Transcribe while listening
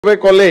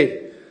কলে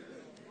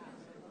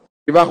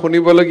কিবা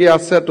শুনিবলগীয়া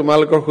আছে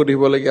তোমালোকৰ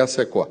সুধিবলগীয়া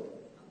আছে কোৱা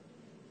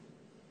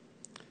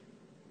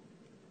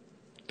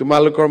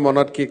তোমালোকৰ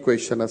মনত কি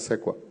কোৱেশ্চন আছে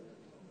কোৱা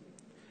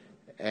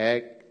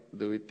 1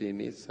 2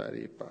 3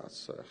 4 5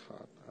 6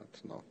 7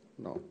 8 9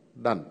 9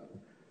 ডান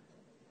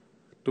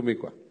তুমি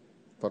কোৱা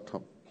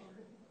প্ৰথম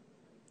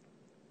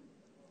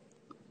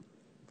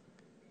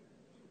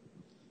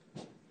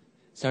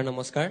স্যাৰ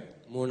নমস্কাৰ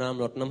মোৰ নাম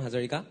ৰত্নম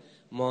হাজৰিকা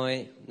মই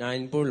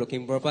নাৰায়ণপুৰ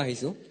লখিমপুৰৰ পৰা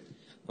আহিছো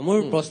মোৰ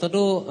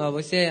প্ৰশ্নটো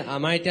অৱশ্যে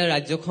আমাৰ এতিয়া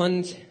ৰাজ্যখন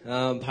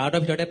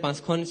ভাৰতৰ ভিতৰতে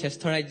 5খন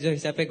শ্ৰেষ্ঠ ৰাজ্য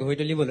হিচাপে গঢ়ি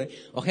তুলিবলৈ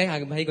অশেষ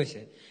আগবাঢ়ি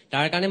গৈছে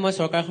তাৰ কাৰণে মই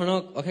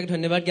চৰকাৰখনক অশেষ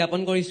ধন্যবাদ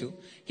জ্ঞাপন কৰিছো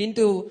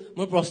কিন্তু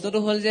মোৰ প্ৰশ্নটো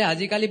হ'ল যে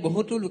আজিকালি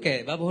বহুতো লোকে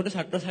বা বহুতো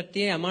ছাত্ৰ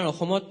ছাত্ৰীয়ে আমাৰ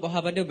অসমত পঢ়া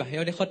বাদেও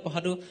বাহিৰৰ দেশত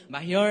পঢ়াটো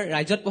বাহিৰৰ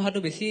ৰাজ্যত পঢ়াটো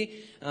বেছি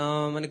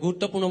মানে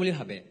গুৰুত্বপূৰ্ণ বুলি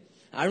ভাবে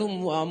আৰু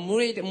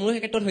মোৰ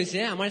ক্ষেত্ৰত হৈছে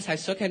আমাৰ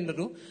স্বাস্থ্য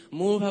কেন্দ্ৰটো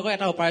মোৰ ভাগৰ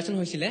এটা অপাৰেশ্যন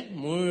হৈছিলে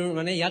মোৰ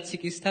মানে ইয়াত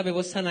চিকিৎসা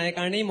ব্যৱস্থা নাই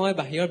কাৰণেই মই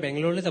বাহিৰৰ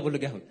বেংগলৰলৈ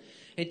যাবলগীয়া হ'ল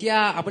এতিয়া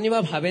আপুনি বা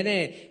ভাবেনে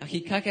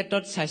শিক্ষা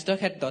ক্ষেত্ৰত স্বাস্থ্য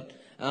ক্ষেত্ৰত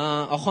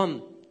অসম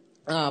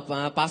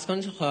 5খন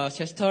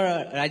শ্ৰেষ্ঠ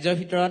ৰাজ্যৰ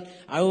ভিতৰত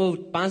আৰু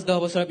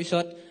 5-10 বছৰৰ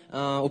পিছত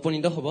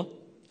উপনীত হ'ব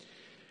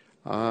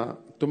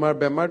তোমাৰ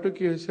বেমাৰটো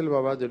কি হৈছিল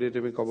বাবা যদি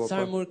তুমি ক'ব পাৰা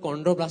স্যাৰ মোৰ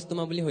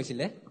কন্ড্ৰোব্লাষ্টমা বুলি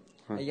হৈছিলে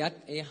ইয়াত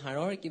এই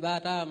হাড়ৰ কিবা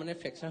এটা মানে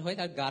ফ্ৰেকচাৰ হয়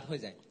তাৰ গাঁত হৈ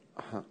যায়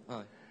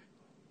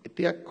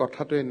এতিয়া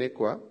কথাটো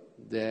এনেকুৱা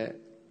যে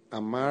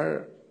আমাৰ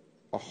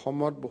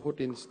অসমত বহুত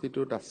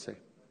ইনষ্টিটিউট আছে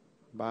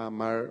বা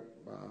আমাৰ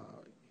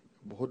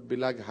বহুত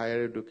বিলাক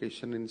হায়াৰ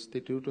এডুকেশ্যন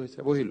ইনষ্টিটিউট হৈছে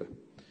বহিল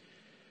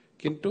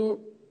কিন্তু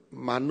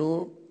মানুহ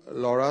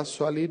লৰা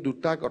ছোৱালী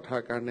দুটা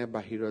কথাৰ কাৰণে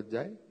বাহিৰত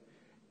যায়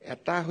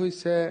এটা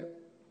হৈছে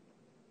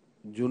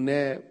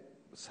যোনে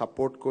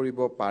সাপোৰ্ট কৰিব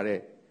পাৰে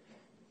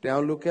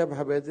তেওঁলোকে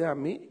ভাবে যে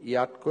আমি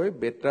ইয়াতকৈ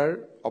বেটাৰ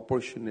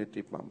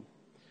অপৰচুনিটি পাম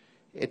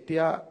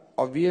এতিয়া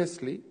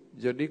obviously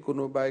যদি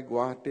কোনোবাই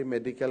গুৱাহাটী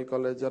মেডিকেল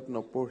কলেজত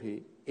নপঢ়ি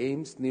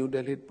এইমছ নিউ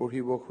দিল্লীত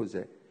পঢ়িব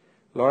খোজে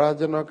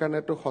লৰাজনৰ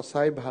কাৰণেতো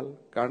সঁচাই ভাল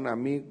কাৰণ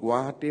আমি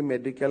গুৱাহাটী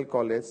মেডিকেল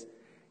কলেজ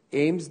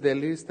এইমছ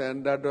দিল্লীৰ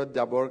ষ্টেণ্ডাৰ্ডত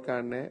যাবৰ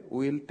কাৰণে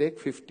উইল টেক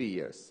 50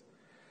 years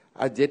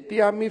আৰু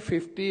যেতিয়া আমি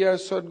 50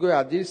 yearsত গৈ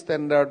আজিৰ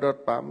ষ্টেণ্ডাৰ্ডত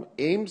পাম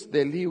AIIMS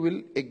Delhi will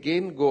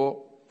again go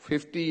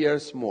 50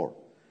 years more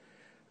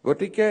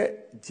গতিকে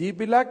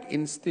যিবিলাক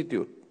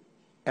ইনষ্টিটিউট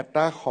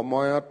এটা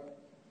সময়ত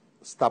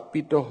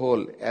স্থাপিত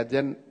হল as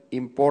N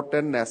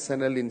important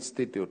national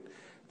institute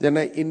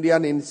যেনে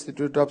Indian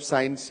institute of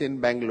science in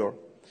Bangalore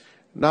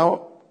নাও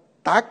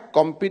তাক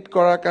কম্পিট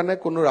কৰাৰ কাৰণে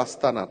কোনো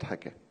ৰাস্তা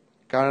নাথাকে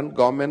কাৰণ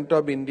গভৰ্ণমেণ্ট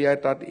অফ ইণ্ডিয়াই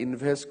তাত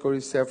ইনভেষ্ট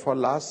কৰিছে ফৰ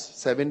লাষ্ট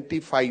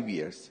 75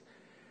 years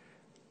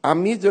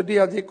আমি যদি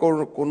আজি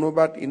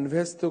কোনোবাত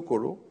ইনভেষ্টটো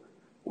কৰোঁ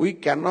উই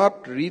cannot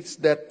rich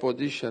that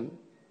position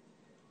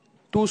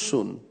two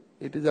soon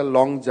it is a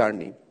long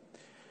journey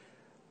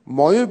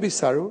ময়ো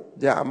বিচাৰো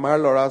যে আমাৰ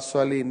ল'ৰা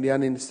ছোৱালী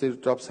ইণ্ডিয়ান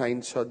ইনষ্টিটিউট অফ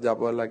চায়েন্সত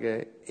যাব লাগে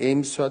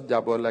এইমছত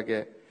যাব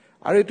লাগে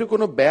আৰু এটো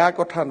কোনো বেয়া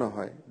কথা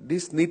নহয়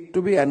this need to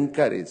B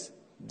encourage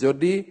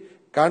যদি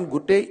কাৰণ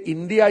গোটেই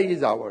ইণ্ডিয়া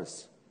ইজ আৱাৰ্স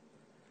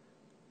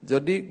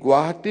যদি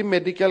গুৱাহাটী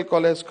মেডিকেল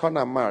কলেজখন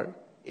আমাৰ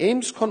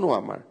এইমছখনো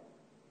আমাৰ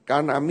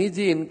কাৰণ আমি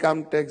যি ইনকাম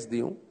টেক্স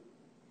দিওঁ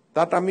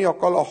তাত আমি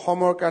অকল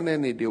অসমৰ কাৰণে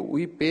নিদিওঁ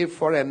উই পে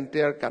ফৰ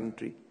এণ্টায়াৰ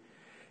কাণ্ট্ৰি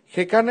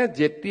সেইকাৰণে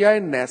যেতিয়াই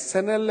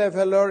নেশ্যনেল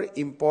লেভেলৰ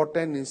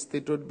ইম্পৰ্টেণ্ট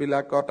ইনষ্টিটিউট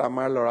বিলাকত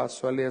আমাৰ ল'ৰা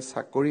ছোৱালীয়ে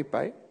চাকৰি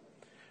পায়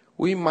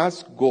উই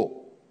মাষ্ট গো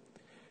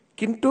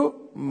কিন্তু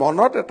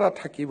মনত এটা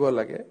থাকিব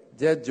লাগে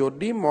যে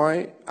যদি মই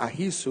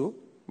আহিছো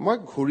মই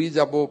ঘূৰি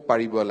যাব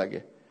পাৰিব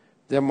লাগে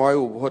যে মই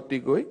উভতি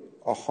গৈ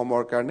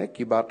অসমৰ কাৰণে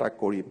কিবা এটা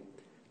কৰিম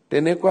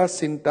তেনেকুৱা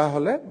চিন্তা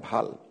হলে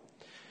ভাল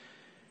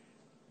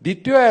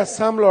দ্বিতীয়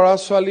এছাম ল'ৰা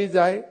ছোৱালী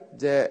যায়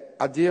যে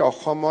আজি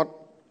অসমত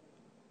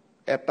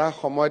এটা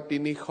সময়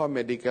 300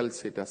 মেডিকেল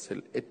সিট আছিল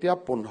এতিয়া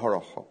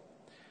 1500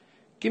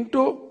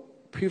 কিন্তু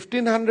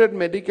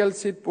 1500 মেডিকেল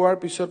সিট পোৱাৰ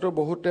পিছতো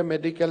বহুতে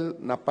মেডিকেল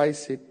নাপাই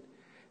সিট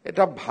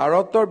এটা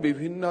ভাৰতৰ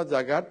বিভিন্ন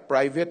জায়গাত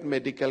প্ৰাইভেট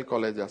মেডিকেল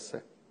কলেজ আছে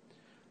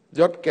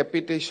যত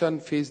ক্যাপিটেশন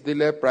ফিজ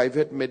দিলে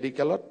প্ৰাইভেট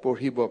মেডিকেলত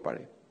পঢ়িব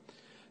পাৰে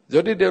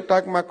যদি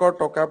দেউতাক মাকৰ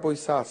টকা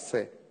পইচা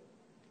আছে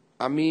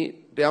আমি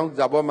তেওঁক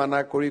যাব মানা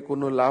কৰি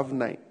কোনো লাভ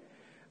নাই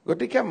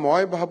গতিকে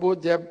মই ভাবো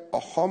যে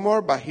অসমৰ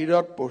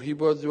বাহিৰত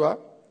পঢ়িব যোৱা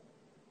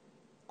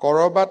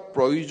কৰবাত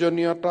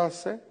প্ৰয়োজনীয়তা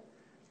আছে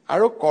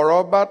আৰু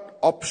কৰবাত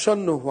অপচন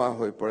নোহোৱা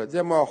হৈ পৰে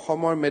যে মই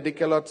অসমৰ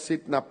মেডিকেলত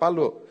সিট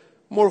নাপালো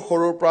মোৰ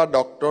সৰুৰ পৰা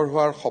ডক্টৰ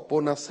হোৱাৰ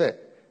সপোন আছে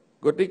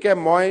গতিকে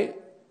মই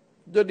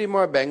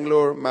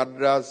বেংগলোৰ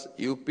মাদ্ৰাজ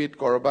ইউপিত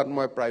কৰবাত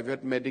মই প্ৰাইভেট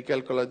মেডিকেল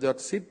কলেজত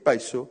সিট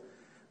পাইছো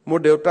মোৰ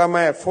দেউতা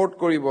মই এফৰ্ড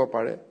কৰিব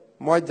পাৰে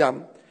মই যাম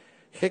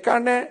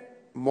সেইকাৰণে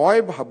মই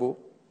ভাবো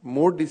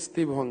মোৰ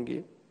দৃষ্টিভংগী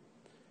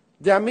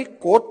যে আমি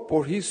কোট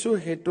পঢ়িছো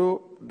হেতু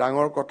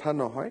ডাঙৰ কথা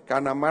নহয়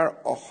কাৰণ আমাৰ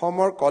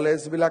অসমৰ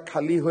কলেজবিলাক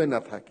খালি হৈ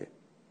নাথাকে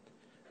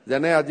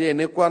যেনে আজি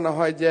এনেকুৱা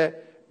নহয় যে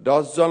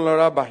 10 জন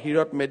ল'ৰা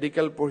বাহিৰত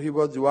মেডিকেল পঢ়িব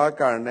যোৱাৰ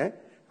কাৰণে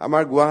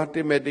আমাৰ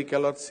গুৱাহাটী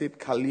মেডিকেলত সিট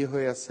খালি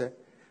হৈ আছে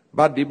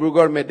বা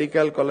ডিব্ৰুগড়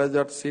মেডিকেল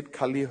কলেজত সিট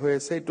খালি হৈ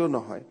আছে এটো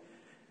নহয়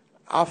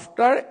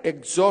আফটাৰ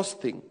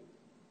এক্সহস্টিং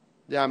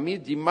যে আমি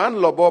যিমান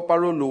ল'ব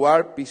পাৰো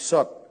লোৱাৰ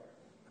পিছত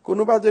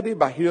কোনোবা যদি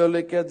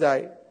বাহিৰলৈকে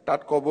যায়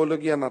তাত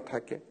ক'বলগীয়া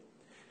নাথাকে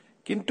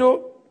কিন্তু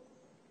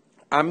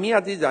আমি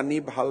আজি জানি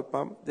ভাল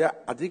পাম যে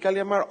আজিকালি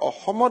আমাৰ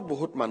অসমত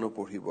বহুত মানুহ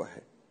পঢ়িব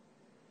আহে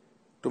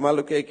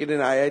তোমালোকে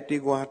এইকেইদিন IIT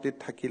গুৱাহাটীত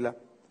থাকিলা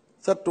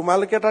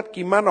তোমালোকে তাত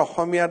কিমান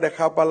অসমীয়া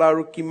দেখা পালা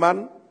আৰু কিমান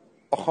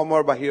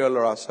অসমৰ বাহিৰৰ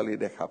ল'ৰা ছোৱালী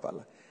দেখা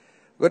পালা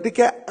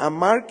গতিকে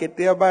আমাৰ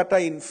কেতিয়াবা এটা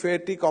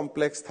ইনফেৰিটি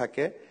কমপ্লেক্স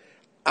থাকে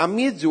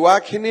আমি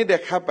যোৱাখিনি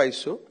দেখা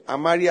পাইছো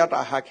আমাৰ ইয়াত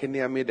আহাখিনি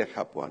আমি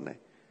দেখা পোৱা নাই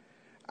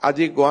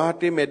আজি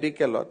গুৱাহাটী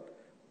মেডিকেলত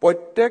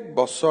প্ৰত্যেক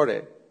বছৰে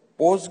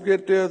পোষ্ট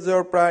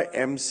গ্ৰেজুৱেটৰ পৰা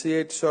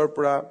MCHৰ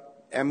পৰা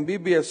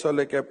MBBS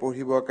লৈকে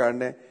পঢ়িবৰ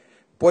কাৰণে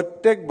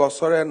প্ৰত্যেক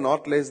বছৰে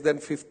নট লেছ দেন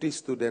 50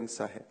 ষ্টুডেন্টস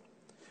আহে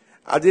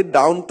আজি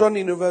ডাউনটাউন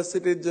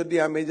ইউনিভাৰ্চিটিত যদি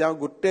আমি যাওঁ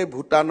গোটেই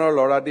ভুটানৰ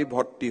ল'ৰা দি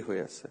ভৰ্তি হৈ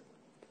আছে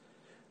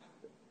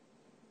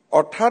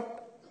অৰ্থাৎ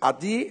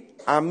আজি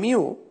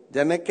আমিও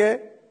যেনেকে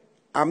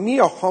আমি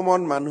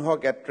অসমত মানুহক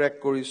এট্ৰেক্ট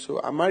কৰিছো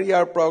আমাৰ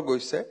ইয়াৰ পৰাও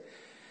গৈছে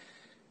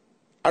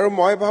আৰু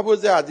মই ভাবো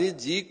যে আজি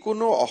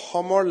যিকোনো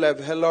অসমৰ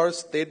লেভেলৰ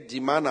ষ্টেট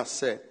যিমান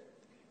আছে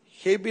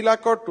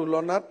সেইবিলাকৰ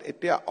তুলনাত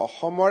এতিয়া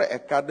অসমৰ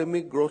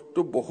একাডেমিক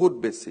গ্ৰোথটো বহুত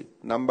বেছি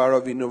number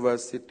of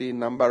university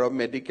number of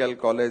medical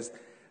college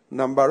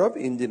number of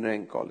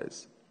engineering college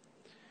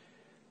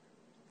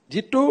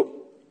যিটো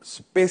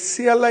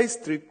স্পেচিয়েলাইজ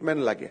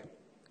ট্ৰিটমেণ্ট লাগে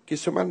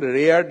কিছুমান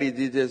ৰেয়াৰ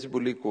ডিজিজেছ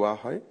বুলি কোৱা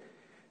হয়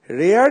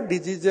ৰেয়াৰ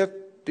ডিজিজেছ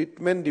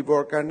ট্ৰিটমেণ্ট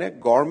দিবৰ কাৰণে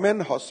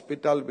গভৰ্ণমেণ্ট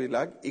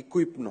হস্পিটেলবিলাক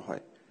ইকুইপ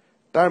নহয়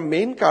তাৰ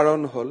মেইন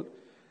কাৰণ হ'ল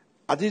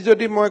আজি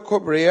যদি মই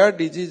খুব ৰেয়াৰ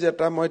ডিজিজ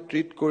এটা মই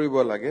ট্ৰিট কৰিব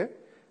লাগে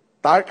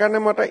তাৰ কাৰণে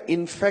মই এটা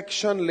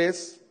ইনফেকশ্যনলেছ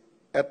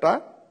এটা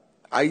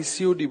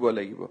ICU দিব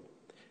লাগিব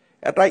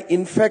এটা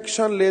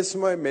ইনফেকশ্যনলেছ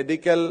মই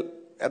মেডিকেল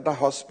এটা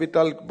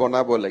হস্পিটেল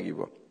বনাব লাগিব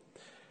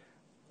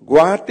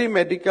গুৱাহাটী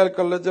মেডিকেল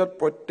কলেজত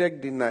প্ৰত্যেক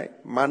দিনাই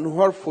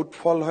মানুহৰ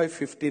ফুটফল হয়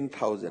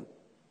 15,000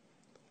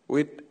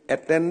 উইথ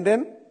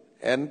এটেণ্ডেণ্ট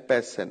এণ্ড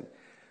পেচেণ্ট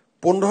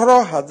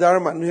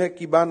 15,000 মানুহে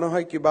কিবা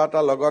নহয় কিবা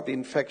এটা লগত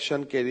ইনফেকশ্যন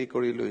কেৰি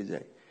কৰি লৈ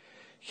যায়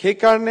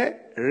সেইকাৰণে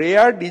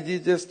ৰেয়াৰ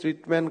ডিজিজেছ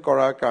ট্ৰিটমেণ্ট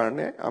কৰাৰ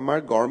কাৰণে আমাৰ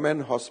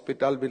গভৰ্ণমেণ্ট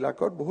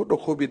হস্পিটেলবিলাকত বহুত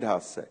অসুবিধা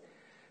আছে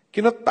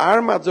কিন্তু তাৰ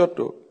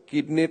মাজতো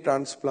কিডনি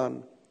ট্ৰান্সপ্লান্ট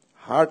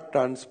হাৰ্ট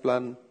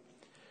ট্ৰান্সপ্লান্ট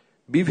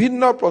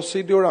বিভিন্ন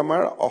প্ৰচিডিউৰ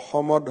আমাৰ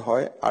অসমত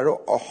হয় আৰু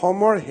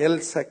অসমৰ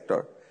হেলথ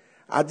সেক্টৰ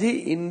আজি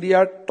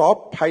ইণ্ডিয়াৰ টপ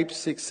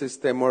 5-6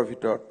 সিস্টেমৰ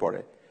ভিতৰত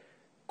পৰে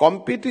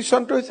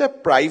কম্পিটিশনটো হৈছে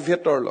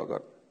প্ৰাইভেটৰ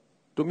লগত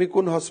তুমি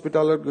কোন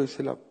হস্পিটেলত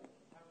গৈছিলা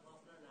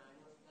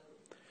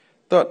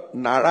তো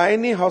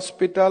Narayani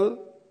hospital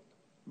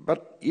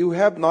but you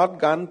have not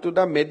gone to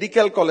the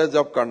medical college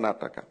of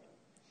Karnataka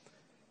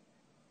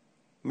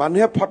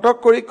মানুহে ফটক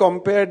কৰি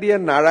কম্পেয়াৰ দিয়ে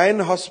নাৰায়ণ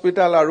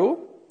হস্পিটেল আৰু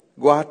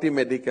গুৱাহাটী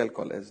মেডিকেল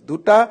কলেজ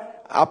দুটা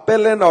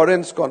apple and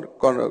orange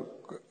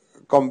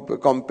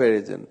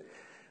comparison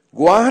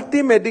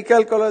Guwahati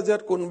medical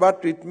কলেজত কোনবা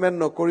ট্ৰিটমেন্ট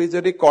নকৰি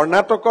যদি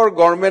কৰ্ণাটকৰ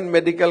গভৰ্ণমেণ্ট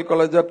মেডিকেল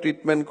কলেজত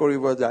ট্ৰিটমেন্ট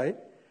কৰিব যায়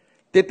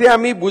তেতিয়া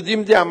আমি বুজিম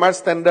যে আমাৰ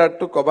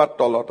ষ্টেণ্ডাৰ্ডটো কবাত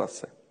তলত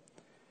আছে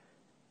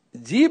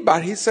যি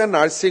বাঢ়িছে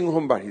নাৰ্ছিং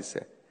হোম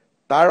বাঢ়িছে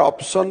তাৰ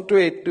অপচনটো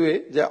এইটোৱে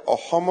যে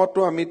অসমতো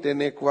আমি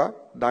তেনেকুৱা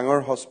ডাঙৰ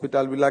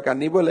হস্পিটেলবিলাক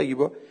আনিব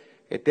লাগিব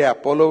এতিয়া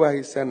আপলো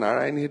আহিছে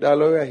নাৰায়ণ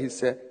হৃদয়ালয়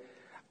আহিছে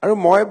আৰু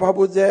মই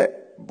ভাবো যে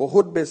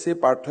বহুত বেছি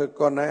পাৰ্থক্য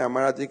নাই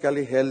আমাৰ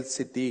আজিকালি হেলথ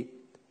সিটি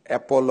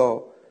আপলো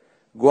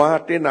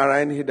গুৱাহাটী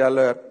নাৰায়ণ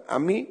হৃদয়ালয়ত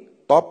আমি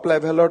টপ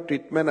লেভেলৰ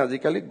ট্ৰিটমেন্ট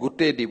আজিকালি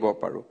গুটেই দিব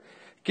পাৰো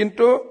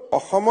কিন্তু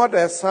অসমত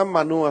এছাম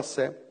মানুহ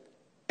আছে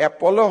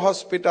আপলো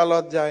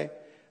হস্পিটেলত যায়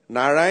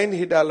নাৰায়ণ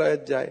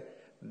হৃদয়ালয়ত যায়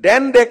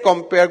then they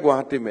compare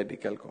Guwahati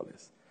Medical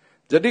College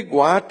যদি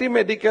গুৱাহাটী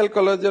মেডিকেল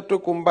কলেজতো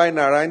কোনবাই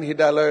নাৰায়ণ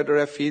হৃদয়ালয়ৰ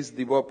দৰে ফিজ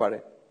দিব পাৰে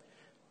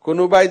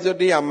কোনোবাই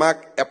যদি আমাক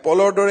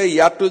আপলোৰ দৰে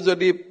ইয়াতো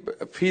যদি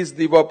ফিজ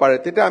দিব পাৰে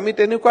তেতিয়া আমি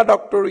তেনেকুৱা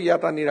ডক্টৰ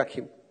ইয়াত আনি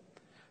ৰাখিম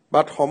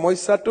বাট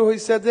সমস্যাটো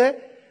হৈছে যে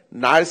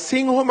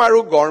নাৰ্ছিং হোম আৰু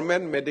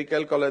গভৰ্ণমেণ্ট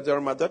মেডিকেল কলেজৰ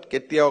মাজত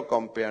কেতিয়াও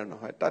কম্পেয়াৰ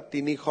নহয় তাত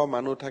 300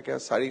 মানুহ থাকে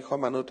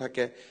 400 মানুহ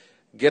থাকে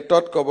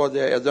গেটত ক'ব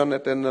যে এজন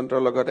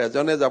এটেণ্ডেণ্টৰ লগত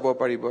এজনে যাব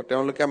পাৰিব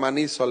তেওঁলোকে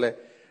মানি চলে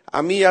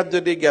আমি ইয়াত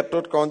যদি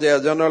গেটত কওঁ যে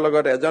এজনৰ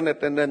লগত এজন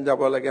এটেণ্ডেণ্ট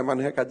যাব লাগে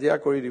মানুহে কাজিয়া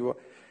কৰি দিব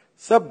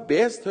সব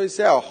বেষ্ট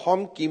হৈছে অসম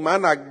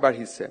কিমান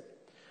আগবাঢ়িছে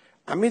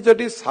আমি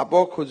যদি চাব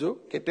খোজো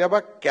কেতিয়াবা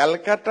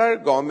কলকাতাৰ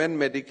গভৰ্ণমেণ্ট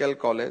মেডিকেল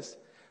কলেজ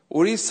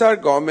উৰিষ্যাৰ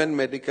গভৰ্ণমেণ্ট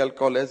মেডিকেল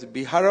কলেজ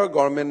বিহাৰৰ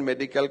গভৰ্ণমেণ্ট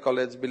মেডিকেল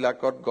কলেজ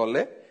বিলাকত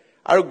গলে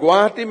আৰু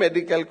গুৱাহাটী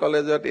মেডিকেল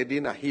কলেজত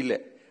এদিন আহিলে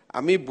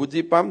আমি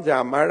বুজি পাম যে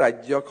আমাৰ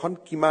ৰাজ্যখন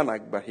কিমান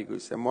আগবাঢ়ি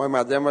গৈছে মই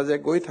মাজে মাজে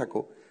গৈ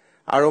থাকো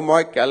আৰু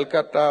মই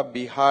কলকাতা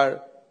বিহাৰ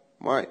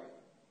মই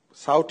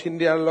সাউথ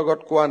ইণ্ডিয়াৰ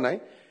লগত কোৱা নাই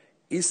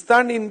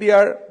ইষ্টাৰ্ণ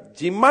ইণ্ডিয়াৰ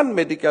যিমান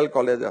মেডিকেল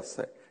কলেজ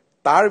আছে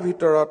তাৰ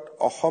ভিতৰত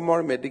অসমৰ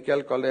মেডিকেল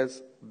কলেজ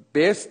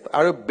বেষ্ট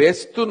আৰু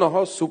বেষ্টটো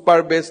নহয় সুপাৰ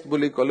বেষ্ট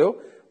বুলি কলেও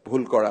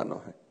ভুল কৰা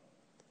নহয়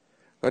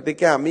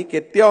গতিকে আমি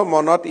কেতিয়াও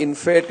মনত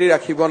ইনফেৰিটি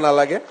ৰাখিব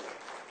নালাগে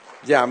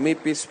যে আমি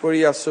পিছ পৰি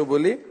আছো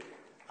বুলি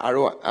আৰু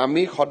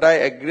আমি সদায়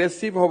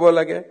এগ্ৰেছিভ হ'ব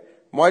লাগে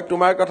মই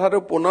তোমাৰ কথাটো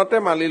পুনতে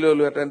মানি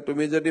ললোহেঁতেন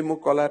তুমি যদি মোক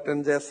ক'লাহেঁতেন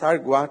যে ছাৰ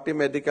গুৱাহাটী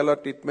মেডিকেলৰ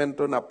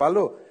ট্ৰিটমেণ্টটো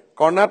নাপালো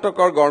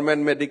কৰ্ণাটকৰ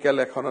গভৰ্ণমেণ্ট মেডিকেল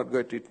এখনত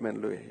গৈ ট্ৰিটমেণ্ট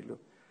লৈ আহিলো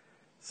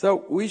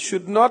So we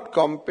should not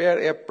compare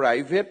a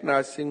private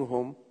nursing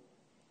home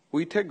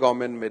with a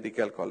government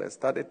medical college.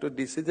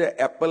 This is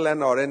a apple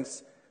and orange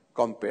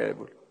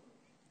comparable.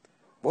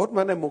 বহুত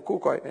মানে মুকু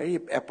কয় এই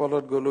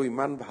এপলত গলো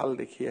ইমান ভাল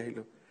দেখি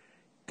আহিলো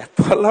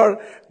এপলৰ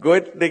গৈ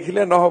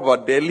দেখিলে নহব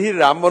দিল্লী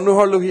ৰাম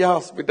মনোহৰ লোহিয়া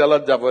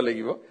হস্পিটালত যাব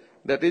লাগিব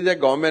that is a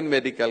government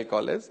medical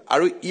college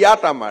আৰু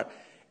ইয়াত আমাৰ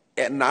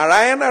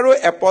নাৰায়ণ আৰু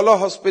এপলো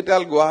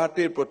হস্পিটাল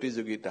গুৱাহাটীৰ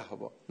প্ৰতিযোগিতা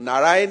হ'ব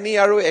নাৰায়ণী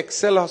আৰু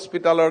এক্সেল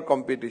হস্পিটালৰ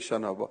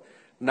কম্পিটিশন হ'ব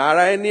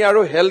নাৰায়ণী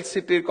আৰু হেলথ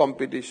সিটিৰ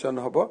কম্পিটিশন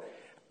হ'ব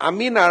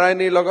আমি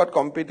নাৰায়ণীৰ লগত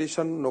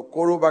কম্পিটিশন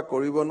নকৰো বা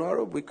কৰিব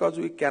নোৱাৰো because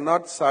we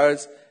cannot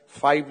charge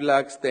 5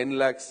 lakhs 10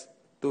 lakhs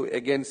to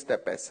against a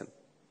patient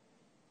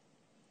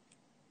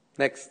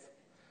next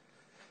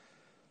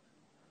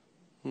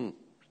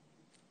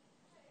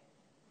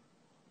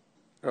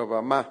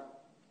Robama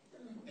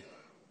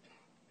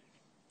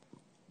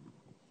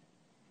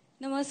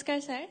Namaskar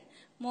sir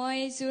মই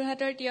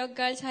জুৰহাটৰ টিয়ক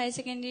গাৰ্লছ হাই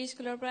সেকেন্ডাৰী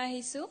স্কুলৰ পৰা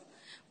আহিছো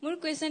মোৰ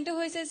কোৱেশ্চনটো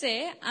হৈছে যে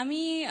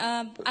আমি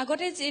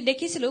আগতে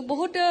দেখিছিলো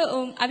বহুত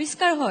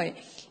আৱিষ্কাৰ হয়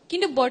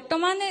কিন্তু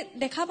বৰ্তমানে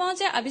দেখা পাওঁ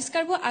যে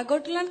আৱিষ্কাৰবোৰ আগৰ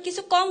তুলনাত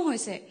কিছু কম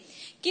হৈছে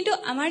কিন্তু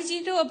আমাৰ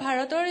যেটো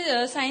ভাৰতৰ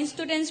সায়েন্স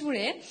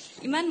ষ্টুডেন্টছবোৰে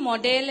ইমান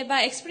মডেল বা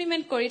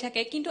এক্সপেৰিমেন্ট কৰি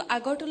থাকে কিন্তু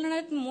আগৰ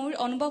তুলনাত মোৰ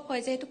অনুভৱ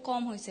হয় যে এটো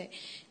কম হৈছে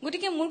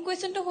গতিকে মোৰ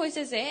কোৱেশ্চনটো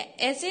হৈছে যে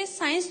এজ এ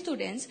সায়েন্স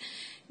ষ্টুডেন্টছ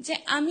যে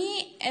আমি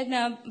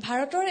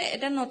ভাৰতৰ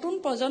এটা নতুন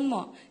প্ৰজন্ম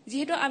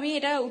যেহেতু আমি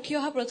এটা উঠি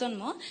অহা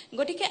প্ৰজন্ম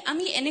গতিকে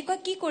আমি এনেকুৱা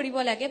কি কৰিব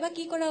লাগে বা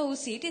কি কৰা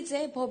উচিত যে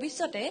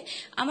ভৱিষ্যতে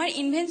আমাৰ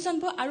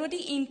ইনভেনশনবোৰ আৰু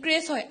অধিক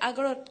ইনক্ৰিজ হয়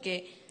আগৰতকে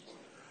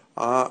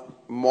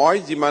মই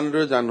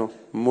যিমানদৰে জানো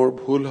মোৰ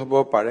ভুল হ'ব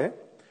পাৰে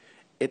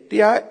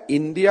এতিয়া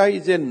India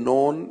is a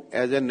known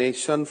as a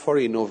nation for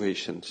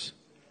innovations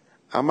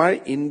আমাৰ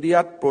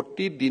ইণ্ডিয়াত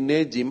প্ৰতিদিনে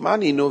যিমান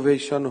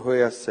ইনোভেশন হৈ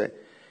আছে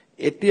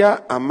এতিয়া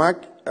আমাক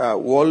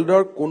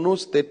ওয়াৰ্ল্ডৰ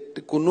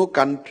কোনো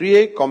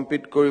কান্ট্ৰিয়ে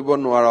কম্পিট কৰিব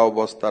নোৱাৰা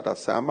অৱস্থাত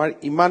আছে আমাৰ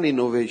ইমান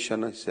ইনোভেশন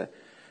হৈছে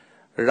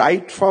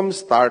right from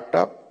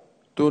startup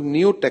two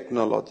new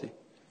technology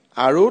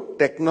আৰু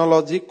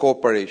টেকনলজি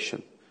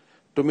কোঅপাৰেশন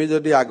তুমি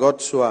যদি আগত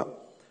চোৱা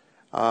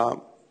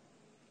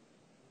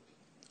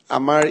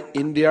আমাৰ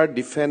ইণ্ডিয়াৰ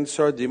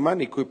ডিফেন্সৰ যিমান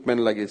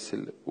ইকুইপমেন্ট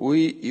লাগিছিল উই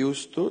ইউজ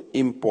টু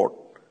ইম্পৰ্ট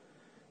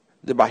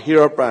যে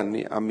বাহিৰৰ পৰা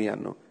আমি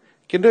আনো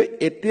কিন্তু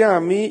এতিয়া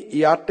আমি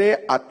ইয়াতে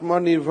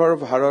আত্মনিৰ্ভৰ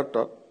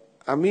ভাৰতত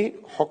আমি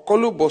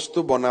সকলো বস্তু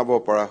বনাব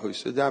পৰা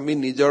হৈছো যে আমি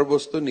নিজৰ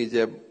বস্তু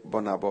নিজে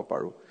বনাব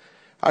পাৰো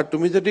আৰু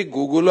তুমি যদি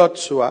গুগলত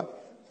চোৱা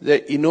যে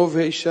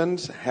innovations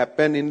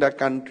happen in the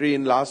country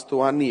in last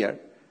 1 year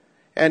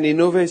and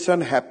innovation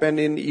happen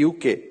in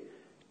UK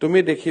তুমি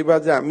দেখিবা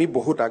যে আমি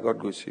বহুত আগত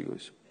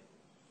গৈছো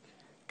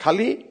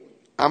খালি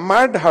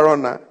আমাৰ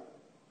ধাৰণা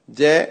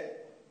যে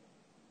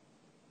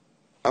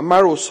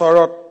আমাৰ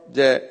ওচৰত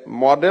যে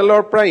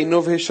মডেলৰ পৰা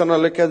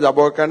ইনোভেশনলৈকে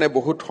যাবৰ কাৰণে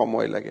বহুত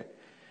সময় লাগে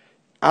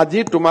আজি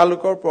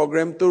তোমালোকৰ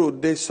প্ৰগ্ৰামটোৰ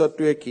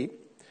উদ্দেশ্যটোৱে কি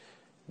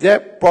যে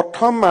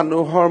প্ৰথম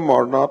মানুহৰ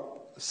মনত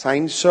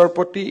সায়েন্সৰ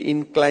প্ৰতি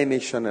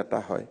ইনক্লাইনেশন এটা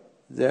হয়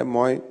যে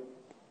মই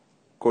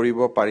কৰিব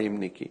পাৰিম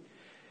নেকি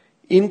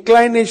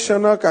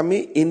ইনক্লাইনেশনক আমি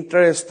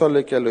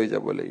ইন্টাৰেষ্টলৈকে লৈ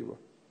যাব লাগিব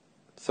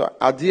সো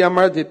আজি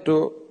আমাৰ যেটো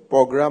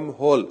প্ৰগ্ৰাম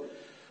হল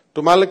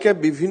তোমালোকে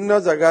বিভিন্ন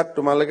জায়গাত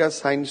তোমালোকে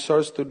সায়েন্সৰ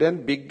ষ্টুডেন্ট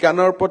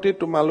বিজ্ঞানৰ প্ৰতি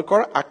তোমালোকৰ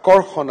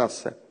আকৰ্ষণ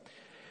আছে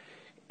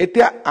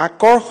এতিয়া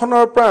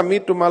আকৰ্ষণৰ পৰা আমি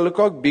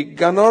তোমালোকক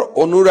বিজ্ঞানৰ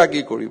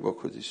অনুৰাগী কৰিব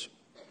খুজিছো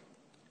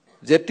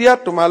যেতিয়া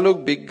তোমালোক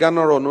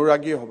বিজ্ঞানৰ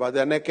অনুৰাগী হবা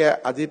যেনেকে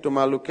আজি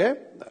তোমালোকে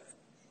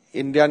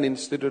ইণ্ডিয়ান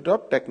ইনষ্টিটিউট অফ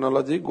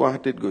টেকনলজি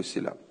গুৱাহাটীত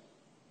গৈছিলা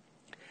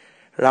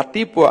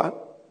ৰাতিপুৱা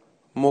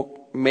মোক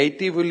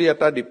মেইটি বুলি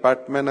এটা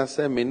ডিপাৰ্টমেন্ট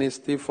আছে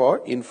মিনিষ্ট্ৰি ফৰ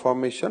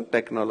ইনফৰমেশন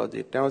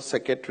টেকনলজি তেওঁ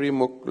সেক্ৰেটাৰী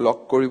মোক লক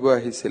কৰিব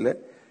আহিছিলে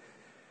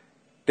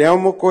তেওঁ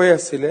মোক কৈ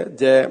আছিল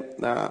যে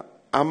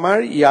আমাৰ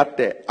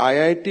ইয়াতে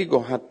আইআইটি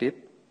গুৱাহাটীত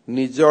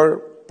নিজৰ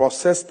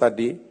প্ৰচেছ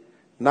ষ্টাডি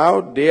নাও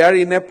দে are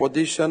in a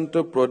position to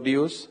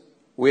produce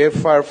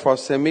wafer for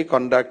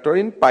semiconductor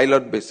in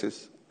pilot basis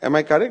am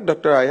I correct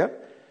Dr. Aya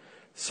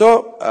so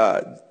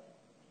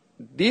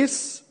this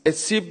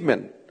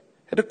achievement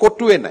এটা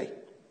কটুৱে নাই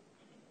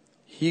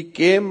he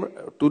came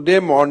today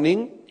morning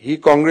he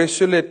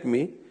congratulated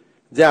me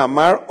যে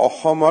আমাৰ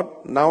অসমত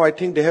now I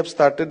think they have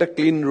started a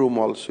clean room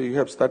also you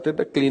have started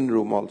a clean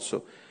room also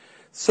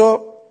so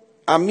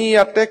আমি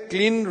ইয়াতে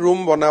clean room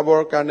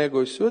বনাবৰ কাৰণে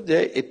গৈছো যে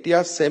এতিয়া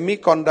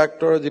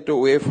সেমিকন্ডাক্টৰ যেটো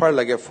ওয়েফাৰ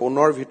লাগে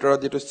ফোনৰ ভিতৰত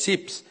যেটো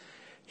চিপছ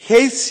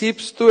হেই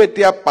চিপছ তো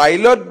এতিয়া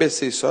পাইলট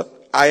বেসিছত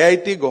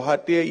আইআইটি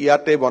গুৱাহাটীয়ে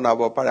ইয়াতে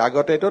বনাব পাৰে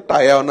আগতে তো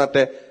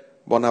টায়ানাতে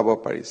বনাব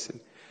পাৰিছিল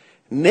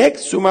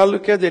নেক্সট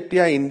তোমালোকে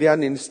যেতিয়া ইণ্ডিয়ান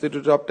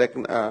ইনষ্টিটিউট অফ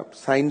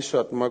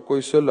সায়েন্সত মই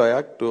কৈছো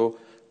লয়াক তো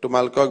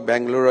তোমালোকক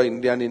বেংগলোৰৰ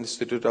ইণ্ডিয়ান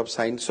ইনষ্টিটিউট অফ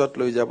সায়েন্সত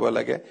লৈ যাব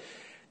লাগে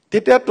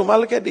তেতিয়া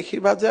তোমালোকে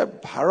দেখিবা যে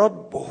ভাৰত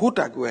বহুত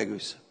আগুৱাই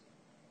গৈছে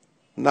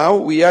নাও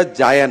উই আৰ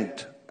জায়ান্ট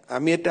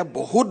আমি এটা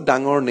বহুত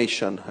ডাঙৰ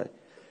নেশন হয়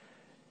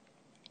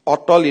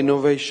অটল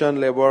ইনোভেশন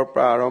লেবৰ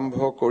পৰা আৰম্ভ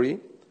কৰি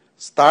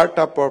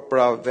ষ্টাৰ্টআপৰ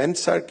পৰা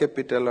ভেঞ্চাৰ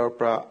কেপিটেলৰ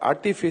পৰা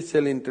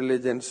আৰ্টিফিশিয়াল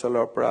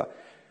ইন্টেলিজেন্সৰ পৰা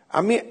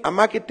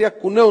আমাক এতিয়া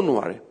কোনেও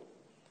নোৱাৰে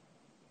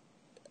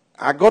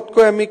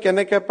আগতকৈ আমি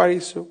কেনেকৈ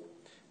পাৰিছো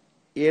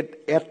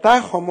এটা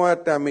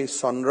সময়তে আমি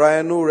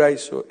চন্দ্ৰায়নো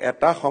উৰাইছো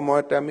এটা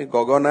সময়তে আমি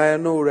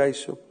গগনায়নো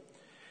উৰাইছো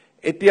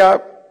এতিয়া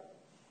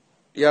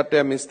ইয়াতে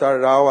মিস্টাৰ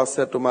ৰাও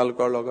আছে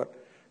তোমালোকৰ লগত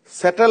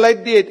স্যাটেলাইট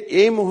দি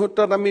এই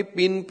মুহূৰ্তত আমি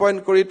পিন পইণ্ট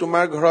কৰি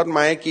তোমাৰ ঘৰত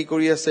মায়ে কি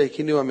কৰি আছে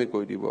এখিনিও আমি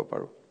কৈ দিব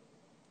পাৰো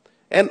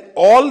and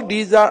all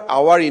these are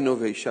our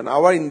innovation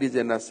our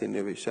indigenous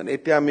innovation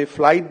এতিয়া আমি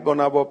ফ্লাইট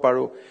বনাব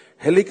পাৰো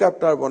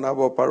হেলিকপ্টাৰ বনাব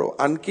পাৰো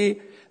আনকি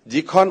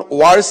যিখন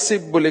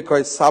ওয়াৰশিপ বুলি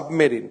কয়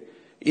সাবমেৰিন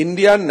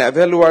ইন্ডিয়ান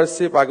নেভেল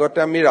ওয়াৰশিপ আগতে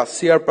আমি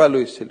ৰাছিয়াৰ পৰা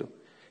লৈছিলো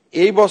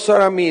এই বছৰ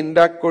আমি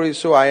ইন্ডাক্ট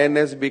কৰিছো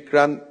INS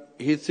Vikrant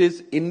which is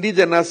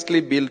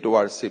indigenously built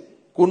warship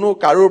কোনো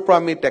কাৰোৰ পৰা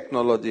আমি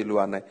টেকনলজি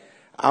লোৱা নাই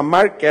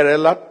আমাৰ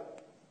কেৰালাত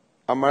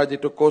আমাৰ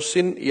যেটো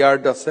কোচিন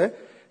ইয়াৰ্ড আছে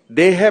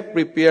they have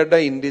prepared the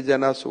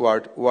indigenous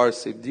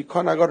warship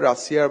যিখন আগত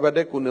ৰাছিয়াৰ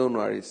বাদে কোনেও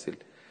নোৱাৰিছিল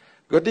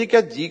গতিকে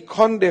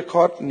যিখন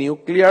দেশত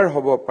নিউক্লিয়াৰ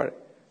হ'ব পাৰে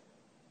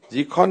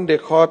যিখন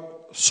দেশত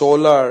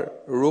সোলাৰ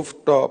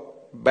ৰুফটপ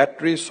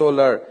ব্যাটাৰি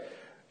সোলাৰ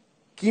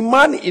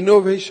কিমান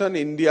ইনোভেশন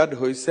ইন্ডিয়াত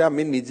হৈছে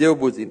আমি নিজেও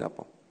বুজি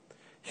নাপাওঁ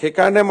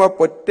সেইকাৰণে মই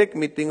প্ৰত্যেক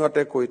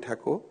মিটিংতে কৈ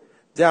থাকো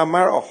যে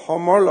আমাৰ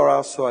অসমৰ লৰা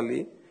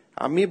ছোৱালী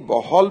আমি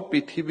বহল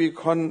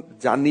পৃথিৱীখন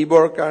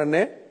জানিবৰ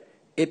কাৰণে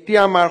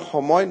এতিয়া আমাৰ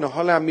সময়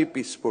নহলে আমি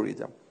পিছ পৰি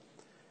যাম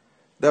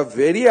the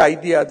very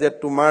idea যে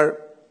তোমাৰ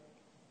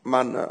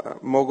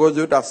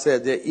মগজুত আছে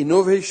যে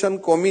ইনোভেশন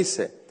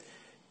কমিছে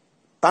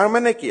তাৰ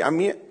মানে কি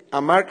আমি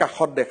আমাৰ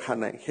কাখত দেখা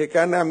নাই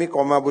সেইকাৰণে আমি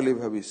কমা বুলি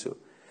ভাবিছো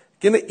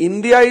কিন্তু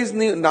India is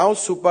now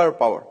super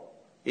power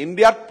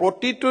ইন্ডিয়াত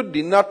প্ৰতিটো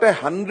দিনতে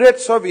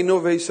hundreds of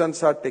innovations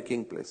are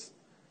taking place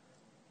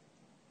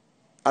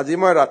আজি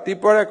মই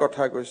ৰাতিপুৱাৰে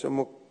কথা কৈছো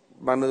মোক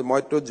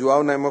মইতো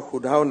যোৱাও নাই মই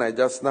খুধাও নাই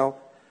just now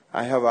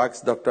I have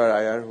asked Dr.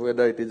 Iyer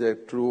whether it is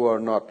true or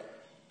not.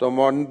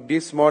 So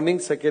this morning,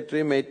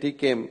 Secretary Meiti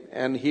came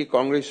and he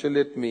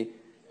congratulated me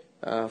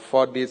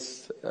for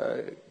this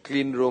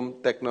clean room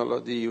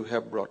technology you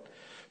have brought.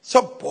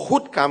 So,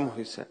 bahut kam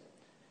hoise.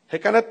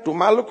 Hekane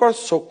tumalukor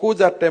soku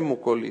jate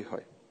mukoli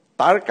hoy.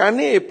 Tar kane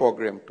ei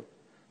program to.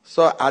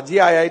 So, aji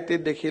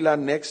IIT dekhila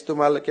next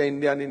tumaluke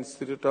Indian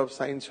Institute of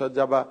Science ho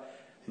jaba,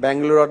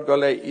 Bangalore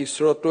gole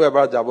ISRO to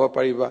ebar jabo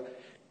pariba.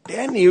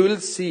 Then you will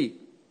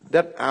see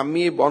that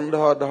আমি বন্ধ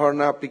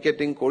ধৰণা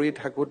picketing কৰি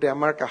থাকোতে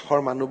আমাৰ কাখৰ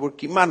মানুহবোৰ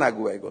কিমান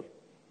আগুৱাই গল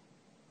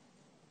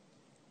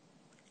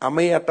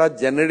আমি এটা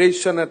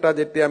জেনাৰেশন এটা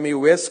যেতিয়া আমি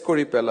ওয়েস্ট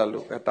কৰি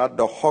পেলালো এটা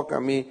দশক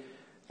আমি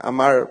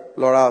আমাৰ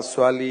লৰা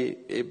ছোৱালী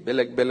এই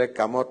বেলেগ বেলেগ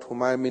কামত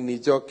হুমাই আমি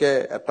নিজকে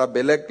এটা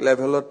বেলেগ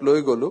লেভেলত লৈ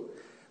গলো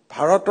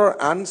ভাৰতৰ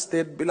আন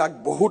ষ্টেট বিলাক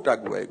বহুত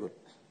আগুৱাই গল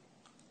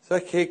সো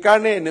সেই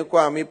কাৰণে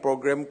এনেকুৱা আমি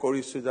প্ৰগ্ৰাম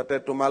কৰিছো যাতে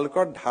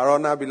তোমালোকৰ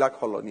ধাৰণা বিলাক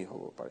হলনি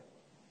হ'ব পাৰে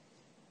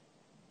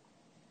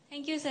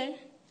Thank you, sir.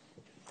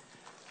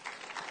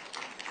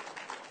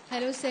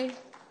 Hello sir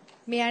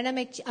मेरा नाम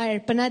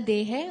अर्पणा दे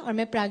है और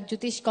मैं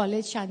प्रागज्योतिष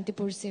कॉलेज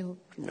शांतिपुर से हूँ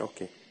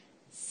ओके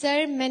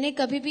सर मैंने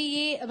कभी भी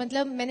ये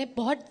मतलब मैंने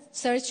बहुत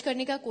सर्च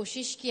करने का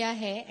कोशिश किया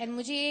है एंड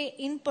मुझे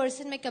इन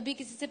पर्सन मैं कभी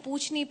किसी से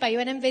पूछ नहीं पाई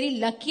and I am very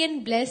lucky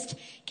and blessed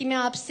कि मैं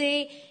आपसे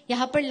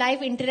यहाँ पर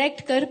लाइव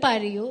इंटरेक्ट कर पा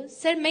रही हूँ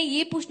सर मैं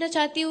ये पूछना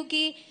चाहती हूँ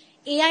कि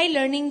AI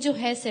लर्निंग जो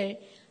है सर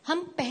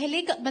हम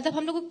पहले मतलब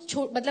हम लोग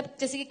मतलब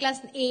जैसे कि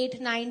क्लास 8,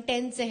 9,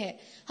 10 से है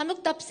हम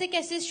लोग तब से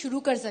कैसे शुरू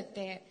कर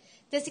सकते हैं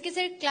जैसे कि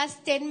सर क्लास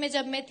 10 में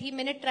जब मैं थी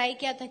मैंने ट्राई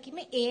किया था कि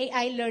मैं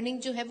AI लर्निंग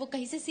जो है वो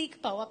कहीं से सीख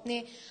पाऊँ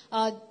अपने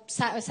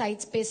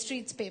साइट्स पे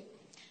स्ट्रीट्स पे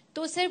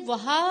तो सर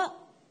वहाँ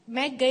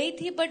मैं गई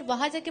थी बट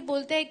वहां जाके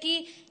बोलते हैं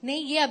कि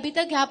नहीं ये अभी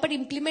तक यहाँ पर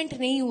इम्प्लीमेंट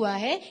नहीं हुआ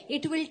है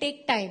इट विल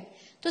टेक टाइम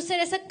तो सर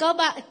ऐसा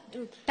कब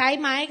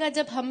टाइम आएगा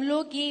जब हम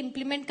लोग ये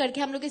इम्प्लीमेंट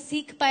करके हम लोग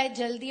सीख पाए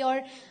जल्दी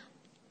और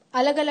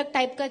अलग अलग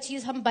टाइप का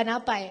चीज हम बना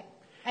पाए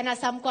एंड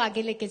असम को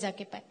आगे लेके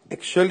जाके पाए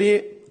एक्चुअली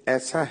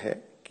ऐसा है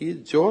कि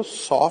जो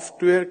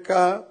सॉफ्टवेयर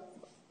का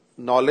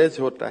नॉलेज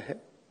होता है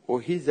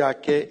वही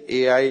जाके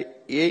AI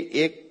ये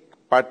एक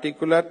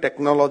पार्टिकुलर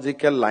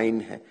टेक्नोलॉजिकल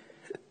लाइन है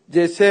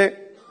जैसे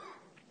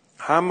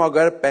हम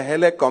अगर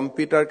पहले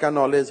कंप्यूटर का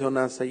नॉलेज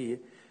होना चाहिए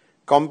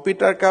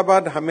कंप्यूटर का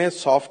बाद हमें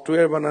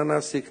सॉफ्टवेयर बनाना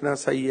सीखना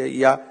चाहिए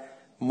या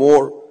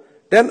मोर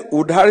देन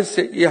उधर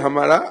से ये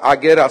हमारा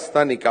आगे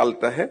रास्ता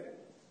निकालता है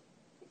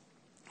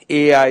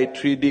AI,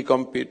 3D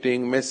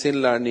computing,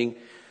 machine learning.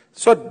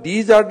 So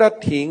these are the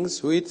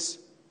things which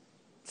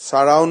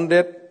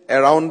surrounded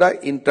around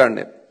the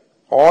internet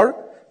or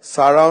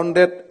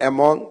surrounded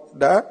among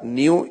the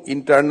new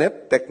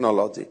internet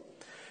technology.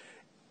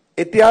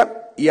 Etia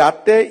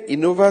yate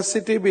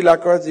university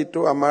bilakor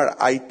jitu amar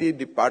IT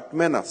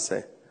department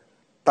ase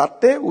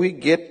tate we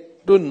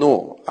get to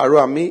know aru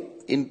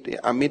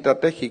ami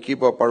tate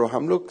hikibo paru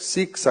hum log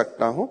sikh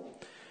sakta hu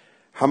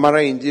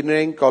hamara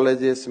engineering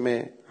colleges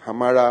mein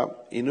हमारा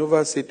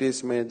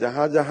universities में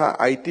जहां जहां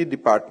IT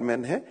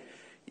department है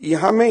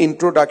यहां में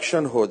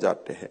introduction हो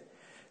जाते हैं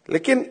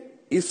लेकिन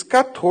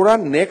इसका थोड़ा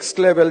नेक्स्ट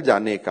लेवल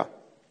जाने का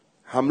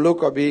हम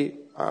लोग अभी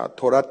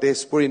थोड़ा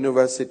तेजपुर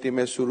यूनिवर्सिटी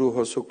में शुरू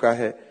हो चुका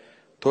है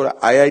थोड़ा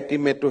IIT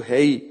में तो है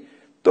ही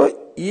तो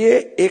ये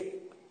एक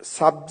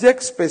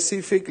सब्जेक्ट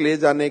स्पेसिफिक ले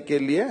जाने के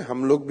लिए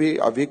हम लोग भी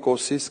अभी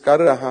कोशिश कर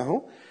रहा हूं,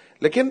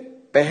 लेकिन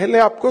पहले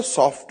आपको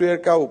सॉफ्टवेयर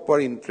का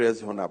ऊपर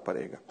इंटरेस्ट होना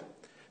पड़ेगा,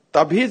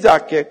 तभी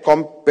जाके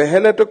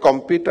पहले तो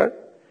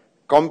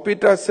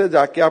कंप्यूटर से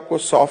जाके आपको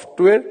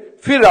सॉफ्टवेयर,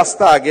 फिर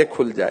रास्ता आगे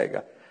खुल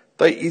जाएगा।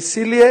 तो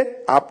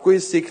इसीलिए आपको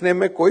इस सीखने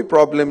में कोई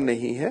प्रॉब्लम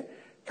नहीं है,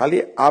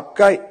 खाली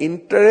आपका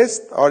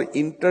इंटरेस्ट और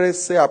इंटरेस्ट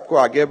से आपको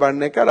आगे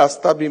बढ़ने का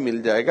रास्ता भी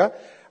मिल जाएगा।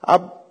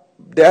 अब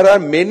there are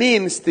many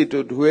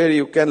institutes where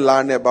you can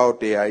learn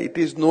about AI. It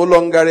is no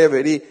longer a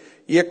very,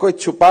 ये कोई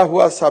छुपा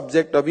हुआ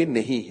सब्जेक्ट अभी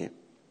नहीं है।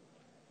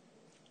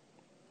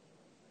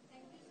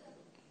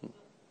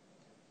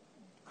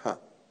 हाँ,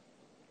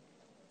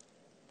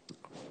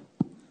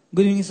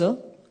 good evening sir,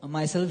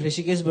 myself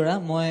Rishikesh बरा,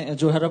 मैं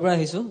जोरहाटर পৰা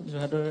আহিছো,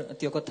 जोरहाटर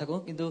तियकत থাকো,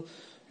 কিন্তু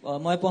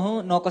মই পঢ়ো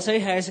নকছাৰী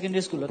হায়াৰ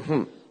ছেকেণ্ডাৰী স্কুলত।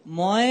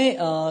 মই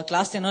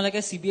ক্লাছ 10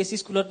 লৈকে CBSE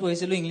স্কুলত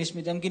পঢ়িছিলো, ইংলিছ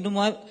মিডিয়াম। কিন্তু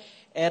মই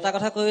এটা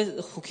কথা কৈ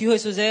সুখী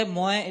হৈছো যে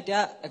মই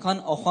এতিয়া এখন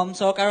অসম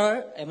চৰকাৰৰ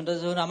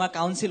আমাৰ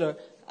কাউন্সিলৰ,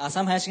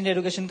 আসাম হায়াৰ ছেকেণ্ডাৰী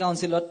এডুকেশ্যন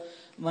কাউন্সিলত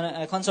মানে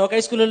এখন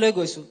চৰকাৰী স্কুললৈ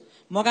গৈছো।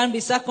 মই কাৰণ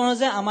বিশ্বাস কৰো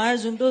যে আমাৰ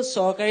যোনটো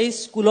চৰকাৰী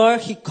স্কুলৰ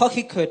শিক্ষক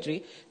শিক্ষয়িত্ৰী,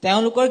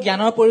 তেওঁলোকৰ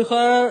জ্ঞানৰ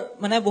পৰিসৰ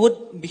মানে বহুত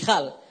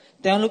বিশাল।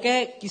 তেওঁলোকে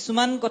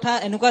কিছুমান কথা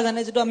এনেকুৱা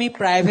জানে যেটো আমি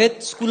প্ৰাইভেট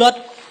স্কুলত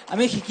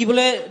আমি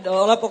শিকিবলৈ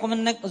অলপ অকমান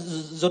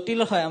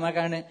জটিল হয় আমাৰ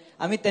কাৰণে।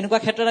 আমি তেনেকুৱা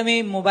ক্ষেত্ৰত আমি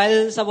মোবাইল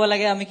চাব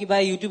লাগে, আমি কিবা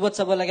ইউটিউবত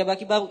চাব লাগে বা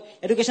কিবা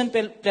এডুকেশ্যন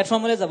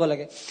প্লেটফৰ্মলৈ যাব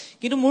লাগে।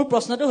 কিন্তু মোৰ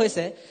প্ৰশ্নটো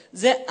হৈছে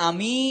যে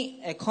আমি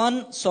এখন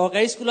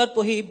চৰকাৰী স্কুলত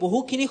পঢ়ি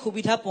বহুখিনি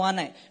সুবিধা পোৱা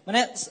নাই, মানে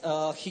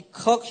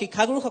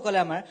শিক্ষাগুৰুসকলে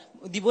আমাৰ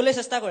দিবলৈ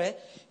চেষ্টা কৰে,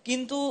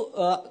 কিন্তু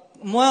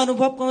মই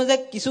অনুভৱ কৰো যে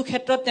কিছু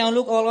ক্ষেত্ৰত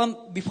তেওঁলোক অলপ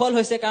বিফল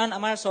হৈছে, কাৰণ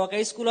আমাৰ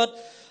চৰকাৰী স্কুলত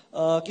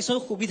কিছু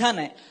সুবিধা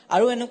নাই।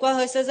 আৰু এনেকুৱা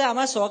হৈছে যে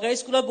আমাৰ চৰকাৰী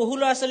স্কুলত বহু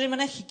ল'ৰা ছোৱালীৰ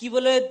মানে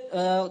শিকিবলৈ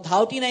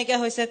ধাউতি নাইকিয়া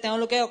হৈছে।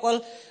 তেওঁলোকে অকল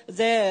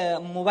যে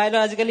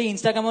মোবাইলৰ আজিকালি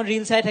ইনষ্টাগ্ৰামত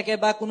ৰিল চাই থাকে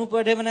বা কোনো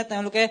পৰ্যায়ে মানে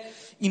তেওঁলোকে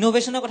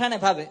ইনোভেশ্যনৰ কথা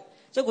নাভাবে।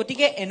 চ'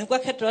 গতিকে এনেকুৱা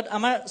ক্ষেত্ৰত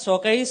আমাৰ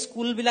চৰকাৰী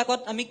স্কুলবিলাকত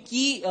আমি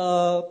কি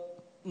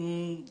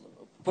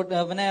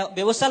মানে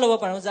ব্যৱস্থা ল'ব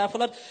পাৰো, যাৰ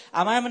ফলত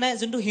আমাৰ মানে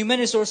যোনটো হিউমেন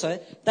ৰিচোৰ্চ হয়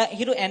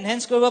সেইটো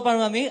এনহেন্স কৰিব পাৰো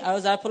আমি, আৰু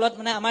যাৰ ফলত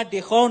মানে আমাৰ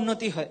দেশৰ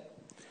উন্নতি হয়।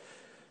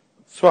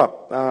 চোৱা,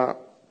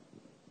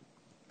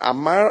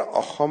 আমাৰ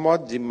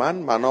অসমত যিমান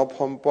মানৱ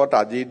সম্পদ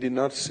আজিৰ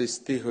দিনত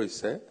সৃষ্টি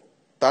হৈছে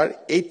তাৰ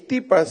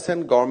 80%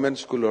 গভৰ্ণমেণ্ট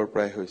স্কুলৰ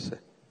পৰাই হৈছে।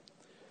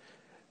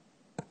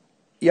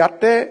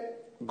 ইয়াতে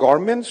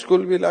গভৰ্ণমেণ্ট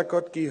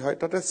স্কুলবিলাকত কি হয়,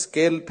 তাতে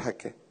স্কেল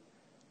থাকে।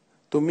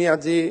 তুমি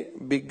আজি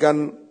বিজ্ঞান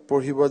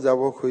পঢ়িব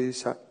যাব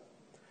খুজিছা,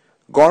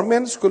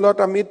 গভৰ্ণমেণ্ট স্কুলত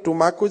আমি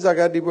তোমাকো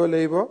জাগা দিব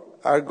লাগিব,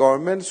 আৰু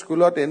গভৰ্ণমেণ্ট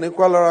স্কুলত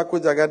এনেকুৱা ল'ৰাকো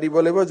জাগা দিব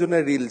লাগিব যোনে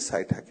ৰিল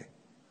চাই থাকে।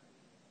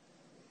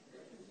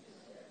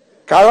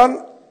 কাৰণ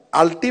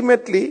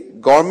আল্টিমেটলি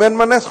গভৰ্ণমেণ্ট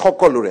মানে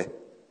সকলোৰে।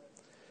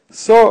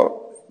 সো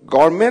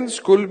গভৰ্ণমেণ্ট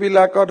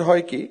স্কুলবিলাকত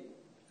হয় কি,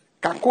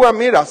 কাকো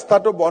আমি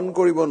ৰাস্তাটো বন্ধ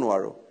কৰিব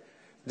নোৱাৰো।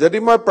 যদি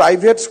মই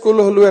প্ৰাইভেট স্কুল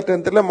হলোহেঁতেন,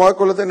 তেতিয়াহ'লে মই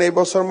ক'লোহেঁতেন এই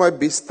বছৰ মই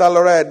 20টা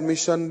ল'ৰা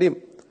এডমিশ্যন দিম,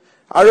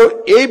 আৰু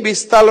এই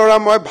 20টা ল'ৰা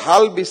মই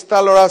ভাল 20টা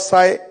ল'ৰা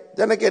চাই,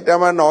 যেনেকে এতিয়া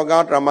আমাৰ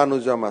নগাঁৱত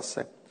ৰামানুজম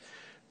আছে,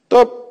 তো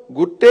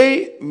গোটেই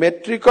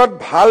মেট্ৰিকত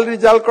ভাল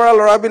ৰিজাল্ট কৰা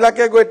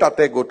ল'ৰাবিলাকে গৈ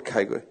তাতে গোট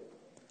খাইগৈ।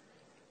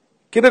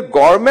 কিন্তু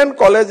গভৰ্ণমেণ্ট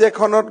কলেজ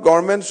এখনত,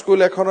 গভৰ্ণমেণ্ট স্কুল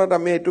এখনত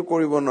আমি এইটো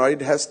কৰিব নোৱাৰি।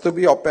 It has to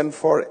B open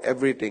for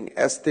everything.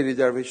 ST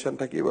reservation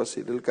থাকিব,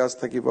 চিডিউল কাষ্ট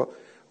থাকিব,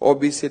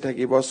 OBC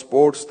থাকিব,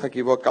 স্পৰ্টছ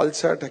থাকিব,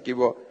 কালচাৰ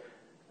থাকিব,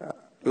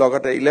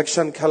 লগতে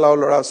ইলেকশ্যন খেলাও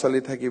ল'ৰা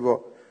ছোৱালী থাকিব,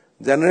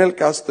 জেনেৰেল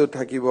কাষ্টটো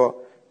থাকিব,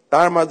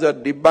 তাৰ মাজত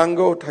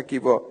দিব্যাংগও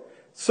থাকিব।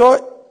 চ'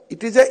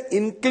 it is a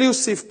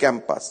inclusive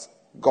campus.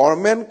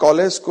 Government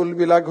college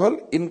স্কুলবিলাক হ'ল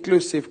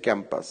ইনক্লুচিভ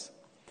কেম্পাছ।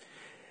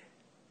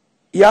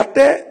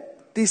 ইয়াতে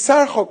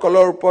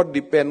টিচাৰসকলৰ ওপৰত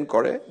ডিপেণ্ড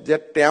কৰে যে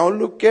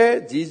তেওঁলোকে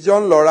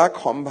যিজন ল'ৰাক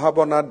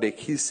সম্ভাৱনা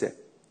দেখিছে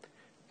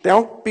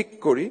তেওঁক পিক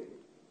কৰি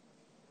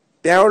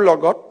তেওঁৰ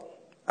লগত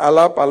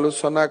আলাপ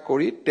আলোচনা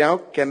কৰি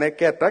তেওঁক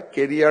কেনেকে এটা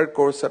কেৰিয়াৰ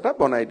কোৰ্চ এটা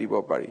বনাই দিব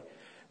পাৰি।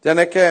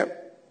 যেনেকে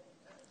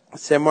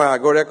মই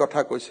আগৰে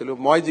কথা কৈছিলো,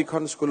 মই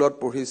যিখন স্কুলত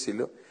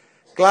পঢ়িছিলো,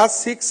 ক্লাছ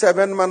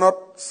 6-7 মানত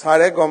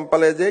ছাৰে গম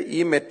পালে যে ই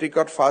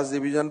মেট্ৰিকত ফাৰ্ষ্ট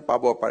ডিভিজন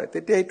পাব পাৰে।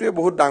 তেতিয়া এইটোৱে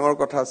বহুত ডাঙৰ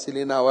কথা আছিল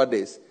ইন আৱাৰ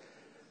ডেজ।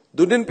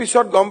 দুদিন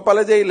পিছত গম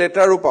পালে যে ই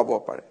লেটাৰো পাব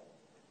পাৰে।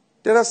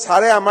 তেতিয়া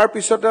ছাৰে আমাৰ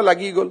পিছতে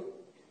লাগি গ'ল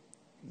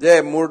যে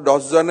মোৰ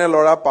 10জনে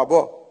ল'ৰা পাব,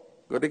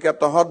 গতিকে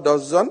তহঁত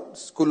 10জন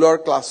স্কুলৰ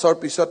ক্লাছৰ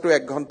পিছতো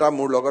 1 ঘণ্টা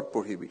মোৰ লগত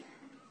পঢ়িবি।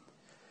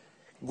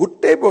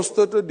 গোটেই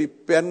বস্তুটো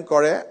ডিপেণ্ড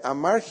কৰে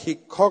আমাৰ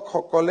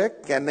শিক্ষকসকলে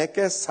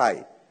কেনেকে চাই,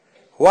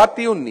 হোৱাট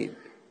ইউ নিড।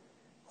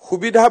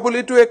 সুবিধা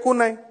বুলিতো একো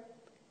নাই,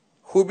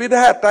 সুবিধা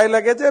এটাই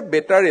লাগে যে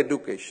বেটাৰ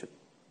এডুকেশ্যন।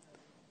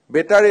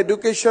 বেটাৰ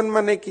এডুকেশ্যন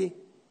মানে কি?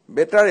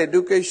 বেটাৰ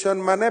এডুকেশ্যন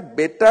মানে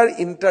better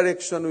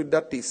interaction with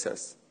the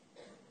teachers.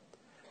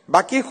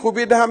 বাকী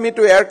সুবিধা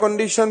আমিতো এয়াৰ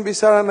কণ্ডিশ্যন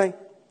বিচৰা নাই।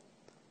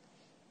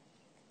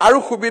 আৰু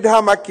সুবিধা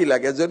আমাক কি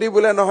লাগে? যদি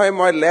বোলে নহয়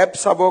মই লেব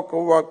চাব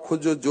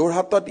খোজো,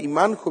 যোৰহাটত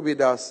ইমান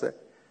সুবিধা আছে,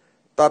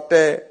 তাতে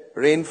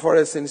ৰেইন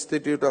ফৰেষ্ট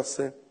ইনষ্টিটিউট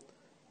আছে,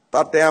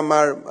 তাতে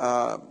আমাৰ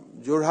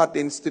যোৰহাট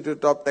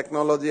ইনষ্টিটিউট অফ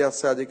টেকনলজি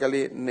আছে,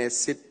 আজিকালি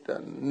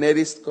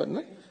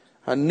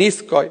নিছ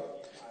কয়,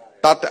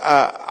 তাত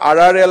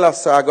RRL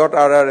আছে, আগত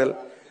RRL।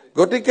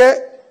 গতিকে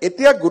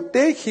এতিয়া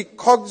গোটেই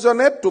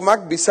শিক্ষকজনে তোমাক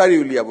বিচাৰি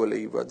উলিয়াব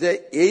লাগিব যে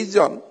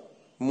এইজন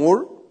মোৰ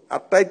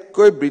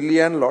আটাইতকৈ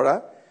ব্ৰিলিয়ান ল'ৰা,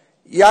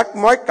 ইয়াক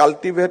মই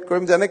কাল্টিভেট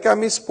কৰিম। যেনেকে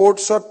আমি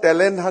স্পৰ্টছত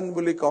টেলেণ্ট হাণ্ট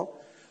বুলি কওঁ,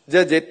 যে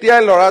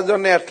যেতিয়াই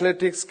ল'ৰাজনে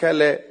এথলেটিক্স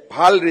খেলে,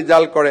 ভাল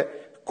ৰিজাল্ট কৰে,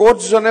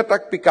 কোচজনে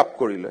তাক পিক আপ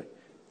কৰি লয়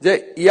যে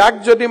ইয়াক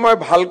যদি মই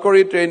ভাল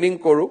কৰি ট্ৰেইনিং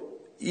কৰো,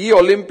 ই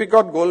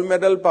অলিম্পিকত গ'ল্ড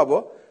মেডেল পাব,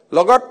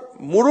 লগত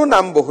মোৰো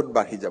নাম বহুত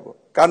বাঢ়ি যাব,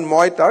 কাৰণ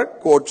মই তাৰ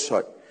কোচ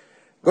হয়।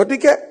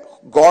 গতিকে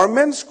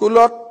গভৰ্ণমেণ্ট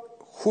স্কুলত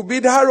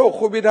সুবিধা আৰু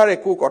অসুবিধাৰ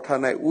একো কথা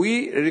নাই। উই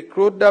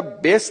recruit the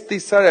best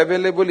teacher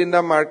available in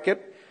the market.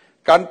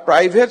 কাৰণ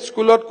প্ৰাইভেট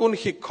স্কুলত কোন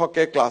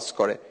শিক্ষকে ক্লাছ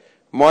কৰে,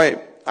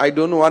 আই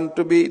ডোন্ট ৱান্ট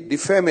টু বি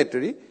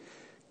ডিফেমেটৰী,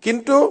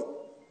 কিন্তু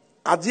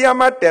আজি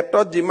আমাৰ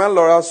টেটত যিমান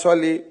ল'ৰা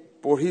ছোৱালী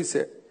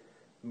পঢ়িছে,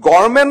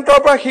 গভৰ্ণমেণ্টৰ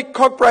পৰা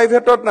শিক্ষক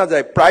প্ৰাইভেটত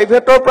নাযায়,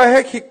 প্ৰাইভেটৰ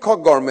পৰাহে শিক্ষক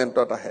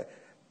গভৰ্ণমেণ্টত আহে।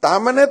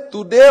 তাৰমানে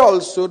today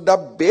also the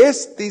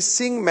best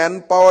teaching man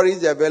power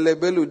is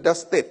available with the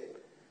state.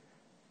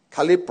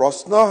 খালি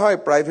প্ৰশ্ন হয়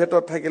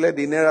প্ৰাইভেটত থাকিলে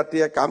দিনে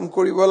ৰাতিয়ে কাম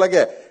কৰিব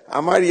লাগে,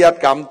 আমাৰ ইয়াত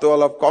কামটো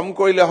অলপ কম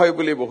কৰিলে হয়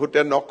বুলি বহুতে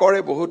নকৰে,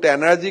 বহুতে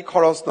এনাৰ্জি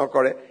খৰচ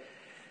নকৰে।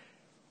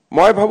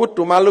 মই ভাবো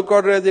তোমালোকৰ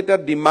দৰে যেতিয়া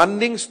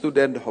ডিমাণ্ডিং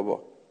ষ্টুডেণ্ট হ'ব,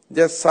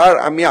 যে ছাৰ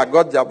আমি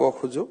আগত যাব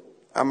খোজো,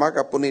 আমাক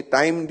আপুনি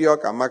টাইম দিয়ক,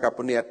 আমাক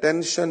আপুনি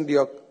এটেনশ্যন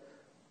দিয়ক,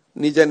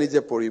 নিজে নিজে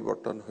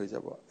পৰিৱৰ্তন হৈ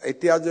যাব।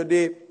 এতিয়া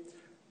যদি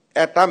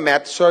এটা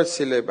মেথছৰ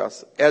চিলেবাছ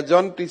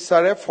এজন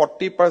টিচাৰে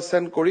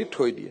 40% কৰি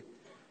থৈ দিয়ে,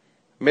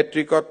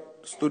 মেট্ৰিকত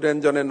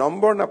ষ্টুডেণ্টজনে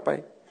নম্বৰ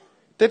নাপায়,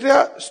 তেতিয়া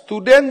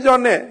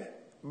ষ্টুডেণ্টজনে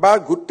বা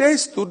গোটেই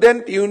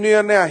ষ্টুডেণ্ট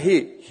ইউনিয়নে আহি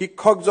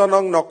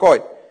শিক্ষকজনক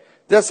নকয়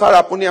যে ছাৰ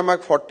আপুনি আমাক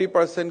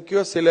 40%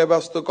 কিয়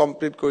চিলেবাছটো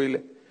কমপ্লিট কৰিলে,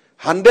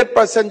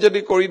 100%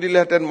 যদি কৰি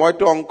দিলেহেঁতেন,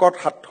 মইতো অংকত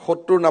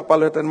 70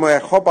 নাপালোহেঁতেন, মই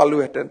 100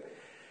 পালোহেঁতেন।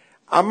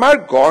 আমাৰ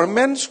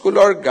গভৰ্ণমেণ্ট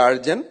স্কুলৰ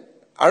গাৰ্জেন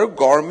আৰু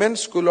গভৰ্ণমেণ্ট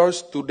স্কুলৰ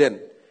ষ্টুডেণ্ট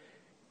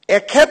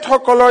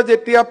এখেতসকলৰ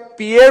যেতিয়া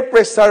পিয়েৰ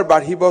প্ৰেছাৰ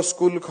বাঢ়িব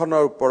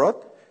স্কুলখনৰ ওপৰত,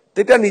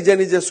 তেতিয়া নিজে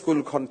নিজে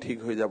স্কুলখন ঠিক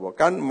হৈ যাব।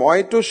 কাৰণ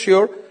মইতো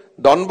চিয়ৰ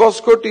ডন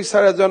বস্কোৰ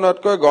টিচাৰ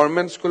এজনতকৈ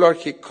গভৰ্ণমেণ্ট স্কুলৰ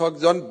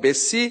শিক্ষকজন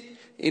বেছি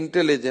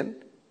ইণ্টেলিজেণ্ট,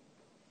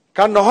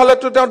 কাৰণ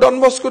নহলেতো তেওঁ ডন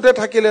বস্কোতে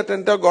থাকিলেহেঁতেন,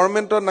 তেওঁ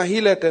গভৰ্ণমেণ্টত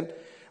নাহিলেহেঁতেন।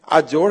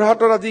 আৰু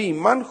যোৰহাটত আজি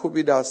ইমান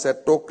সুবিধা আছে,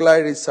 টোকলাই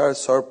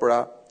ৰিচাৰ্চৰ পৰা,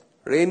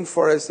 ৰেইন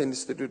ফৰেষ্ট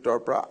ইনষ্টিটিউটৰ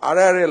পৰা,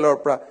 RRLৰ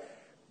পৰা,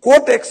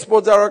 ক'ত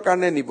এক্সপ'জাৰৰ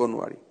কাৰণে নিব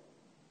নোৱাৰি।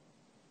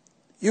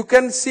 You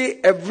can see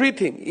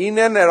everything in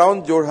and around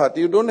Jorhat.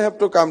 You don't have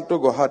to come to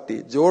Guwahati.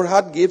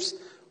 Jorhat gives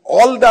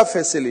all the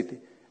facility.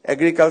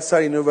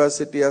 Agriculture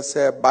University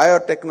আছে,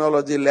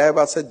 biotechnology lab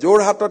আছে,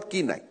 Jorhatot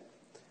কি নাই।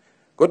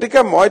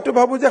 গতিকে মইতো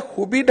ভাবো যে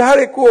সুবিধাৰ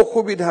একো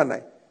অসুবিধা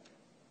নাই।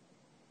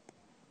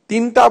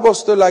 তিনটা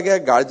বস্তু লাগে,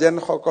 গাৰ্জেন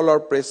সকলৰ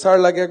প্ৰেছাৰ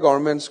লাগে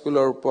গভৰ্ণমেণ্ট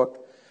স্কুলৰ ওপৰত,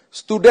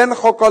 ষ্টুডেণ্ট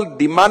সকল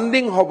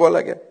ডিমাণ্ডিং হ'ব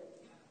লাগে,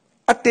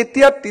 আৰু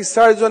তেতিয়া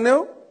টিচাৰজনেও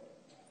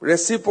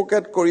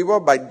ৰেচিপ্ৰকেট কৰিব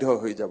বাধ্য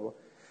হৈ যাব।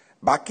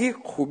 বাকি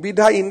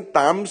সুবিধা ইন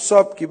টাৰ্মছ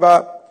অফ কিবা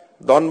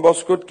ডন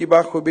বস্কোত কিবা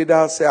সুবিধা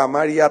আছে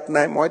আমাৰ ইয়াত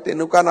নাই, মই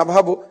তেনেকুৱা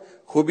নাভাবো।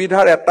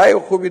 সুবিধাৰ এটাই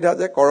অসুবিধা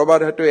যে কৰবাত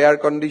হয়তো এয়াৰ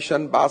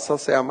কণ্ডিশ্যন বাছ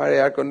আছে, আমাৰ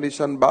এয়াৰ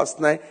কণ্ডিশ্যন বাছ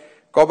নাই,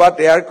 কৰবাত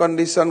এয়াৰ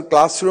কণ্ডিশ্যন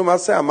ক্লাছৰুম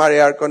আছে, আমাৰ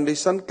এয়াৰ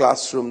কণ্ডিশ্যন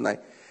ক্লাছৰুম নাই।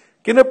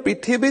 কিন্তু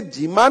পৃথিৱীত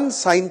যিমান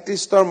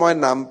চাইণ্টিষ্টৰ মই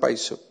নাম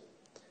পাইছো,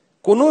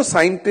 কোনো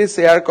চাইণ্টিষ্ট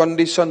এয়াৰ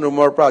কণ্ডিশ্যন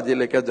ৰুমৰ পৰা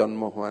আজিলৈকে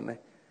জন্ম হোৱা নাই।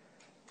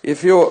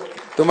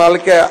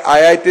 তোমালোকে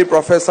IIT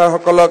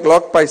প্ৰফেচাৰসকলক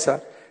লগ পাইছা,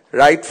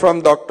 right from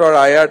Dr.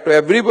 Iyer to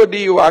everybody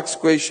you ask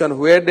question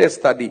where they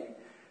study.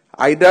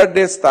 Either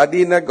they study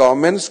in a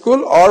government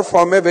school or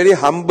from a very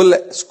humble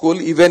school,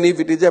 even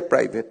if it is a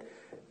private.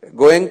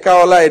 Goenka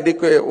wala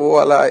wo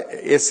wala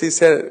AC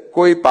se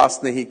koi pass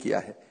nahi kiya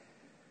hai.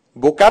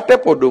 Bukate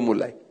podu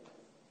mulai.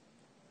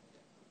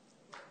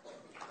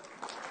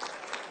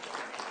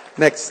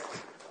 Next.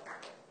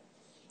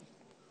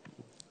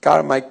 Car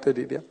mic to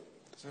di dia.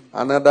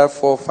 Another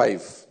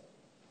 4-5.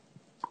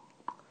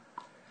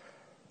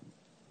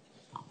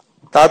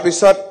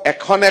 তাৰপিছত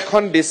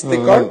এখন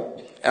ডিষ্ট্ৰিক্টৰ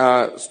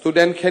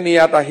student খিনি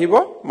ইয়াত আহিব,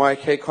 মই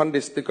সেইখন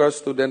ডিষ্ট্ৰিক্টৰ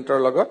ষ্টুডেণ্টৰ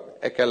লগত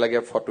একেলগে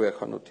ফটো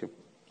এখন উঠিম,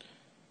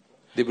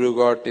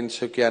 ডিব্ৰুগড়,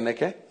 তিনচুকীয়া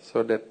এনেকে, সো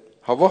ডেট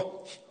হ'ব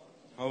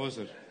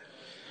सर।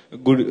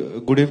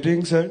 Good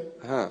evening sir.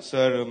 हाँ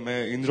सर, मैं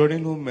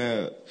इंद्रोनिल हूँ, मैं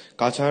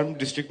काछार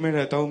डिस्ट्रिक्ट में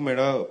रहता हूँ।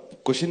 मेरा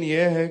क्वेश्चन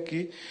ये है कि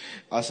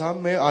असम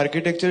में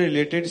आर्किटेक्चर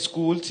रिलेटेड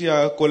स्कूल्स या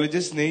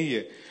कॉलेजेस नहीं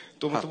है,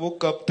 तो मतलब वो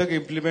कब तक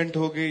इम्प्लीमेंट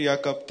होंगे या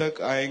कब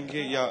तक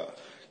आएंगे, या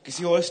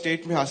किसी और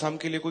स्टेट में आसाम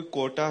के लिए कोई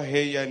कोटा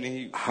है या नहीं?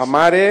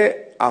 हमारे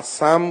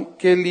आसाम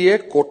के लिए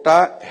कोटा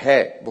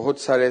है बहुत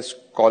सारे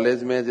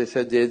कॉलेज में,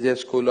 जैसे जे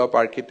स्कूल ऑफ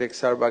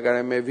आर्किटेक्चर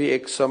वगैरह में भी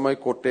एक समय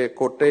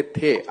कोटे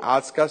थे।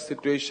 आज का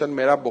सिचुएशन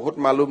मेरा बहुत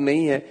मालूम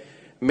नहीं है,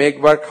 मैं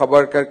एक बार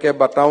खबर करके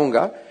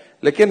बताऊंगा।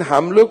 लेकिन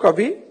हम लोग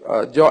अभी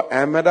जो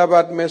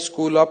अहमदाबाद में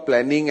school of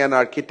planning and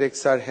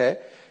architecture है,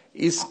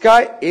 इसका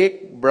एक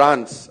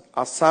ब्रांच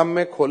आसाम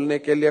में खोलने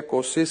के लिए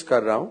कोशिश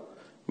कर रहा हूं।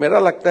 मेरा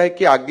लगता है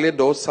कि अगले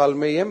 2 साल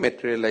में ये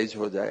मेटेरियलाइज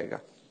हो जाएगा।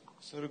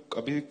 सर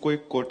अभी कोई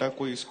कोटा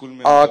कोई स्कूल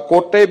में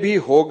कोटे भी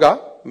होगा।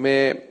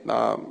 मैं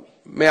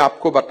मैं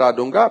आपको बता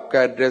दूंगा,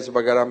 आपका एड्रेस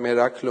वगैरह मैं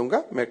रख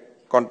लूंगा, मैं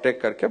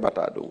कांटेक्ट करके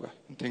बता दूंगा.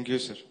 Thank you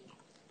sir.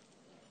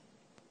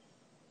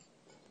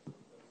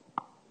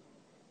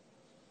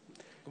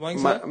 Good morning,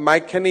 sir.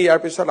 Mic खनि यार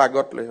पिছত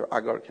আগত লৈ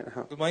আগৰ খনি.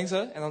 Good morning,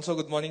 sir, and also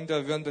good morning to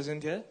everyone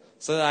present here.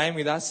 Sir, I am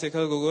Iraj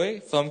Shekhar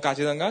Gogoi from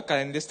Kaziranga,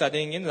 currently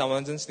studying in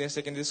Ramanujan Senior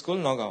Secondary School,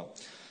 Nagaon.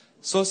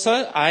 So,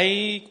 sir,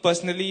 I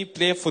personally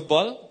play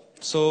football,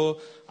 so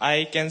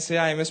I can say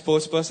I am a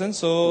sports person.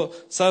 So,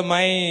 sir,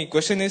 my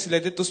question is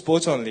related to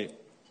sports only.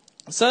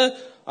 Sir,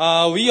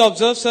 we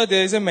observe, sir,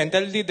 there is a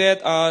mentality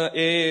that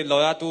a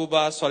lora tu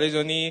ba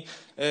solejoni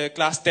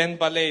class 10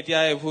 pale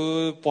etia ebu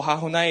poha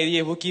huna eri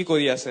ebu ki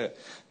kori ase.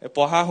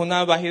 পঢ়া শুনা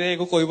বাহিৰে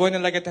একো কৰিবই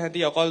নালাগে, তাহাঁতি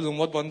অকল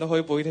ৰুমত বন্ধ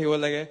হৈ পঢ়ি থাকিব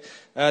লাগে.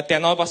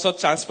 10ৰ পাছত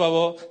চান্স পাব,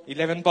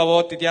 11 পাব,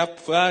 তেতিয়া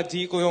পুৰা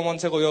যি কৰিব মন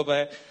আছে কৰিব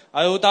পাৰে.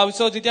 আৰু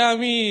তাৰপিছত যেতিয়া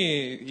আমি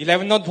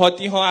 11ত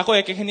ভৰ্তি হওঁ আকৌ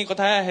একেখিনি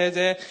কথাই আহে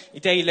যে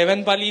এতিয়া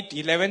 11 পালি,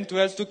 11,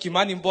 12 টো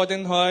কিমান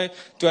ইম্পৰ্টেণ্ট হয়,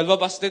 12ৰ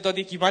পাছতে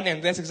তহঁতি কিমান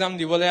এন্ট্ৰেন্স এক্সাম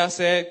দিবলৈ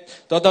আছে,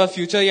 তহঁতৰ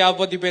ফিউচাৰ ইয়াৰ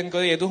ওপৰত ডিপেণ্ড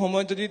কৰে. এইটো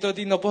সময়ত যদি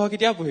তহঁতি নপঢ়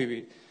কেতিয়া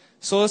পঢ়িবি?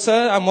 So,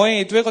 sir, মই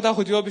এইটোৱে কথা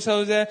সুধিব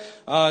বিচাৰো যে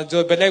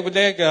বেলেগ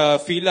বেলেগ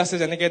ফিল্ড আছে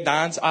যেনেকে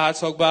ডান্স, আৰ্টছ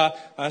হওক বা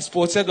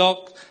স্পৰ্টছে হওক,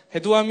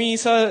 সেইটো আমি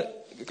স্যাৰ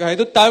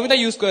সেইটো টাৰ্ম এটা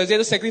ইউজ কৰে যে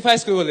এইটো চেক্ৰিফাইচ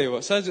কৰিব লাগিব.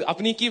 স্যাৰ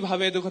আপুনি কি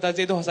ভাবে এইটো কথা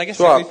যে এইটো সঁচাকে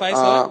চেক্ৰিফাইচ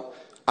হয়?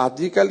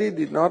 আজিকালি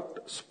দিনত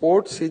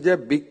sports is a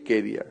big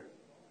career.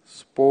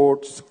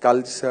 Sports,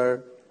 culture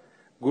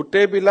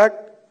গোটেইবিলাক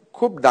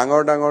খুব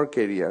ডাঙৰ ডাঙৰ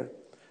কেৰিয়াৰ.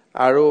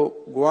 আৰু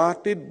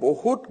গুৱাহাটীত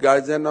বহুত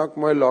গাৰ্জেনক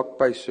মই লগ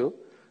পাইছো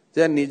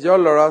যে নিজৰ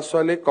ল'ৰা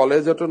ছোৱালী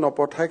কলেজতো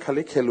নপঠাই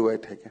খালি খেলুৱাই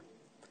থাকে.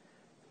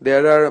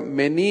 There R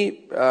many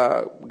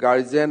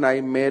guardian I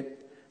made,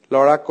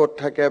 ল'ৰা ক'ত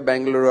থাকে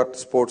বেংগলোৰত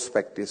স্পৰ্টছ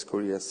প্ৰেক্টিচ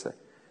কৰি আছে.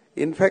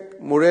 ইনফেক্ট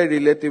মোৰে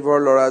ৰিলেটিভৰ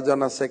ল'ৰাজন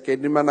আছে,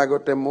 কেইদিনমান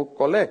আগতে মোক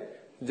ক'লে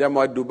যে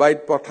মই ডুবাইত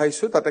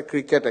পঠাইছো তাতে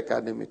ক্ৰিকেট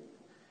একাডেমীত.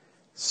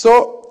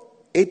 চ'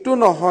 এইটো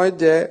নহয়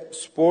যে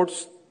sports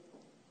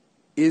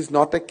is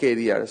not a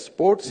career,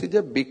 sports is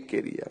a big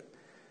career.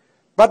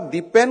 But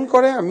depend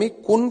কৰে আমি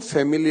কোন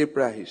ফেমিলিৰ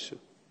পৰা আহিছো.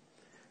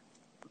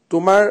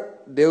 তোমাৰ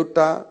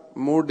দেউতা,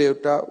 মোৰ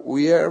দেউতা,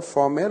 উই আৰ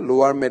ফ্ৰম এ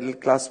লোৱাৰ middle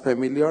class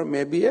family or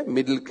may B A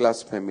middle class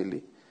family.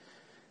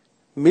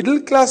 Middle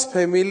class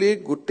family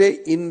গোটেই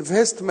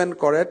ইনভেষ্টমেণ্ট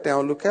কৰে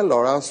তেওঁলোকে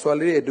ল'ৰা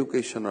ছোৱালীৰ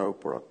এডুকেশ্যনৰ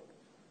ওপৰত.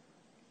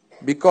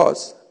 Because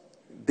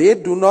they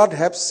do not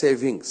have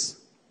savings,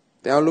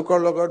 তেওঁলোকৰ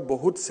লগত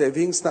বহুত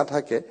ছেভিংছ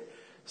নাথাকে.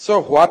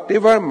 চ' what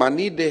ever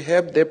money they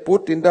have De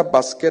put in the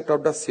basket of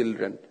the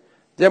children.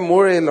 যে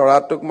মোৰ এই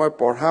ল'ৰাটোক মই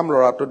পঢ়াম,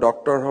 ল'ৰাটো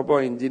ডক্টৰ হ'ব,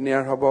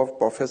 ইঞ্জিনিয়াৰ হ'ব,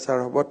 প্ৰফেচাৰ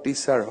হ'ব,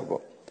 টিচাৰ হ'ব.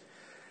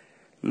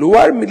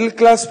 লোৱাৰ মিডল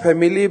ক্লাছ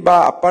ফেমিলি বা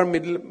আপাৰ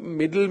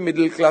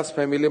মিডল ক্লাছ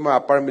ফেমিলি, মই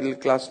আপাৰ মিডল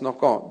ক্লাছ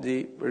নকওঁ, যি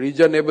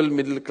ৰিজনেবল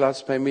মিডল ক্লাছ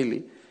ফেমিলি,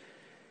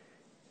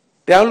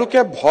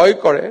 তেওঁলোকে ভয়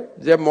কৰে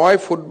যে মই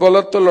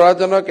ফুটবলতো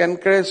ল'ৰাজনক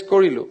এনকাৰেজ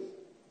কৰিলো,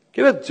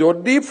 কিন্তু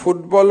যদি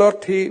ফুটবলত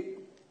সি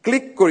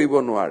ক্লিক কৰিব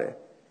নোৱাৰে,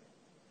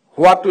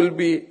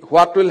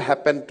 what will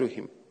happen to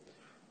him?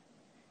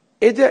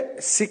 এই যে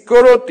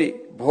সিকিউৰিটি,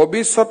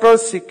 ভৱিষ্যতৰ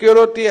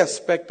সিকিউৰিটি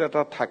এছপেক্ট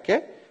এটা থাকে,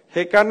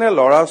 সেইকাৰণে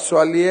ল'ৰা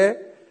ছোৱালীয়ে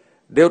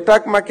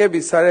দেউতাক মাকে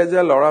বিচাৰে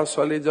যে ল'ৰা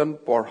ছোৱালীজন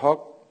পঢ়ক,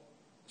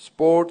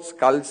 স্পৰ্টছ,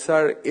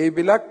 কালচাৰ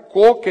এইবিলাক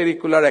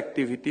co-curricular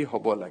এক্টিভিটি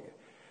হ'ব লাগে.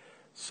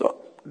 চ'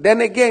 দেন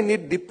এগেইন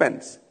ইট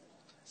ডিপেণ্ডছ.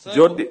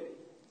 যদি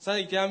স্যাৰ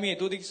এতিয়া আমি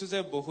এইটো দেখিছো যে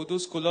বহুতো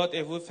স্কুলত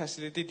এইবোৰ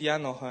ফেচিলিটি দিয়া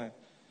নহয়,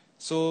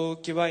 চ'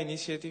 কিবা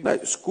ইনিচিয়েটিভ?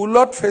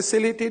 স্কুলত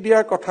ফেচিলিটি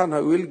দিয়াৰ কথা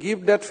নহয়, will give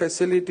that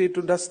facility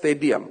to the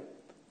stadium.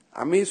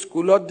 আমি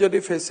স্কুলত যদি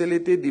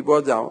ফেচিলিটি দিব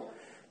যাওঁ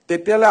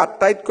তেতিয়াহ'লে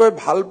আটাইতকৈ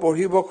ভাল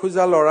পঢ়িব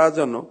খোজা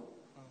ল'ৰাজনো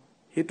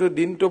সিটো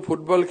দিনটো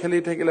ফুটবল খেলি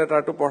থাকিলে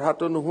তাৰটো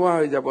পঢ়াটো নোহোৱা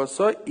হৈ যাব.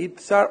 চ'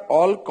 ইটছ আৰ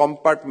অল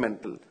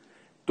কম্পাৰ্টমেণ্টেল.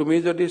 তুমি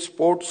যদি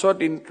স্পৰ্টছত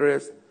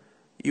interest,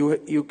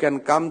 you can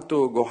come to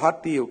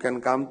Guwahati, you can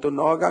come to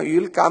Nagaon, you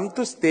will come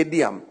to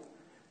stadium.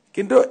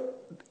 কিন্তু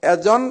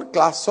এজন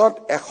ক্লাছত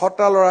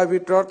 100টা ল'ৰাৰ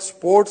ভিতৰত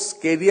স্পৰ্টছ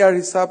কেৰিয়াৰ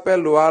হিচাপে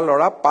লোৱা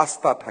ল'ৰা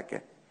 5টা থাকে.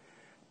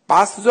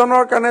 5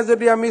 জনৰ কাৰণে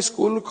যদি আমি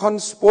স্কুলখন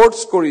স্পৰ্টছ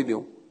কৰি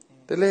দিওঁ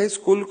তেলে এই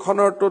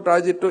স্কুলখনৰটো তাৰ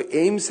যিটো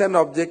এইমছ এণ্ড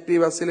অবজেক্টিভ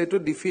আছিল এইটো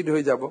ডিফিট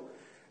হৈ যাব.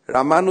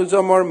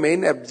 ৰামানুজমৰ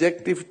মেইন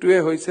অবজেক্টিভটোৱে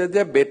হৈছে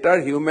যে better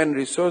human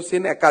resource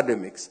in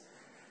academics.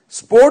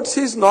 Sports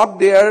is not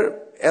there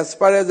as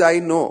ফাৰ as I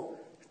know.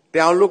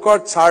 তেওঁলোকৰ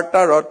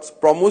চাৰ্টাৰত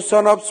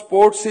promotion of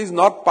sports is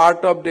not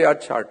part of there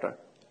charter.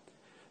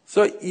 So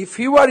if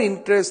you are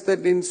interested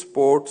in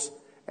sports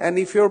and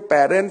if your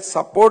parents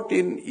support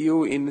in you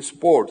in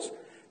sports,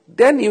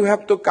 then you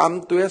have to come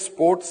to a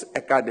sports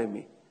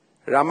academy.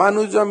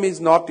 Ramanujam is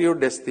not your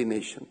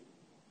destination.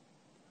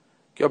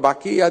 Kyo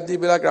baki aji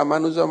bilak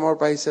Ramanujamor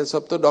paise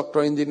sob to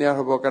doctor engineer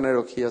hobo kane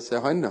rokhi ase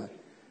hoy na?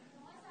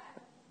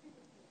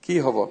 Ki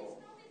hobo?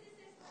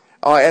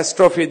 Oh,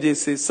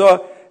 astrophysicist. So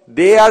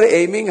they are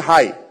aiming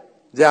high.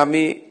 Je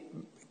ami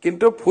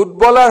kintu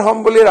footballer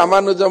hom boli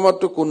Ramanujamot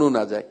to kunu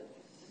na jay.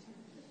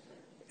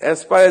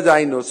 As far as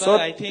I know. So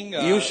I think,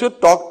 you should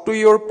talk to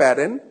your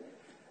parent,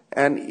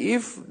 and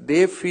if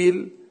they feel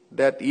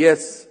that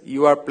yes,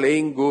 you are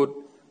playing good,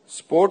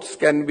 sports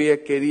can be a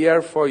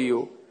career for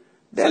you,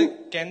 Then so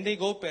can they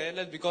go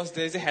parallel because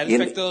there is a health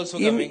factor also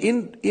coming?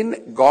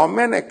 In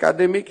government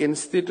academic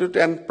institute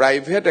and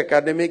private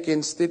academic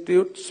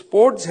institute,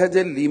 sports has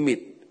a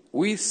limit.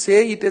 We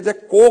say it is a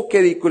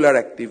co-curricular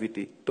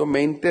activity to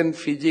maintain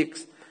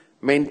physics,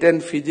 maintain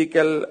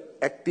physical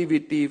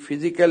activity,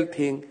 physical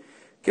thing.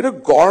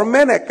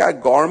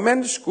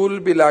 Government school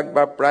bilag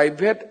ba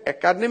private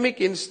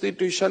academic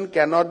institution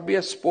cannot be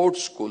a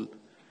sports school.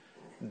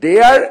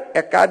 Their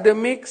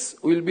academics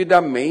will be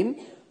the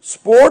main.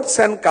 Sports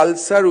and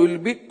culture will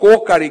be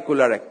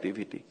co-curricular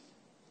activity.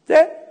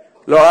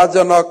 Lora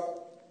janok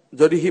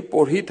jodi hi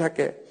porhi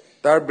thake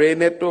tar brain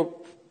eto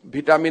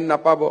vitamin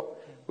napabo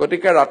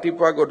gotike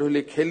ratipua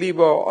godhuli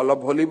khelibo olo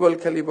volleyball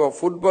khelibo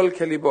football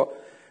khelibo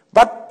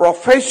but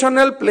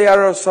professional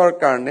players or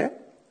karne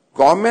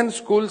government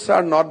schools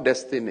are not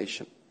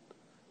destination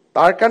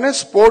tar karne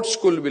sports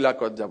school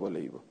bilakot jabo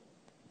lagibo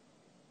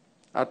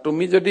ar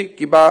tumi jodi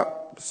kiba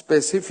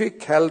specific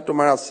khel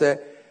tumar ase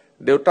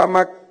deuta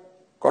mak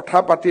kotha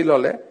pati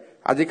lole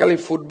ajikali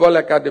football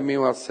academy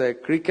ase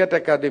cricket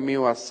academy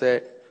ase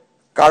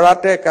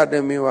karate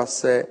academy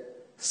ase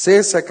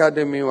chess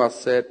academy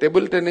ase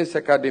table tennis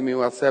academy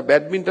ase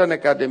badminton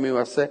academy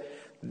ase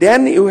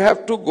then you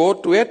have to go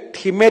to a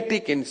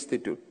thematic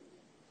institute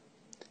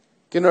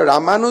kino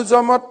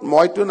ramanujamot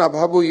moi tu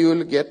nabhabu you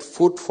will get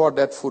food for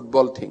that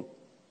football thing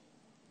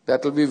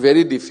that will be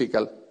very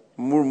difficult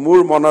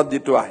mur monot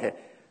jitu ahe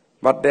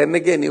but then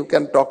again you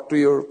can talk to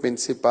your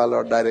principal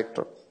or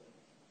director.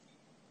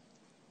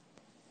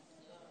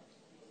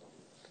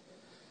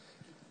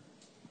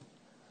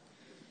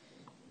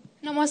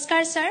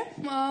 নমস্কাৰ sir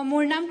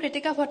মোৰ নাম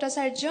কৃতিকা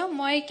ভট্টাচাৰ্য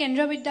মই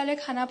কেন্দ্ৰীয় বিদ্যালয়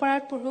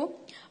খানাপাৰাত পঢ়ো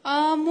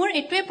মোৰ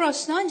এটোৱে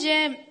প্ৰশ্ন যে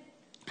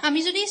আমি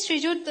যদি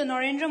শ্ৰীযুত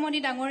নৰেন্দ্ৰ মোদী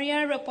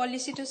ডাঙৰীয়াৰ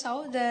পলিচিটো চাও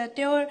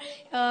তেওঁৰ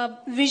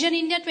ভিজন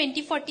ইণ্ডিয়া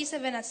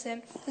 2047 আছে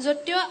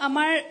য'ত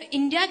আমাৰ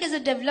ইণ্ডিয়াক এজ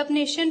এ ডেভেলপ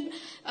নেশ্যন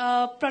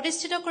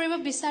প্ৰতিষ্ঠিত কৰিব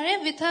বিচাৰে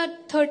উইথ আ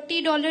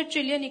 $30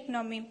 ট্ৰিলিয়ন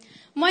ইকনমি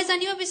মই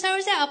জানিব বিচাৰো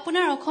যে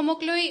আপোনাৰ অসমক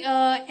লৈ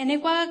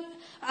এনেকুৱা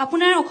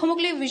আপোনাৰ অসমক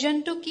লৈ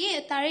ভিজনটো কি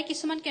তাৰে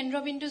কিছুমান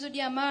কেন্দ্ৰবিন্দু যদি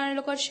আমাৰ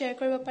লগত শেয়াৰ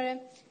কৰিব পাৰে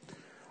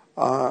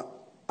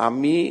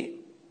আমি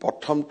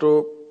প্ৰথমটো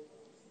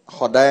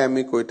সদায়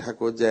আমি কৈ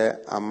থাকো যে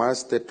আমাৰ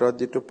ষ্টেটৰ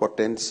যেটো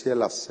পটেনশিয়াল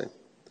আছে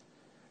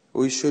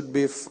we should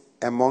be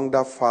among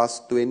the first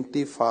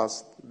 20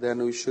 first then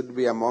we should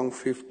be among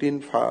 15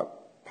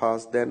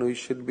 first then we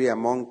should be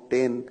among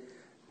 10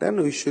 then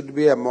we should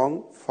be among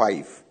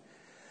 5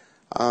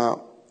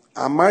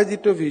 আমাৰ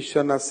যেটো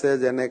ভিজন আছে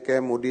যেনেকে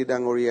মোদী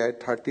ডাঙৰীয়াই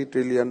 $30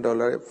 ট্ৰিলিয়ন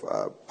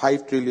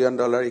 $5 ট্ৰিলিয়ন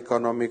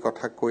ইকনমি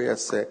কথা কৈ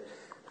আছে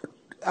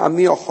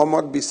আমি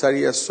অসমত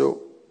বিচাৰি আছো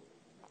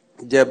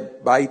যে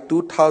by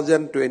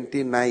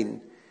 2029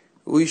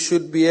 we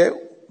should be a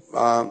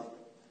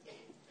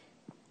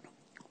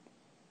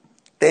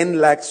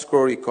 10 lakh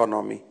crore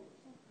economy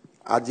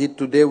aji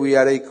today we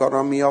are an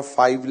economy of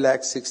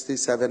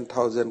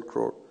 5,67,000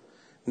 crore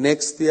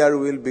next year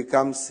we will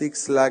become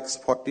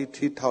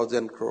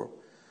 6,43,000 crore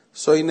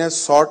so in a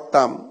short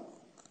term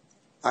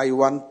I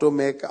want to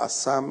make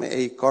Assam an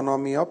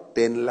economy of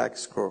 10 lakh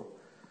crore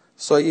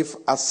so if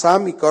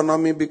Assam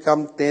economy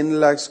become 10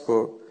 lakh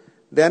crore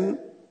then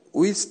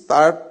we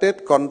started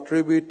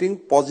contributing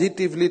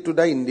positively to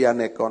the Indian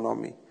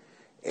economy.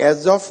 As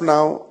of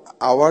now,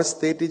 our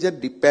state is a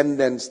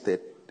dependent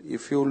state.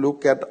 If you look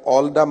at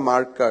all the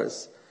markers,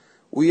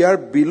 we are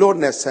below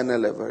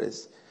national average.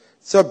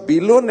 So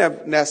below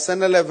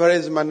national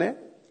average mane,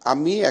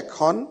 ami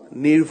ekhon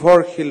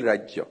nirbhorshil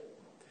rajyo.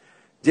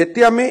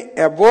 Jeti ami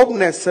above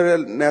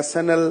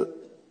national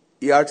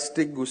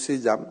yardstick gusi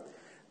jam,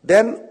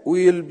 then we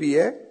will be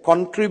a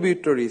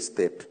contributory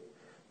state.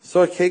 So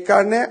সেই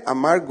কাৰণে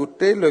আমাৰ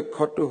গুটেই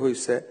লক্ষ্যটো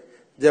হৈছে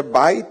যে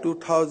by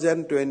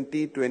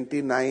 2020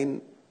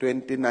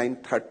 29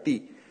 30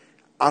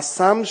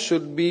 Assam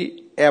should be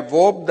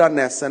above the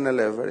national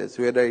average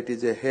whether it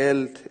is a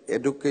health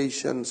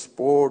education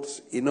sports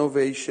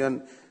innovation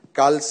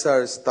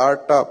culture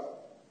startup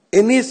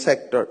any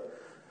sector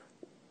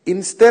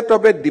instead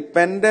of a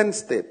dependent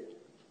state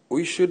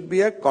we should be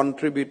a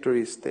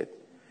contributory state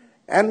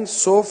and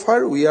so far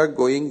we are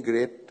going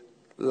great.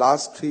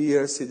 Last 3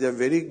 years is a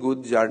very good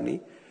journey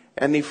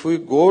and if we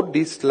go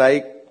this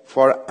like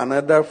for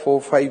another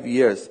 4-5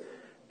 years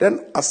then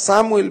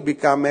Assam will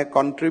become a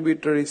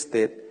contributory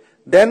state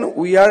then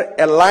we are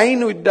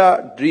aligned with the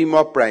dream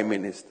of Prime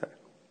Minister.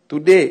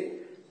 Today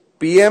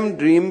PM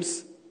dreams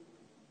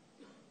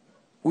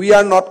we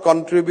are not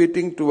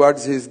contributing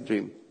towards his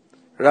dream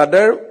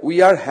rather we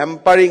are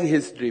hampering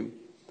his dream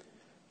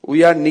we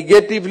are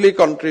negatively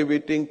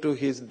contributing to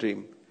his dream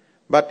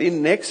but in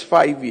next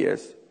 5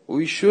 years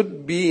we should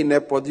be in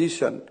a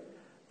position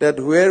that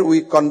where we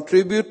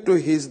contribute to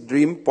his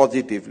dream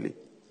positively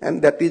and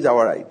that is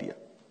our idea.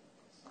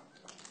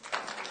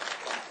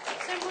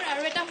 Sir, মোৰ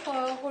আৰু এটা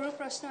সৰু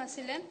প্ৰশ্ন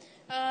আছিল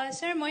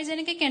sir মই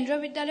যেনেকৈ কেন্দ্ৰীয়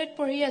বিদ্যালয়ত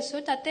পঢ়ি আছো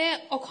তাতে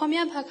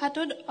অসমীয়া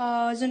ভাষাটোত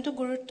যোনটো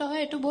গুৰুত্ব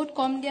হয় এটো বহুত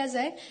কম দিয়া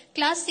যায়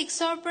ক্লাছ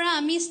 6 ৰ পৰা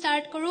আমি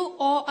ষ্টাৰ্ট কৰো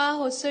অ আ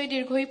হস্যই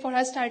দীৰ্ঘই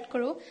পঢ়া ষ্টাৰ্ট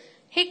কৰো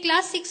সেই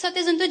ক্লাছ 6তে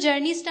যোনটো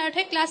জাৰ্নি ষ্টাৰ্ট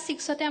হয় ক্লাছ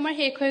 6তে আমাৰ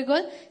শেষ হৈ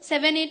গ'ল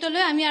 7-8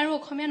 লৈ আমি আৰু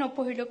অসমীয়া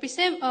নপঢ়িলো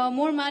পিছে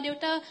মোৰ মা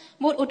দেউতা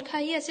বহুত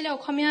উৎসাহী আছিলে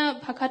অসমীয়া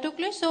ভাষাটোক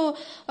লৈ সো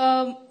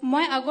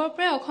মই আগৰ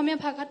পৰা অসমীয়া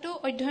ভাষাটো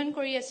অধ্যয়ন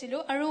কৰি আছিলো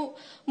আৰু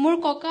মোৰ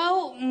ককাও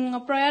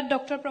প্ৰয়াত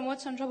ডক্টৰ প্ৰমোদ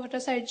চন্দ্ৰ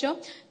ভট্টাচাৰ্য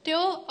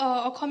তেওঁ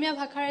অসমীয়া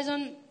ভাষাৰ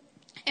এজন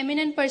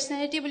eminent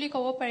personality বুলি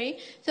ক'ব পাৰি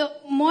সো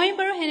মই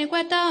বাৰু হেনেকুৱা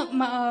এটা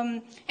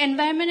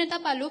এনভায়ৰনমেন্ট এটা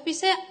পালো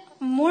পিছে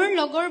মোৰ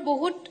লগৰ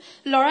বহুত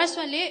লৰা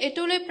ছোৱালী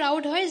এটোলৈ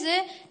প্ৰাউড হয় যে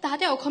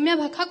তাহাতে অসমীয়া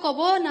ভাষা ক'ব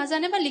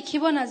নাজানে বা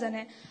লিখিব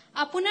নাজানে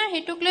আপোনাৰ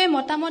হেতুক লৈ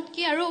মতামত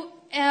কি আৰু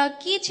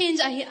কি চেঞ্জ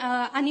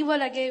আনিব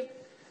লাগে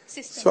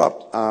সিস্টেম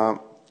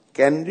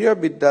কেন্দ্ৰীয়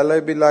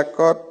বিদ্যালয়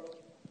বিলাকত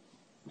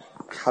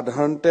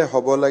সাধাৰণতে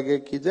হ'ব লাগে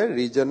কি যে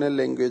ৰিজনেল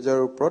ল্যাঙ্গুৱেজৰ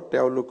ওপৰত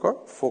তেওঁলোকৰ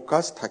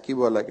ফোকাস থাকিব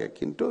লাগে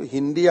কিন্তু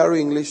হিন্দী আৰু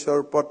ইংলিছৰ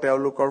ওপৰত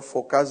তেওঁলোকৰ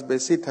ফোকাস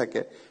বেছি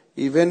থাকে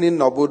ইভেন ইন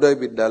নবোদয়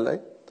বিদ্যালয়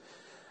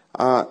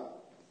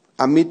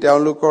আমি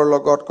তেওঁলোকৰ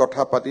লগত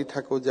কথা পাতি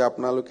থাকো যে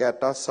আপোনালোকে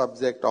এটা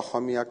সাবজেক্ট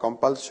অসমীয়া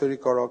কম্পালসৰি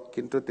কৰক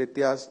কিন্তু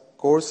তেতিয়া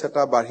কোৰ্স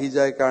এটা বাঢ়ি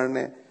যায়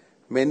কাৰণে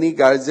many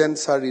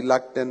guardians are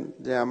reluctant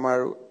যে আমাৰ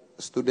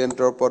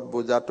ষ্টুডেন্টৰ ওপৰত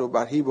বোজাটো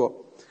বাঢ়িব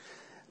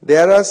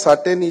there are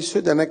certain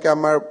issues যেনেকৈ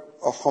আমাৰ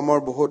অসমৰ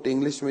বহুত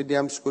ইংলিশ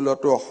মিডিয়াম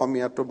স্কুলতো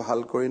অসমীয়াটো ভাল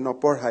কৰি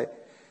নপঢ়ায়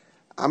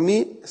আমি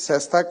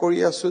চেষ্টা কৰি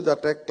আছো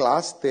যাতে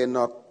ক্লাছ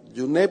 10ত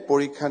জুনে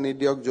পৰীক্ষা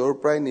নিদিয়ক জোৰ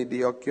প্ৰায়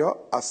নিদিয়ক কিয়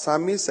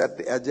আসামিজ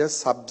এজ এ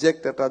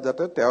সাবজেক্ট এটা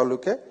যাতে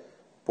তেওঁলোকে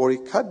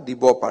পৰীক্ষা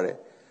দিব পাৰে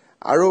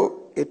আৰু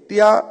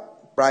এতিয়া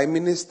প্ৰাইম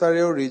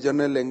মিনিষ্টাৰেও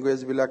ৰিজনেল ল্যাঙ্গুৱেজ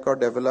বিলাকৰ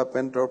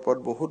ডেভেলপমেন্টৰ ওপৰত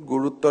বহুত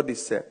গুৰুত্ব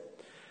দিছে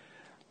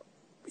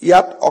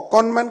ইয়াত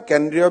অকনমান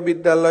কেন্দ্ৰীয়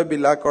বিদ্যালয়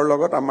বিলাকৰ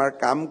লগত আমাৰ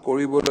কাম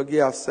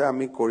কৰিবলগীয়া আছে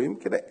আমি কৰিম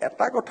কিন্তু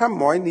এটা কথা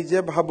মই নিজে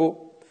ভাবো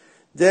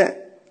যে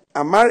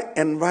আমাৰ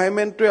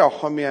এনভায়ৰনমেন্টটোৱে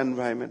অসমীয়া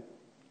এনভায়ৰনমেন্ট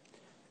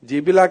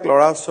যিবিলাক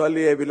লৰা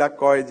ছোৱালী এবিলাক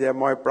কয় যে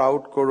মই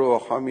প্ৰাউড কৰো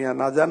অসমীয়া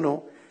নাজানো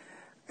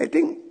আই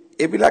থিংক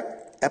এবিলাক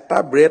এটা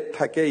ব্ৰেড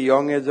থাকে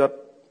ইয়ং এজত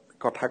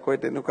কথা কয়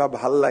তেনেকুৱা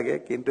ভাল লাগে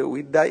কিন্তু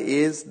with the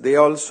age they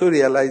also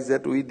realise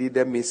that we did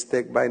a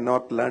mistake by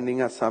not learning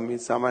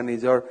Assamese আমাৰ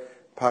নিজৰ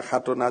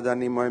ভাষাটো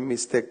নাজানি মই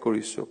মিস্টেক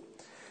কৰিছো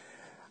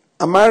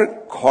আমাৰ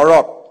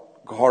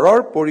ঘৰৰ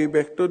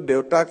পৰিবেশটো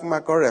দেউতাক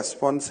মাকৰ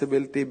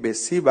ৰেসপন্সিবিলিটি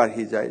বেছি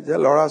বাঢ়ি যায় যে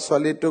লৰা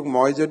ছোৱালীটোক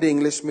মই যদি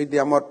ইংলিশ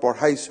মিডিয়ামত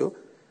পঢ়াইছো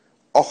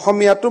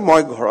অসমীয়াটো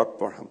মই ঘৰত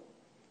পঢ়াম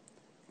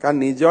কাৰণ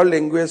নিজৰ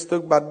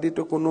ল্যাঙ্গুৱেজটোক বাদ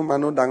দিটো কোনো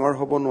মানুহ ডাঙৰ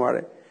হ'ব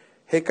নোৱাৰে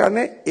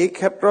সেইকাৰণে এই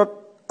ক্ষেত্ৰত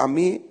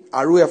আমি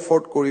আৰু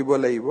এফৰ্ট কৰিব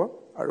লাগিব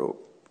আৰু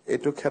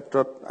এটো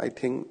ক্ষেত্ৰত আই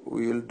থিংক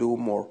উই উইল ডু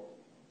মোৰ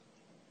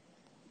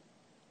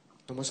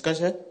নমস্কাৰ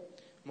স্যাৰ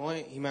মই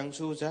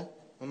হিমাংশু ওজা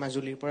মই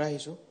মাজুলীৰ পৰা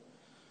আহিছো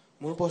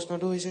মোৰ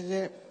প্ৰশ্নটো হৈছে যে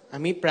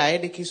আমি প্ৰায়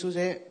দেখিছো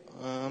যে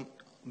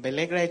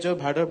বেলেগ ৰাজ্যৰ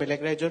ভাৰতৰ বেলেগ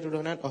ৰাজ্যৰ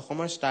তুলনাত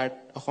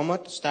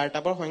অসমত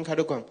ষ্টাৰ্টআপৰ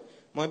সংখ্যাটো কম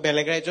মই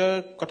বেলেগ ৰাজ্যৰ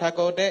কথা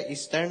কওঁতে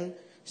ইষ্টাৰ্ণ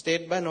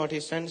ষ্টেট বা নৰ্থ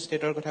ইষ্টাৰ্ণ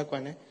ষ্টেটৰ কথা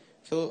কোৱা নাই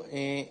সো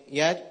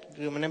ইয়াত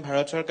মানে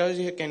ভাৰত চৰকাৰ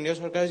কেন্দ্ৰীয়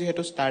চৰকাৰ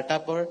যেহেতু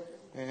ষ্টাৰ্টআপৰ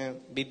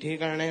বৃদ্ধিৰ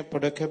কাৰণে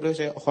পদক্ষেপ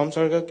লৈছে অসম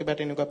চৰকাৰ কিবা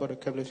তেনেকুৱা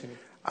পদক্ষেপ লৈছে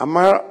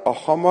আমাৰ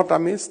অসমত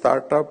আমি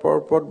ষ্টাৰ্টআপৰ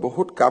ওপৰত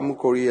বহুত কাম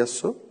কৰি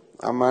আছো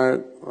আমাৰ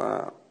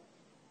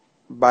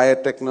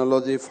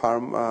বায়োটেকনলজি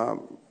ফাৰ্ম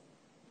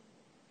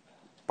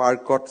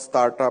পাৰ্কত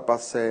ষ্টাৰ্টআপ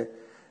আছে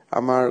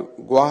আমাৰ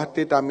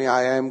গুৱাহাটীত আমি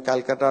আইআইএম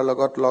কলকাতাৰ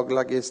লগত লগ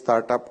লাগি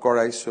ষ্টাৰ্টআপ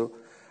কৰাইছো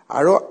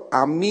আৰু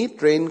আমি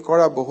ট্ৰেইন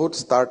কৰা বহুত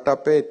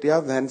ষ্টাৰ্টআপে এতিয়া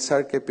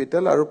ভেঞ্চাৰ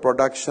কেপিটেল আৰু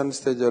প্ৰডাকচন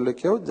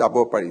ষ্টেজলৈকেও যাব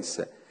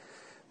পাৰিছে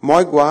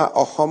মই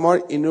অসমৰ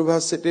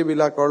ইউনিভাৰ্চিটি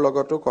বিলাকৰ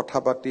লগতো কথা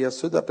পাতি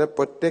আছো যাতে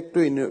প্ৰত্যেকটো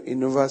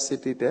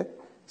ইউনিভাৰ্চিটিতে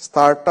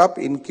ষ্টাৰ্টআপ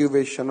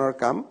ইনকিউবেশনৰ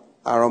কাম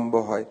আৰম্ভ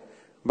হয়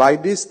বাই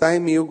this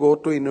time you go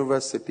to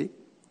university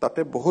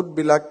তাতে বহুত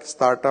বিলাক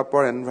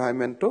ষ্টাৰ্টআপৰ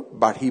এনভায়ৰনমেন্টটো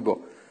বাঢ়িব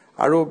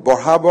আৰু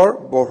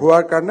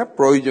বঢ়োৱাৰ কাৰণে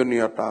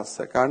প্ৰয়োজনীয়তা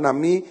আছে কাৰণ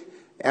আমি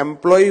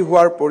এমপ্লয়ি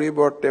হোৱাৰ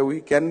পৰিৱৰ্তে উই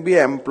ক্যান বি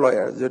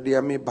এমপ্লয়াৰ যদি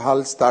আমি ভাল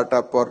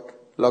ষ্টাৰ্টআপৰ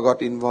লগত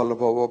ইনভলভ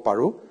হ'ব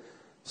পাৰো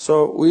সো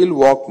উইল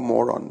ৱৰ্ক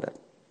মোৰ অন দ্যাট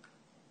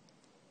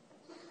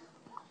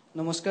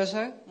নমস্কাৰ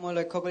স্যাৰ মই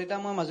লক্ষ্য কলিতা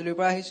মই মাজুলীৰ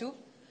পৰা আহিছো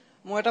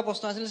মোৰ এটা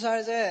প্ৰশ্ন আছিল স্যাৰ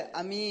যে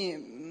আমি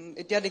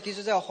এতিয়া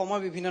দেখিছো যে অসমৰ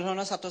বিভিন্ন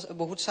ধৰণৰ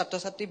বহুত ছাত্ৰ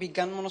ছাত্ৰী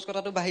বিজ্ঞান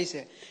মনস্কতাটো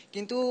বাঢ়িছে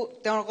কিন্তু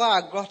তেওঁলোকৰ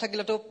আগ্ৰহ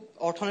থাকিলেতো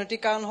অৰ্থনৈতিক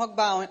কাৰণ হওক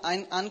বা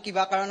আন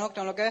কিবা কাৰণ হওক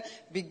তেওঁলোকে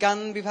বিজ্ঞান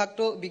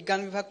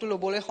বিভাগটো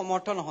ল'বলৈ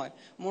সমৰ্থ নহয়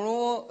মোৰো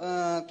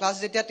ক্লাছ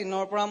যেতিয়া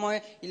 3ৰ পৰা মই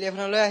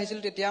 11লৈ আহিছিল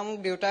তেতিয়া মোক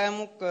দেউতাই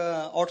মোক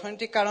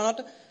অৰ্থনৈতিক কাৰণত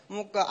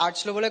মোক আৰ্টছ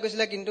ল'বলৈ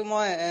কৈছিলে কিন্তু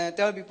মই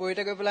তেওঁৰ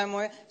বিপৰীতে গৈ পেলাই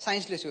মই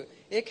সায়েন্স লৈছো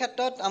এই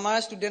ক্ষেত্ৰত আমাৰ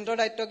ষ্টুডেন্টৰ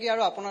দায়িত্ব কি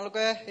আৰু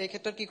আপোনালোকে এই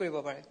ক্ষেত্ৰত কি কৰিব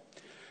পাৰে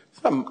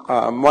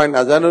মই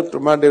নাজানো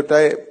তোমাৰ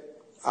দেউতাই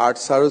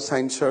আৰ্টছ আৰু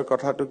সায়েন্সৰ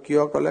কথাটো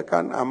কিয় ক'লে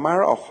কাৰণ আমাৰ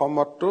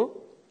অসমতো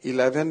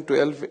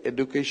 11-12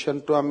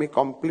 এডুকেশনটো আমি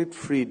কমপ্লিট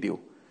ফ্ৰী দিও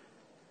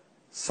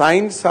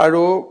সায়েন্স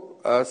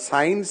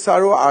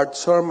আৰু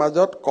আৰ্টছৰ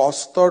মাজত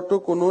কষ্টৰটো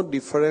কোনো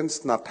ডিফাৰেন্স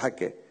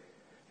নাথাকে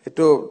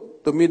এটো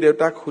তুমি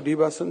দেউতাক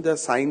খুদিবাচোন যে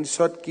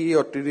সায়েন্সত কি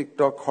অতিৰিক্ত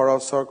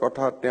খৰচৰ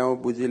কথা তেওঁ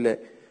বুজিলে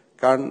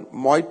কাৰণ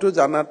মইতো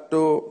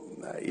জানাতটো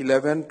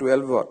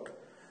 11-12ত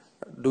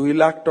 2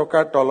 লাখ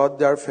টকাৰ তলত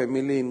যাৰ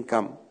ফেমিলি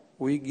ইনকাম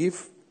উই গিভ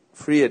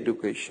ফ্ৰী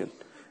এডুকেশ্যন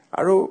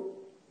আৰু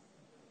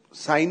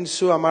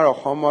সায়েন্সও আমাৰ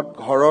অসমত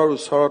ঘৰৰ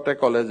ওচৰতে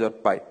কলেজত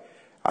পায়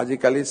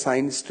আজিকালি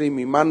সায়েন্স ষ্ট্ৰীম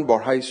ইমান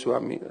বঢ়াইছো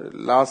আমি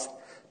লাষ্ট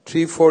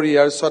 3-4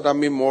 ইয়াৰ্ছত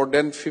আমি more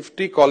than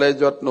 50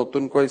 কলেজত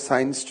নতুনকৈ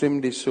সায়েন্স ষ্ট্ৰীম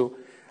দিছো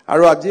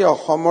আৰু আজি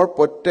অসমৰ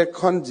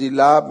প্ৰত্যেকখন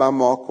জিলা বা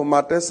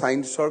মহকুমাতে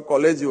সায়েন্সৰ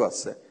কলেজো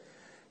আছে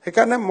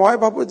সেইকাৰণে মই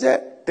ভাবো যে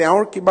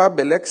তেওঁৰ কিবা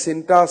বেলেগ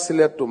চিন্তা আছিল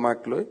তোমাক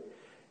লৈ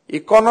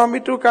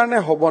ইকনমিটোৰ কাৰণে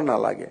হ'ব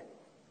নালাগে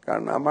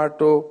কাৰণ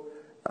আমাৰটো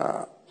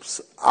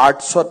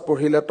আৰ্টছত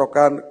পঢ়িলে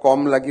টকা কম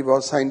লাগিব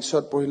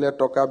সায়েন্সত পঢ়িলে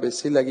টকা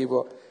বেছি লাগিব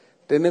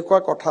তেনেকুৱা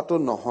কথাটো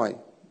নহয়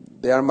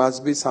there must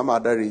be some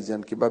other reason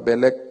কিবা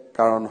বেলেগ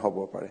কাৰণ হ'ব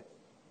পাৰে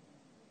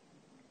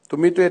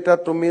তুমিতো এটা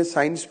তুমি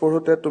সায়েন্স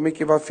পঢ়োতে তুমি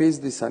কিবা ফিজ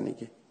দিছা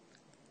নেকি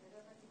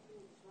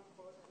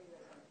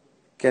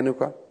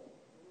কেনেকুৱা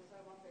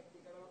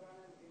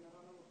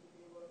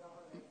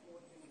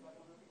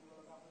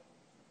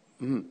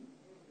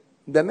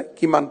দেনে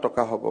কিমান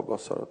টকা হ'ব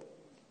বছৰত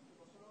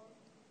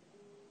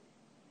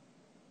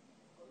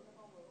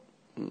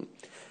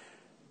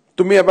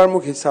তুমি এবাৰ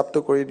মোক হিচাপটো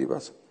কৰি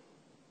দিবাচোন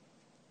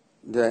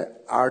যে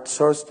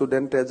আৰ্টছৰ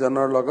ষ্টুডেন্ট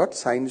এজনৰ লগত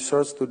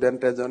সায়েন্সৰ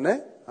ষ্টুডেন্ট এজনে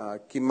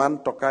কিমান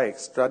টকা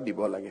এক্সট্ৰা দিব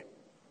লাগে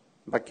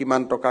বা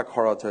কিমান টকা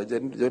খৰচ হয়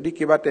যদি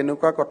কিবা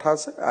তেনেকুৱা কথা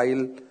আছে আই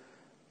will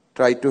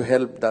try to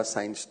help da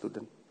science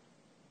student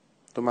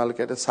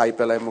তোমালোকে চাই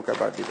পেলাই মোক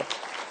এবাৰ দিবা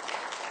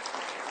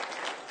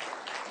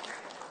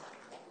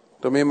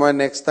তুমি মই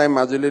নেক্সট টাইম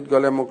মাজুলীত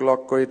গলে মোক লগ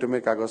কৰি তুমি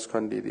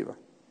কাগজখন দি দিবা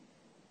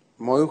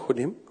ময়ো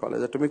খুদিম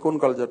কলেজত তুমি কোন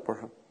কলেজত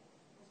পঢ়া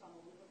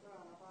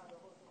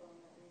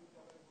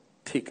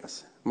ঠিক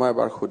আছে মই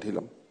এবাৰ খুদি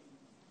লম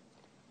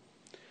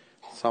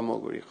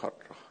সামগ্ৰী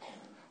সত্ৰ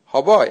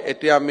হ'ব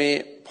এতিয়া আমি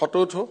ফটো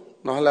উঠো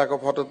নহলে আকৌ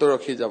ফটোটো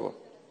ৰখি যাব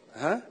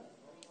হা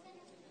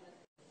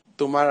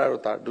তোমাৰ আৰু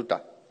তাৰ দুটা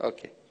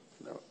ওকে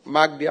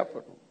মাক দিয়া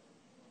ফটো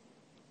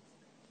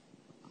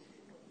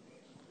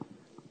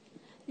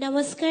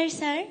নমস্কাৰ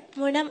স্যাৰ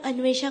মোৰ নাম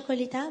অন্বেষা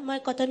কলিতা মই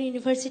কটন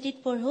ইউনিভাৰ্চিটিত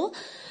পঢ়ো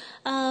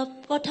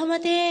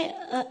প্ৰথমতে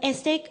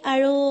এছটেক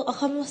আৰু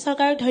অসম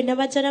চৰকাৰক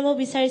ধন্যবাদ জনাব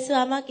বিচাৰিছো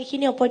আমাক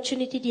এইখিনি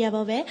অপৰচুনিটি দিয়াৰ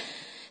বাবে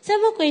স্যাৰ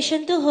মোৰ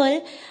কুৱেশ্যনটো হ'ল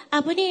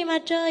আপুনি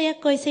এইমাত্ৰ ইয়াক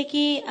কৈছে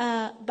কি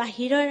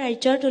বাহিৰৰ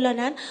ৰাজ্যৰ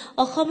তুলনাত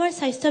অসমৰ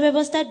স্বাস্থ্য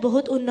ব্যৱস্থাত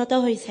বহুত উন্নত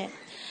হৈছে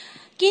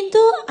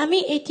কিন্তু আমি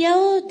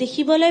এতিয়াও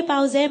দেখিবলৈ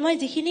পাওঁ যে মই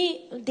যিখিনি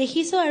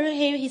দেখিছো আৰু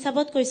সেই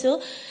হিচাপত কৈছো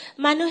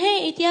মানুহে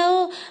এতিয়াও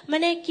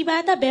মানে কিবা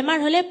এটা বেমাৰ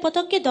হলে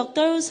পতককে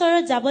ডক্টৰৰ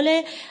ওচৰত যাবলৈ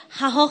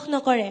সাহস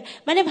নকৰে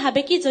মানে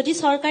ভাবে কি যদি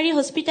চৰকাৰী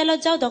হস্পিটেলত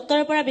যাওঁ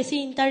ডক্টৰৰ পৰা বেছি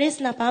ইন্টাৰেষ্ট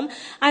নাপাম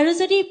আৰু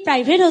যদি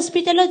প্ৰাইভেট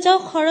হস্পিটেলত যাওঁ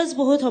খৰচ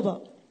বহুত হ'ব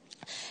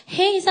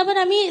সেই হিচাপত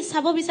আমি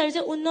চাব বিচাৰো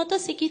যে উন্নত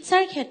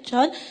চিকিৎসাৰ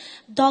ক্ষেত্ৰত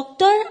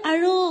ডক্টৰ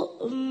আৰু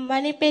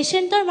মানে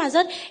পেশেন্টৰ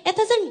মাজত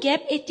এটা যেন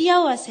গেপ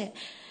এতিয়াও আছে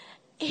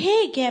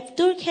সেই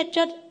গেপটোৰ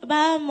ক্ষেত্ৰত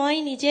বা মই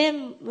নিজে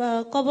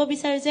ক'ব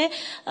বিচাৰো যে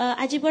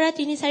আজিৰ পৰা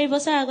 3-4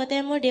 বছৰ আগতে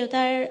মোৰ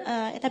দেউতাৰ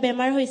এটা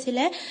বেমাৰ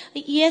হৈছিলে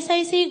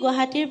ESIC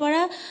গুৱাহাটীৰ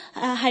পৰা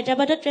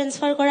হায়দৰাবাদত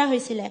ট্ৰান্সফাৰ কৰা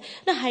হৈছিলে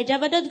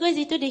হায়দৰাবাদত গৈ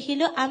যেটো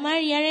দেখিলো আমাৰ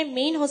ইয়াৰে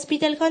মেইন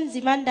হস্পিটেলখন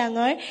যিমান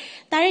ডাঙৰ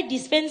তাৰে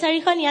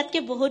ডিসপেন্সাৰীখন ইয়াতকে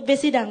বহুত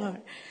বেছি ডাঙৰ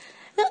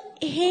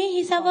সেই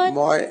হিচাপত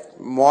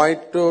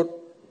মইতো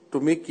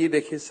তুমি কি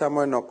দেখিছা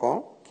মই নকওঁ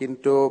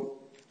কিন্তু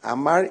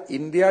আমাৰ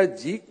ইণ্ডিয়াৰ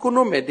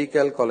যিকোনো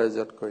মেডিকেল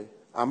কলেজত কৈ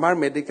আমাৰ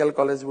মেডিকেল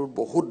কলেজবোৰ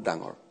বহুত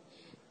ডাঙৰ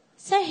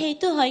স্যাৰ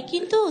হেইটো হয়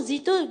কিন্তু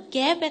যেটো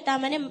গ্যাপ এটা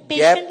মানে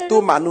গ্যাপটো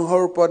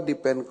মানুহৰ ওপৰত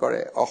ডিপেন্ড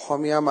কৰে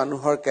অসমীয়া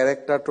মানুহৰ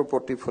ক্যাৰেক্টাৰটো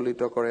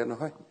প্ৰতিফলিত কৰে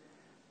নহয়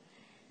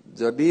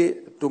যদি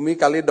তুমি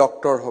কালি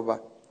ডক্টৰ হবা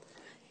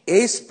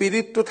এই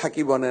স্পিৰিটটো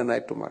থাকিবনে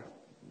নাই তোমাৰ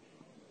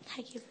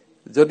থাকিব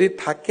যদি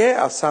থাকে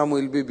আসাম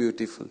উইল বি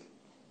বিউটিফুল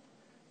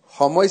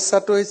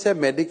সমস্যাটো হৈছে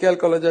মেডিকেল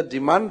কলেজত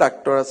যিমান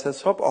ডাক্তৰ আছে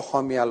সব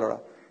অসমীয়া লৰা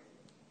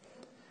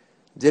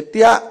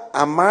যেতিয়া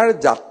আমাৰ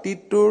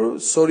জাতিটোৰ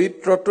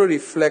চৰিত্ৰটো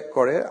ৰিফ্লেক্ট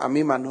কৰে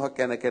আমি মানুহক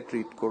কেনেকে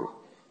ট্ৰিট কৰো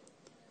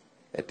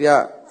এতিয়া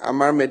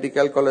আমাৰ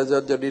মেডিকেল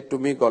কলেজত যদি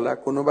তুমি গলা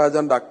কোনোবা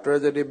এজন ডাক্তৰে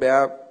যদি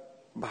বেয়া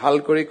ভাল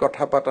কৰি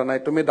কথা পাতা নাই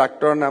তুমি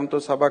ডাক্তৰৰ নামটো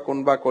চাবা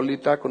কোনবা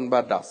কলিতা কোনবা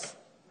দাস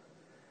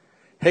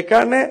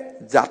হেকাৰণে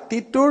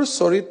জাতিটোৰ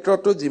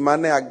চৰিত্ৰটো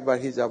যিমানে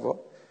আগবাঢ়ি যাব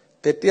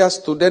তেতিয়া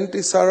ষ্টুডেন্ট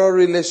টিচাৰৰ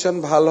ৰিলেশন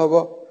ভাল হ'ব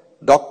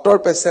ডক্টৰ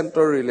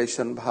পেশেন্টৰ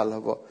ৰিলেশন ভাল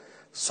হ'ব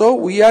so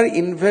we are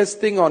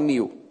investing on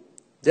U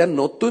যে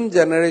নতুন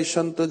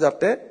জেনাৰেশনটো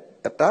যাতে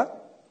এটা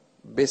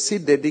বেছি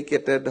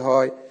ডেডিকেটেড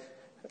হয়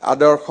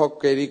আদৰ্শক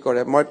কেৰি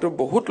কৰে মইতো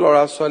বহুত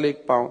লৰা ছোৱালীক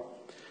পাওঁ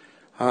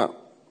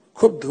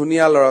খুব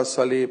ধুনীয়া লৰা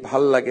ছোৱালী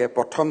ভাল লাগে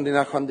প্ৰথম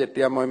দিনাখন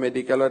যেতিয়া মই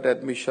মেডিকেলত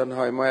এডমিশন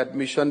হয় মই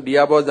এডমিশন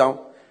দিয়াব যাওঁ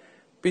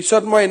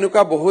পিছত মই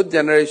এনেকুৱা বহুত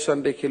জেনাৰেশন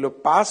দেখিলো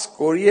পাস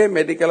কৰিয়ে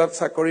মেডিকেলত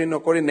চাকৰি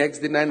নকৰি নেক্সট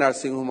দিনাই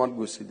নাৰ্সিং হোমত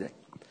গুচি যায়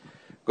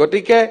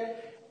গতিকে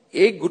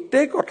এই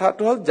গুটেই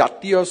কথাটো হল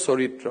জাতীয়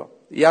চৰিত্ৰ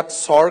ইয়াত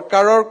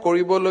চৰকাৰৰ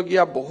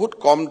কৰিবলগীয়া বহুত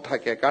কম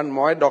থাকে কাৰণ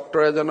মই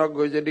ডক্টৰ এজনক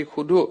গৈ যদি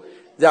খুধু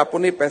যে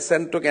আপুনি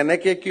পেশেন্টক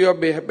এনেকে কিয়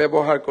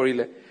ব্যৱহাৰ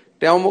কৰিলে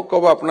তেওঁ মোক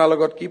ক'ব আপোনাৰ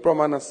লগত কি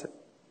প্ৰমাণ আছে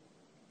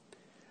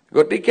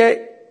গতিকে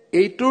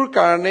এইটোৰ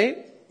কাৰণে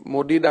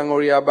মোদী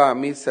ডাঙৰীয়া বা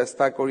আমি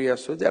চেষ্টা কৰি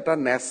আছো যে এটা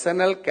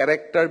নেশ্যনেল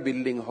ক্যাৰেক্টাৰ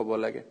বিল্ডিং হ'ব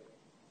লাগে,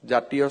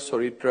 জাতীয়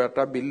চৰিত্ৰ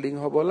এটা বিল্ডিং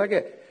হ'ব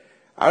লাগে,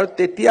 আৰু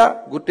তেতিয়া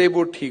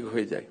গোটেইবোৰ ঠিক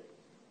হৈ যায়।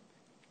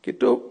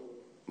 কিন্তু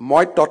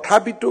মই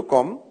তথাপিতো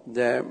কম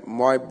যে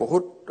মই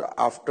বহুত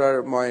আফটাৰ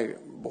মই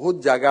বহুত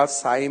জায়গা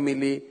চাই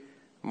মিলি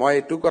মই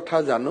এইটো কথা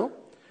জানো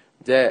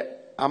যে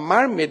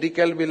আমাৰ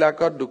মেডিকেল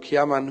বিলাকত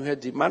দুখীয়া মানুহে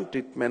যিমান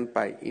ট্ৰিটমেন্ট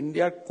পায়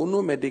ইণ্ডিয়াৰ কোনো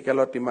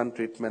মেডিকেলত ইমান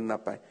ট্ৰিটমেন্ট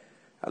নাপায়।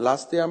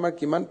 লাষ্ট ইয়াৰ আমাৰ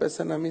কিমান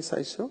পেচেণ্ট আমি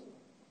চাইছো?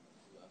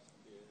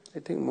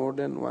 আই থিংক মোৰ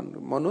দেন 1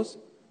 মনোজ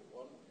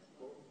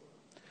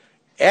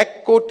 1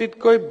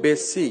 কোটিতকৈ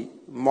বেছি,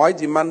 মই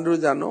যিমান দূৰ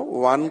জানো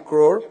 1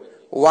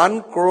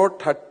 crore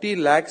 30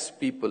 lakhs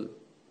people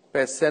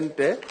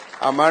পেচেণ্টে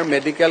আমাৰ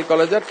মেডিকেল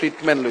কলেজত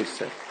ট্ৰিটমেন্ট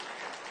লৈছে।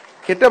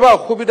 কেতিয়াবা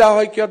অসুবিধা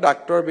হয় কিয়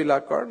ডাক্তৰ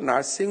বিলাকৰ,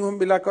 নাৰ্ছিং হোম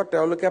বিলাকৰ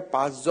তেওঁলোকে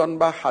 5 জন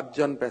বা 7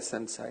 জন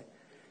পেচেণ্ট চায়,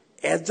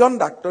 এজন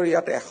ডাক্তৰ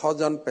ইয়াত 100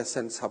 জন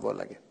পেচেণ্ট চাব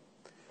লাগে।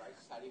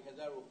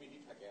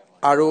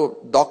 আৰু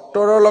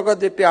ডক্টৰৰ লগত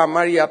যেতিয়া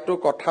আমাৰ ইয়াতো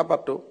কথা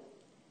পাতো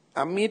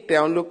আমি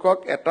তেওঁলোকক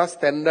এটা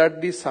ষ্টেণ্ডাৰ্ড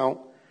দি চাওঁ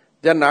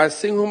যে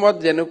নাৰ্ছিং হোমত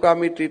যেনেকুৱা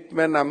আমি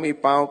ট্ৰিটমেন্ট আমি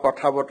পাওঁ,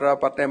 কথা বতৰা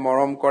পাতে,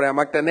 মৰম কৰে,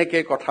 আমাক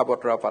তেনেকৈ কথা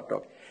বতৰা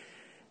পাতক।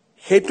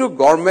 সেইটো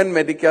গভৰ্ণমেণ্ট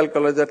মেডিকেল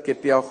কলেজত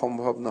কেতিয়াও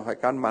সম্ভৱ নহয়,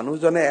 কাৰণ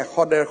মানুহজনে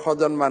 100-150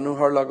 জন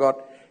মানুহৰ লগত,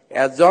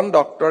 এজন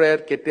ডক্টৰে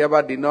কেতিয়াবা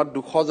দিনত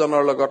 200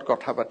 জনৰ লগত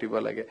কথা পাতিব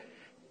লাগে।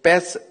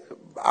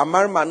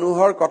 আমাৰ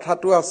মানুহৰ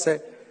কথাটো আছে,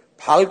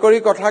 ভাল কৰি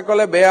কথা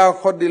কলে বেয়া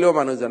ঔষধ দিলেও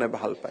মানুহজনে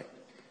ভাল পায়,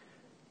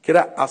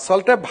 কিন্তু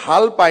আচলতে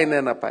ভাল পায় নে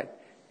নাপায়।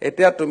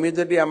 এতিয়া তুমি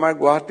যদি আমাৰ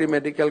গুৱাহাটী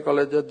মেডিকেল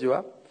কলেজত যোৱা,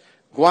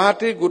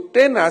 গুৱাহাটীৰ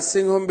গোটেই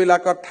নাৰ্ছিং হোম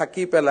বিলাকত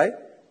থাকি পেলাই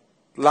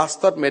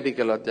লাষ্টত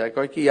মেডিকেলত যায়,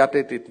 কয় কি ইয়াতে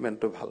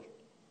ট্ৰিটমেন্টটো ভাল।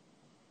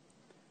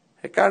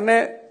 সেইকাৰণে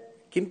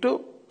কিন্তু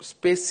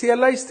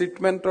স্পেচিয়েলাইজ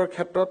ট্ৰিটমেন্টৰ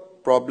ক্ষেত্ৰত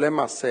প্ৰব্লেম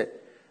আছে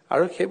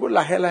আৰু সেইবোৰ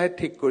লাহে লাহে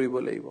ঠিক কৰিব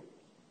লাগিব।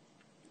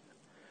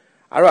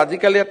 আৰু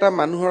আজিকালি এটা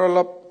মানুহৰ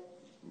অলপ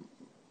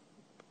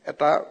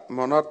এটা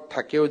মনত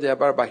থাকেও যে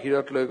এবাৰ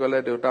বাহিৰত লৈ গলে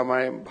দেউতা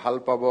মায়ে ভাল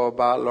পাব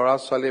বা ল'ৰা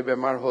ছোৱালী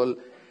বেমাৰ হল,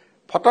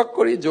 ফটক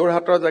কৰি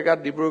যোৰহাটৰ জেগাত,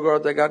 ডিব্ৰুগড়ৰ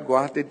জেগাত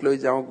গুৱাহাটীত লৈ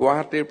যাওঁ,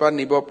 গুৱাহাটীৰ পৰা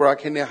নিব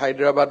পৰাখিনি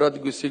হায়দৰাবাদত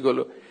গুচি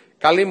গলো।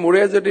 কালি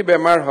মোৰে যদি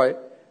বেমাৰ হয়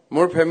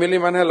মোৰ ফেমিলি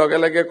মানুহে লগে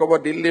লগে কব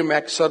দিল্লীৰ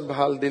মেক্সত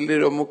ভাল,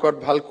 দিল্লীৰ অমুকত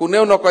ভাল,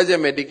 কোনেও নকয় যে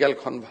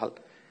মেডিকেলখন ভাল।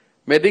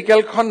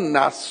 মেডিকেলখন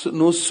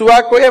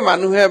নোচোৱাকৈয়ে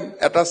মানুহে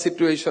এটা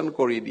সিচুৱেশ্যন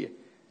কৰি দিয়ে।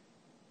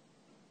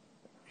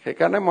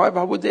 সেইকাৰণে মই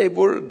ভাবো যে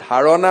এইবোৰ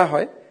ধাৰণা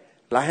হয়,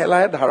 লাহে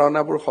লাহে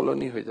ধাৰণাবোৰ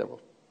সলনি হৈ যাব।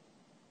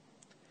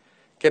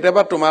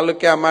 কেতিয়াবা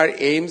তোমালোকে আমাৰ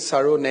এইমছ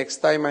আৰু নেক্সট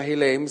টাইম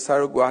আহিলে এইমছ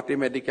আৰু গুৱাহাটী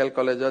মেডিকেল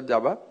কলেজত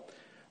যাবা,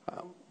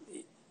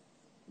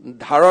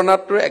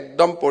 ধাৰণাটো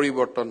একদম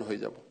পৰিৱৰ্তন হৈ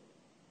যাব।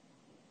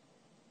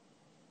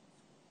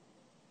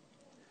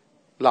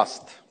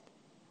 লাষ্ট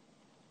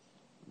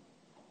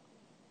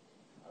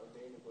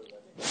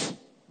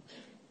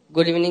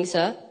গুড ইভিনিং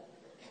ছাৰ,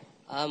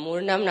 মোৰ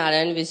নাম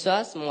নাৰায়ণ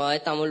বিশ্বাস, মই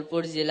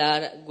তামুলপুৰ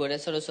জিলাৰ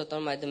গোৰেশ্বৰ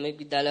উচ্চতৰ মাধ্যমিক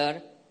বিদ্যালয়ৰ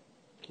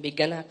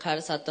বিজ্ঞান শাখাৰ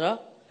ছাত্ৰ।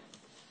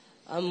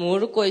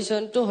 মোৰ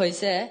কুৱেশ্যনটো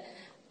হৈছে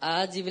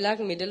যিবিলাক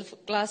মিডল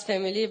ক্লাছ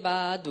ফেমিলি বা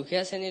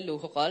দুখীয়া শ্ৰেণীৰ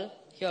লোকসকল,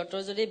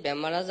 সিহঁতৰ যদি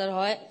বেমাৰ আজাৰ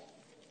হয়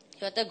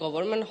সিহঁতে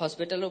গভৰ্ণমেণ্ট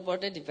হস্পিটেলৰ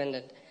ওপৰতে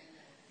ডিপেণ্ডেণ্ট।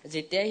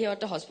 যেতিয়া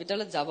সিহঁতে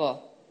হস্পিটেলত যাব,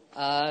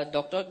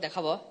 ডক্টৰক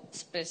দেখাব,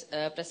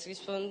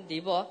 প্ৰেছক্ৰিপশ্যন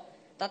দিব,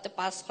 তাতে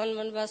 5খন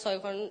বা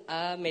 6খন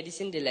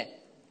মেডিচিন দিলে।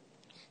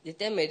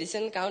 যেতিয়া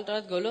মেডিচিন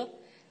কাউণ্টাৰত গলো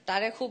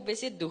তাৰে খুব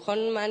বেছি 2খন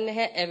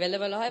মানহে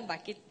এভেইলেবল হয়,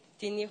 বাকী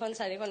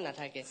 3-4খন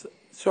নাথাকে।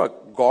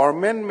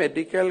 গভৰ্ণমেণ্ট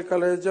মেডিকেল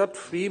কলেজত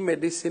ফ্ৰী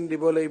মেডিচিন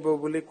দিব লাগিব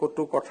বুলি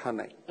কতো কথা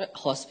নাই।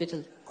 হস্পিটেল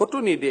কতো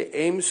নিদিয়ে,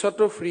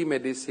 এইমছতো ফ্ৰী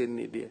মেডিচিন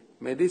নিদিয়ে।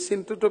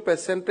 মেডিচিনটোতো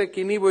পেচেণ্টে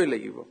কিনিবই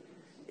লাগিব।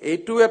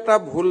 এইটো এটা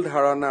ভুল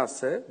ধাৰণা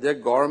আছে যে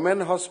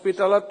গভৰ্ণমেণ্ট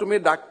হস্পিটেলত তুমি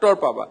ডাক্তৰ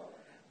পাবা,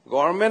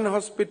 গভৰ্ণমেণ্ট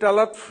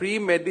হস্পিটেলত ফ্ৰী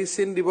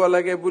মেডিচিন দিব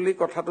লাগে বুলি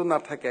কথাটো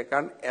নাথাকে।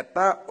 কাৰণ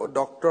এটা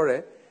ডক্টৰে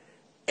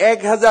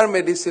 1000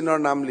 মেডিচিনৰ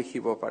নাম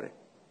লিখিব পাৰে।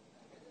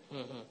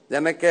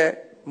 যেনেকে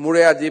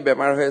মোৰে আজি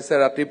বেমাৰ হৈ আছে,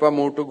 ৰাতিপুৱা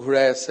মূৰটো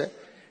ঘূৰাই আছে,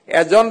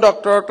 এজন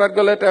ডক্টৰৰ তাত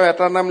গলে তেওঁ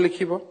এটা নাম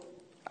লিখিব,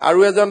 আৰু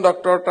এজন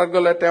ডক্টৰৰ তাত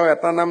গলে তেওঁ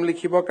এটা নাম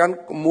লিখিব, কাৰণ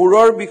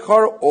মূৰৰ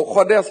বিষৰ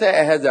ঔষধে আছে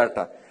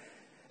 1000টা।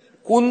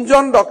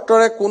 কোনজন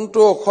ডক্টৰে কোনটো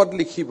ঔষধ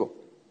লিখিব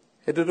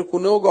সেইটোতো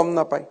কোনেও গম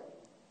নাপায়।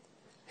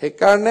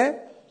 সেইকাৰণে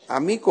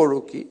আমি কৰো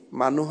কি,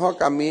 মানুহক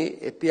আমি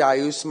এতিয়া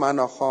আয়ুষ্মান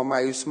অসম,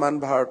 আয়ুষ্মান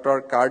ভাৰতৰ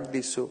কাৰ্ড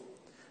দিছো।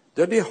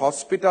 যদি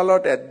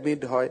হস্পিটেলত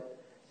এডমিট হয়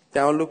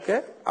তেওঁলোকে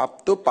আপ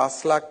টু 5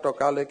 লাখ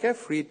টকালৈকে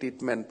ফ্ৰী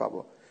ট্ৰিটমেন্ট পাব।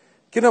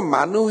 কিন্তু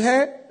মানুহে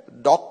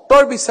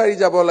ডক্টৰ বিচাৰি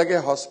যাব লাগে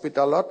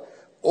হস্পিটেলত,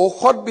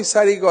 ঔষধ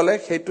বিচাৰি গলে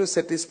সেইটো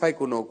চেটিছফাই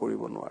কোনেও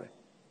কৰিব নোৱাৰে।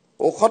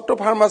 ঔষধটো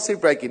ফাৰ্মাচীৰ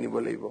পৰাই কিনিব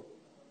লাগিব।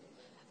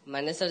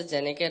 মানে স্যাৰ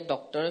যেনেকে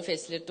ডক্টৰে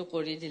ফেচিলিটি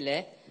কৰি দিলে,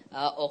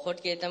 ঔষধ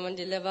কেইটামান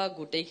দিলে বা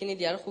গোটেইখিনি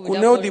দিয়াৰ সুবিধা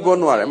কোনেও দিব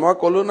নোৱাৰে। মই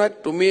কলো নহয়,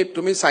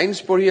 তুমি সায়েন্স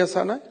পঢ়ি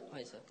আছা না,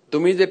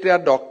 তুমি যেতিয়া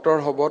ডক্টৰ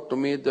হব,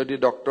 তুমি যদি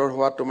ডক্টৰ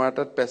হোৱা তোমাৰ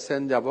তাত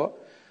পেচেণ্ট যাব,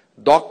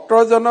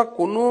 ডক্টৰজনক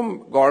কোনো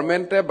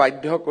গভৰ্ণমেণ্টে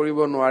বাধ্য কৰিব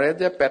নোৱাৰে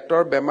যে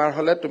পেটৰ বেমাৰ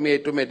হলে তুমি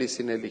এইটো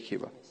মেডিচিনে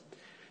লিখিবা।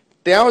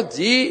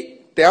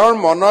 তেওঁৰ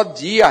মনত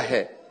যি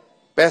আহে,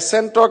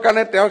 পেচেণ্টৰ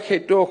কাৰণে তেওঁ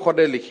সেইটো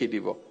ঔষধে লিখি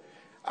দিব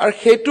আৰু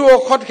সেইটো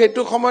ঔষধ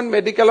সেইটো সময়ত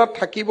মেডিকেলত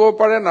থাকিবও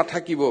পাৰে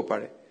নাথাকিবও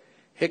পাৰে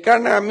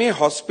সেইকাৰণে আমি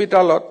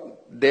হস্পিটালত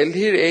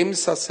দিল্লীৰ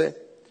এইমছ আছে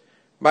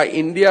বা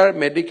ইণ্ডিয়াৰ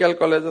মেডিকেল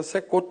কলেজ আছে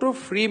কতো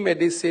ফ্ৰী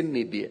মেডিচিন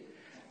নিদিয়ে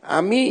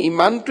আমি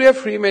ইমানটোৱে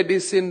ফ্ৰী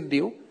মেডিচিন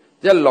দিও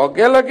যে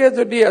লগে লগে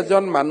যদি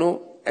এজন মানুহ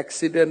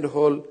এক্সিডেন্ট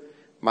হল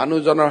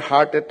মানুহজনৰ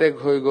হাৰ্ট এটেক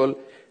হৈ গল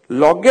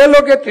লগে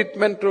লগে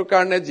ট্ৰিটমেন্টৰ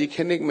কাৰণে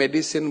যিখিনি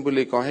মেডিচিন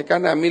বুলি কওঁ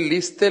সেইকাৰণে আমি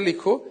লিষ্টে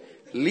লিখো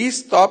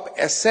লিষ্ট অফ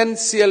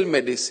এসেনশিয়াল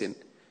মেডিচিন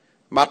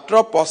মাত্ৰ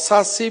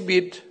 85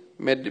 বিধ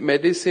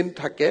মেডিচিন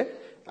থাকে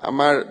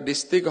আমাৰ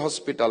ডিস্ট্ৰিক্ট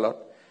হস্পিটালত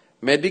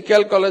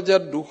মেডিকেল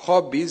কলেজত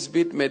 220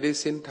 বিধ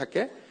মেডিচিন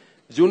থাকে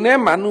যোনে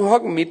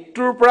মানুহক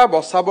মৃত্যুৰ পৰা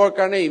বচাবৰ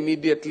কাৰণে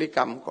ইমিডিয়েটলি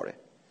কাম কৰে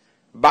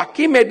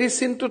বাকি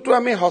মেডিচিনটো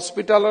আমি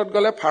হস্পিটালত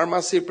গলে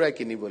ফাৰ্মাসিৰ পৰা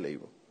কিনিব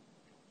লাগিব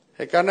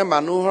সেইকাৰণে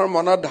মানুহৰ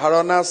মনত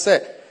ধাৰণা আছে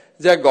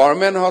যে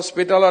গভৰ্নমেন্ট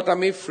হস্পিটালত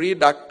আমি ফ্ৰী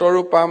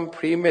ডাক্তৰো পাম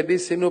ফ্ৰী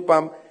মেডিচিনো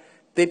পাম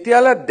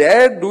তেতিয়ালে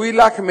 1.5-2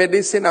 লাখ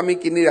মেডিচিন আমি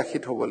কিনি ৰাখি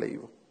থব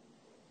লাগিব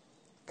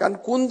কাৰণ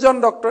কোনজন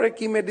ডক্টৰে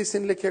কি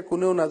মেডিচিন লিখে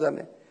কোনেও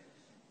নাজানে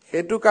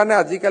হেতু কাৰণে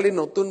আজিকালি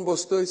নতুন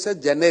বস্তু হৈছে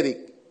জেনেৰিক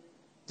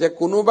যে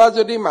কোনোবা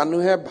যদি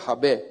মানুহে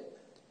ভাবে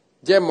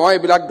যে মই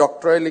এইবিলাক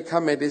ডক্টৰে লিখা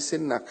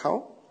মেডিচিন নাখাও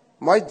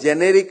মই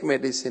জেনেৰিক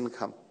মেডিচিন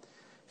খাম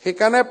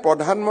সেইকাৰণে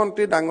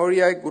প্ৰধানমন্ত্ৰী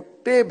ডাঙৰীয়াই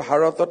গোটেই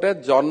ভাৰততে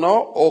জন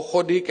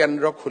ঔষধি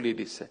কেন্দ্ৰ খুলি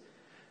দিছে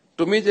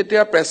তুমি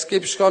যেতিয়া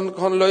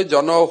প্ৰেছক্ৰিপচনখন লৈ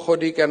জন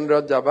ঔষধি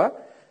কেন্দ্ৰত যাবা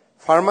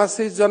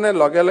ফাৰ্মাসিষ্ট জনে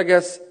লগে লগে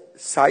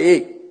চাই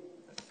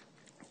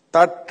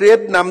তাৰ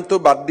ট্ৰেড নামটো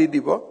বাদ দি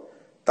দিব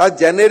তাৰ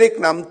জেনেৰিক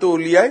নামটো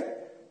উলিয়াই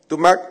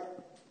তোমাক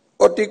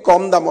অতি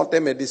কম দামতে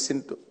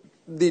মেডিচিনটো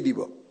দি দিব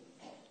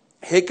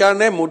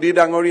সেইকাৰণে মোদী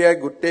ডাঙৰীয়াই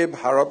গোটেই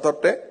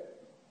ভাৰততে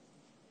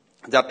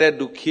যাতে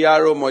দুখীয়া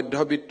আৰু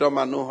মধ্যবিত্ত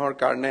মানুহৰ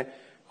কাৰণে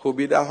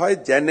সুবিধা হয়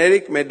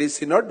জেনেৰিক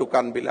মেডিচিনৰ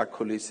দোকানবিলাক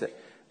খুলিছে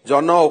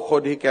জন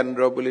ঔষধি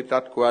কেন্দ্ৰ বুলি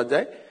তাত কোৱা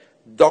যায়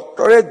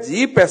ডক্টৰে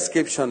যি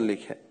প্ৰেছক্ৰিপচন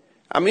লিখে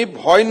আমি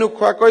ভয়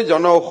নোখোৱাকৈ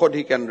জন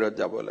ঔষধি কেন্দ্ৰত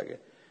যাব লাগে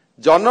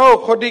জন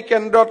ঔষধি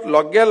কেন্দ্ৰত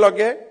লগে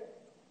লগে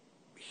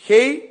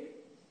সেই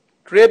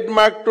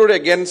ট্ৰেডমাৰ্কটোৰ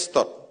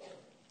এগেইনষ্টত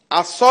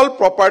আসল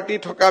প্ৰপাৰ্টি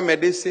থকা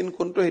মেডিচিন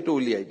কোনটো হেতু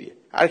উলিয়াই দিয়ে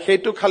আৰু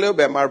হেতু খালেও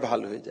বেমাৰ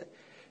ভাল হৈ যায়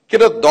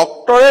কিন্তু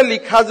ডক্টৰে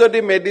লিখা যদি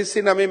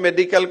মেডিচিন আমি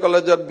মেডিকেল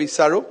কলেজত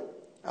বিচাৰো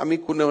আমি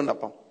কোনেও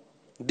নাপাওঁ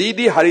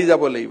দি হাৰি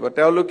যাব লাগিব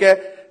তেওঁলোকে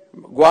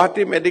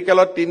গুৱাহাটী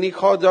মেডিকেলত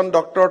 300 জন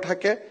ডক্টৰ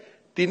থাকে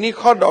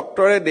 300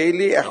 ডক্টৰে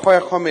ডেইলি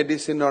 100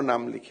 মেডিচিনৰ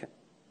নাম লিখে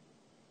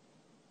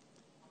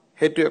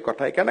হেতুৱে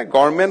কথা সেইকাৰণে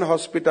গভৰ্নমেন্ট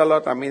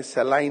হস্পিটালত আমি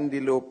সেলাইন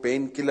দিলো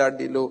পেইন কিলাৰ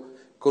দিলো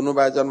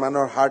কোনোবা এজন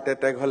মানুহৰ হাৰ্ট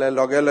এটেক হলে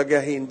লগে লগে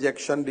হি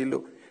ইনজেকশন দিলো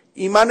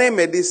ইমানে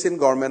মেডিচিন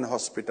গভৰ্নমেন্ট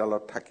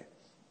হস্পিটালত থাকে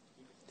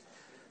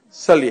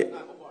চলিয়ে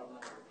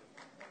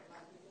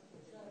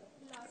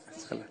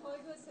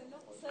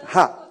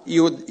ha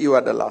you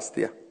are the last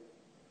year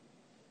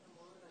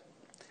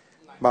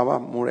baba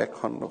মোৰ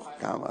এখন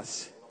কাম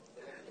আছে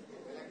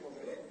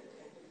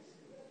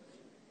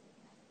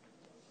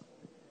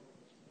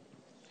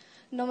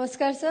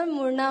নমস্কাৰ স্যাৰ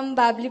মোৰ নাম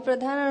বাবলি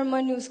প্ৰধান আৰু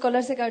মই নিউজ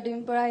স্কলাৰ্ছ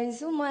একাডেমীৰ পৰা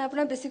আহিছো মই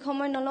আপোনাৰ বেছি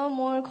সময় নলওঁ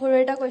মোৰ সৰু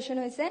এটা কোৱেশ্চন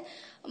হৈছে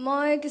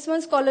মই কিছুমান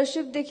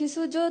স্কলাৰশ্বিপ দেখিছো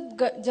য'ত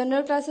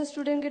জেনাৰেল ক্লাছৰ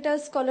ষ্টুডেণ্ট কেইটা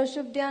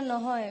স্কলাৰশ্বিপ দিয়া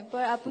নহয়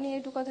ਪਰ আপুনি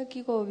এইটো কথা কি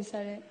ক'ব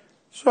বিচাৰে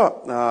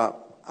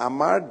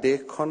আমাৰ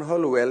দেশখন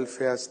হল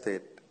welfare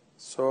state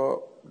so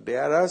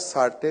there are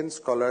certain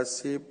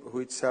scholarship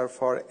which are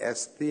for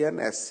ST and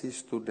SC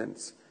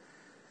students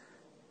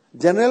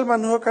general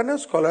মানুহৰ কাৰণে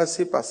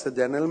স্কলাৰশ্বিপ আছে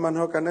জেনাৰেল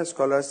মানুহৰ কাৰণে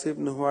স্কলাৰশ্বিপ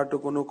নোহোৱাটো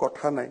কোনো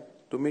কথা নাই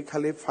তুমি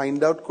খালি ফাইন্ড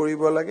আউট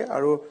কৰিব লাগে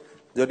আৰু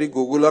যদি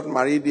গুগলত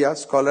মাৰি দিয়া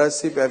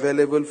scholarship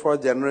available for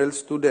general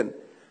student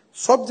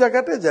সব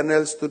জায়গাতে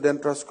জেনাৰেল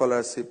ষ্টুডেন্টৰ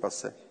স্কলাৰশ্বিপ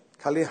আছে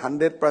খালি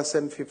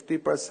 100%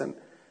 50%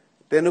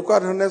 তেনেকুৱা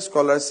ধৰণে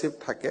স্কলাৰশ্বিপ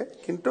থাকে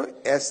কিন্তু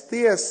ST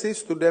SC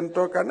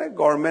ষ্টুডেন্টৰ কাৰণে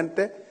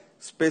গভৰ্নমেন্টে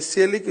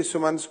স্পেশালি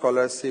কিছুমান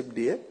স্কলাৰশ্বিপ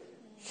দিয়ে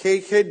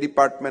সেই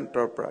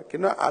ডিপাৰ্টমেন্টৰ পৰা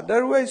কিন্তু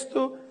আদাৰৱাইজ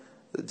তো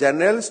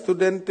জেনাৰেল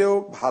ষ্টুডেন্টেও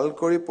ভাল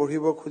কৰি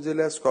পঢ়িব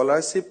খুজিলে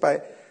স্কলাৰশ্বিপ পায়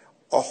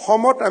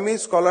অসমত আমি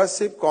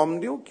স্কলাৰশ্বিপ কম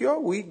দিও কিয়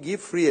উই give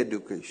free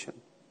education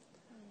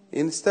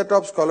instead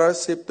of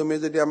scholarship তুমি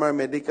যদি আমাৰ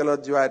মেডিকেলত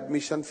যোৱা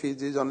admission fees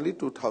is only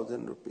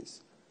 2000 rupees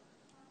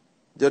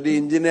যদি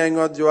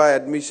ইঞ্জিনিয়াৰিঙত যোৱা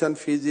admission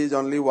fees is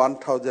only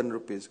 1000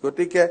 rupees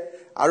গতিকে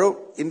আৰু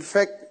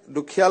ইনফেক্ট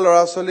দুখীয়া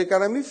ল'ৰা ছোৱালীৰ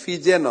কাৰণে আমি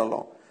ফিজে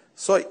নলওঁ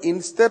সো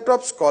ইনষ্টেড অফ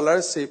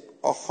স্কলাৰশ্বিপ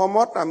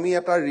অসমত আমি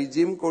এটা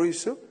ৰিজিম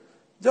কৰিছো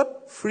যত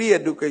ফ্ৰী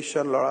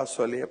এডুকেশ্যন ল'ৰা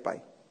ছোৱালীয়ে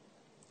পায়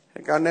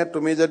সেইকাৰণে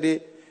তুমি যদি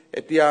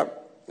এতিয়া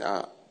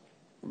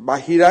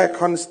বাহিৰা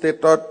এখন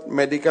ষ্টেটত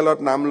মেডিকেলত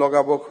নাম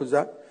লগাব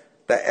খোজা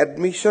the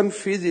admission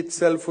fees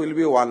itself will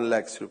be 1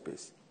 lakh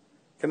rupees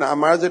কিন্তু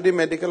আমাৰ যদি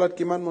মেডিকেলত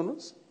কিমান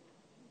মনুস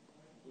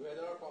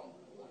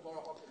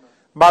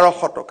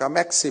 1200 টকা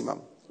maximum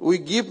we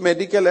give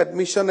medical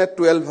admission at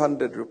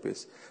 1200 rupees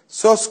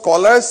so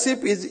scholarship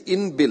is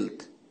inbuilt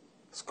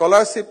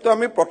scholarship to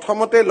আমি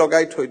প্ৰথমতে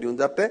লগাই থৈ দিও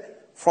যাতে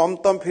ফৰ্ম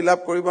টম ফিল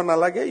আপ কৰিব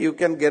নালাগে you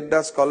can get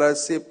the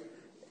scholarship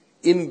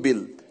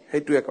inbuilt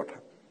হেতুৱে কথা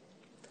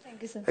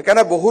ইউ স্যাৰ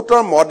সেইকাৰণে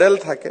বহুতৰ মডেল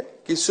থাকে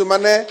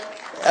কিছুমানে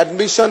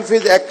এডমিশন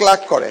ফিজ 1 লাখ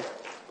কৰে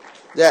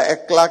যে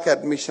 1 লাখ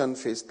এডমিশন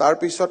ফিজ তাৰ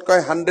পিছত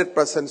কয়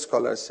 100%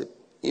 স্কলাৰশ্বিপ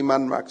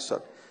ইমান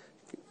মাৰ্কছত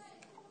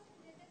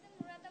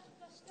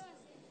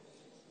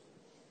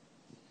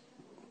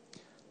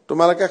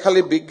তোমালোকে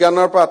খালি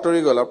বিজ্ঞানৰ পৰা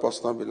আঁতৰি গলা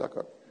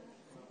প্ৰশ্নবিলাকত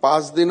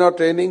 5 দিনৰ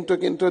ট্ৰেইনিংটো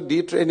কিন্তু ডি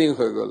ট্ৰেইনিং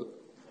হৈ গল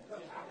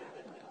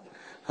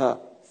হা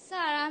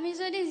স্যার আমি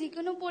যদি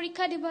যিকোনো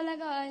পরীক্ষা দিব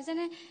লাগা হয়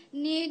যেনে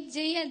নিট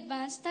জেই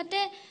এডভান্স তাতে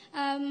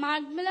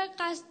মার্কবিলাক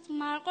কাস্ট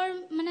মাৰ্কৰ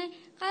মানে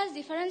কাস্ট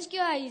ডিফাৰেন্স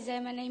কিয় আহি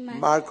যায় মানে ইমান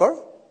মাৰ্কৰ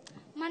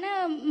মানে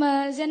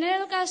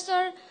জেনাৰেল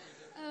কাস্টৰ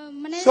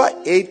মানে সো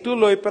এইটো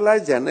লৈ পেলাই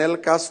জেনাৰেল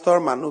কাষ্টৰ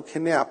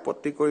মানুহখিনি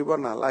আপত্তি কৰিব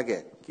নালাগে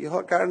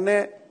কিহৰ কাৰণে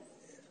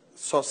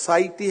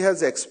society has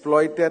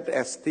exploited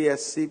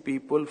ST/SC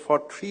people for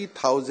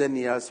 3000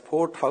 years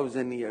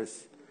 4000 years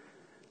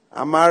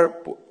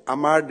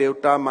আমাৰ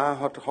দেউতা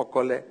মাহত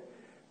সকলে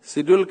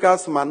শিডিউল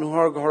কাষ্ট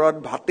মানুহৰ ঘৰত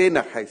ভাতে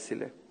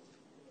নাখাইছিলে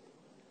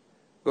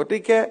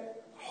গতিকে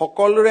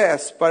সকলোৰে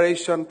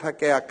এসপিৰেশন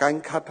থাকে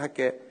আকাংক্ষা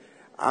থাকে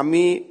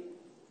আমি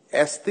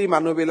এসটি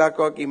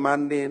মানুহবিলাকক ইমান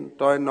দিন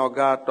তই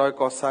নগা তই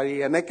কছাৰী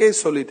এনেকৈ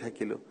চলি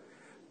থাকিলো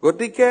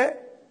গতিকে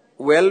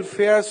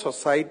ওয়েলফেয়াৰ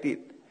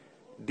সোসাইটিত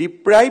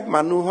ডিপ্ৰাইভ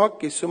মানুহক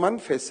কিছুমান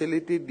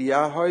ফেসিলিটি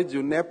দিয়া হয়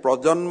যোনে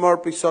প্ৰজন্মৰ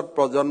পিছত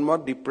প্ৰজন্ম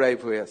ডিপ্ৰাইভ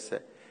হৈ আছে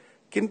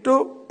কিন্তু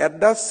at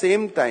da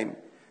same time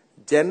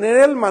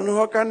general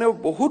মানুহৰ কাৰণেও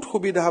বহুত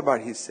সুবিধা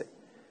বাঢ়িছে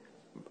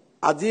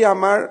আজি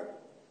আমাৰ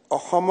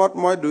অসমত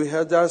মই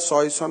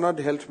 2006 চনত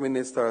হেলথ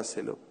মিনিষ্টাৰ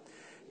আছিলো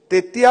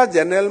তেতিয়া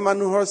জেনাৰেল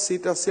মানুহৰ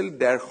সিট আছিল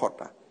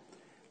 150টা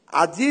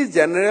আজি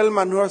জেনাৰেল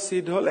মানুহৰ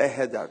সিট হল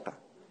 1000টা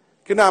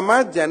কিন্তু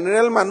আমাৰ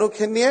জেনাৰেল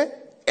মানুহখিনিয়ে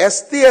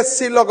ST/SC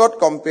লগত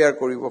কম্পেয়াৰ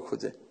কৰিব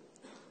খোজে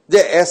যে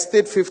ST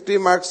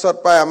 50 মাৰ্কছত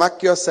পায় আমাক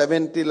কিয়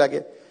 70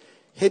 লাগে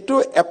হেতু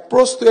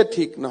এপ্ৰোচটোৱে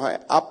ঠিক নহয়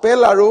আপেল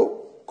আৰু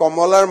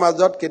কমলাৰ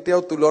মাজত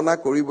কেতিয়াও তুলনা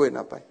কৰিবই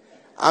নাপায়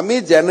আমি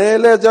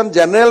জেনাৰেল এজন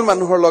জেনাৰেল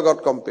মানুহৰ লগত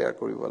কম্পেয়াৰ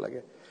কৰিব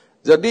লাগে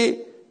যদি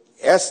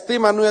ST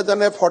মানুহ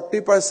এজনে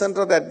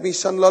 40%ত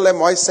এডমিশন ললে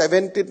মই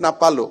 70ত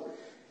নাপালো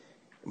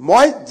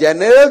মই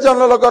জেনাৰেল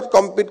জনৰ লগত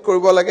কম্পিট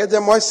কৰিব লাগে যে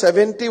মই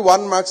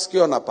 71 মাৰ্কস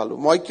কিয় নাপালো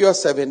মই কিয়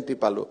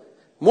 70 পালো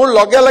মোৰ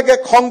লগে লগে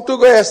খংটো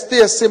গৈ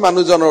ST/SC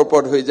মানুহজনৰ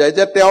ওপৰত হৈ যায়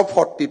যে তেওঁ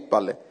 40ত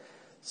পালে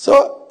সো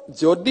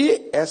যদি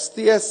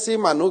ST/SC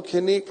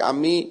মানুহখিনিক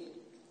আমি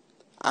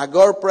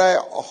আগৰ প্ৰায়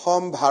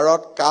অসম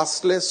ভাৰত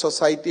কাষ্টলেস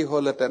সোসাইটি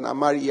হলতেন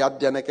আমাৰ ইয়াত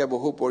জেনেকে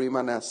বহু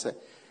পৰিমাণে আছে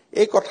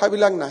এই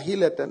কথাবিলাক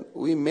নাহিলেতেন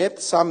উই made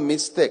some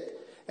mistake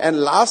and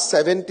last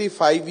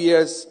 75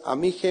 years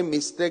আমি সেই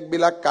মিস্টেক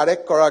বিলাক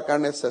কাৰেক্ট কৰাৰ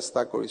কাৰণে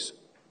চেষ্টা কৰিছো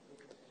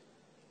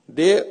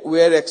দে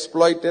ওয়াৰ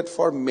এক্সপ্লইটেড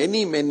ফৰ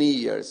মেনি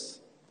ইয়াৰ্স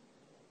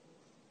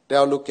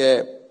তেওঁলোকে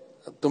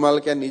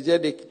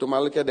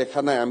তোমালোকে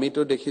দেখা নাই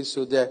আমিতো দেখিছো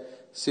যে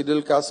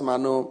শিডিউল কাষ্ট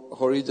মানুহ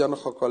হৰিজন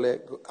সকলে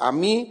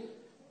আমি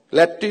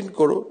লেট্ৰিন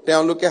কৰো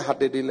তেওঁলোকে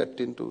হাতেদি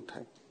লেট্ৰিনটো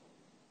উঠায়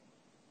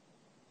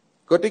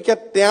গতিকে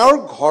তেওঁৰ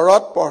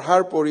ঘৰত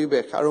পঢ়াৰ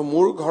পৰিবেশ আৰু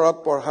মোৰ ঘৰত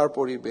পঢ়াৰ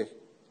পৰিবেশ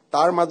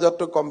তাৰ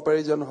মাজতো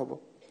কম্পেৰিজন হ'ব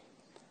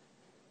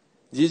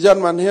যিজন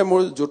মানুহে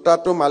মোৰ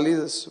জোতাটো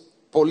মালিচ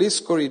পলিশ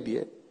কৰি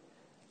দিয়ে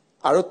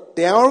আৰু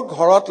তেওঁৰ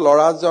ঘৰত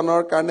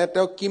লৰাজনৰ কাৰণে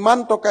তেওঁ কিমান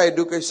টকা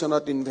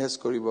এডুকেশনত ইনভেস্ট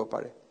কৰিব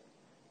পাৰে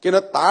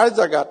কিন্তু তাৰ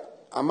জাগাত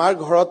আমাৰ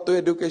ঘৰতটো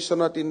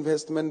এডুকেশনত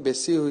ইনভেষ্টমেন্ট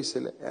বেছি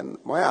হৈছিল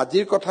মই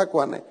আজিৰ কথা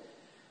কোৱা নাই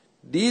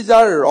these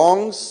are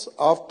wrongs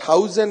of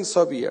thousands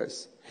of years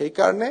সেই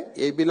কাৰণে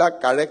এইবিলাক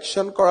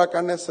কাৰেকশন কৰাৰ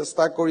কাৰণে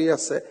চেষ্টা কৰি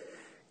আছে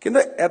কিন্তু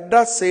at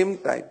da same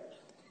time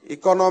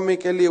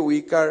economically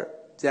weaker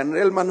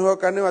general মানুহৰ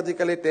কাৰণেও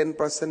আজিকালি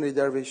 10%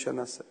 ৰিজাৰ্ভেশন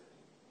আছে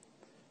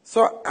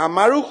সো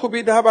আমাৰো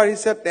সুবিধা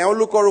বাঢ়িছে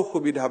তেওঁলোকৰো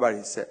সুবিধা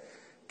বাঢ়িছে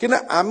কিন্তু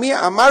আমি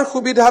আমাৰ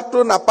সুবিধাটো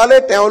নাপালে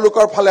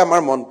তেওঁলোকৰ ফালে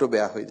আমাৰ মনটো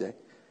বেয়া হৈ যায়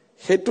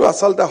হেতু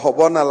আসলতে হ'ব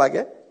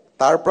নালাগে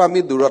তাৰ পৰা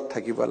আমি দূৰত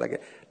থাকিব লাগে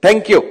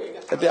থ্যাংক ইউ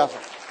এতিয়া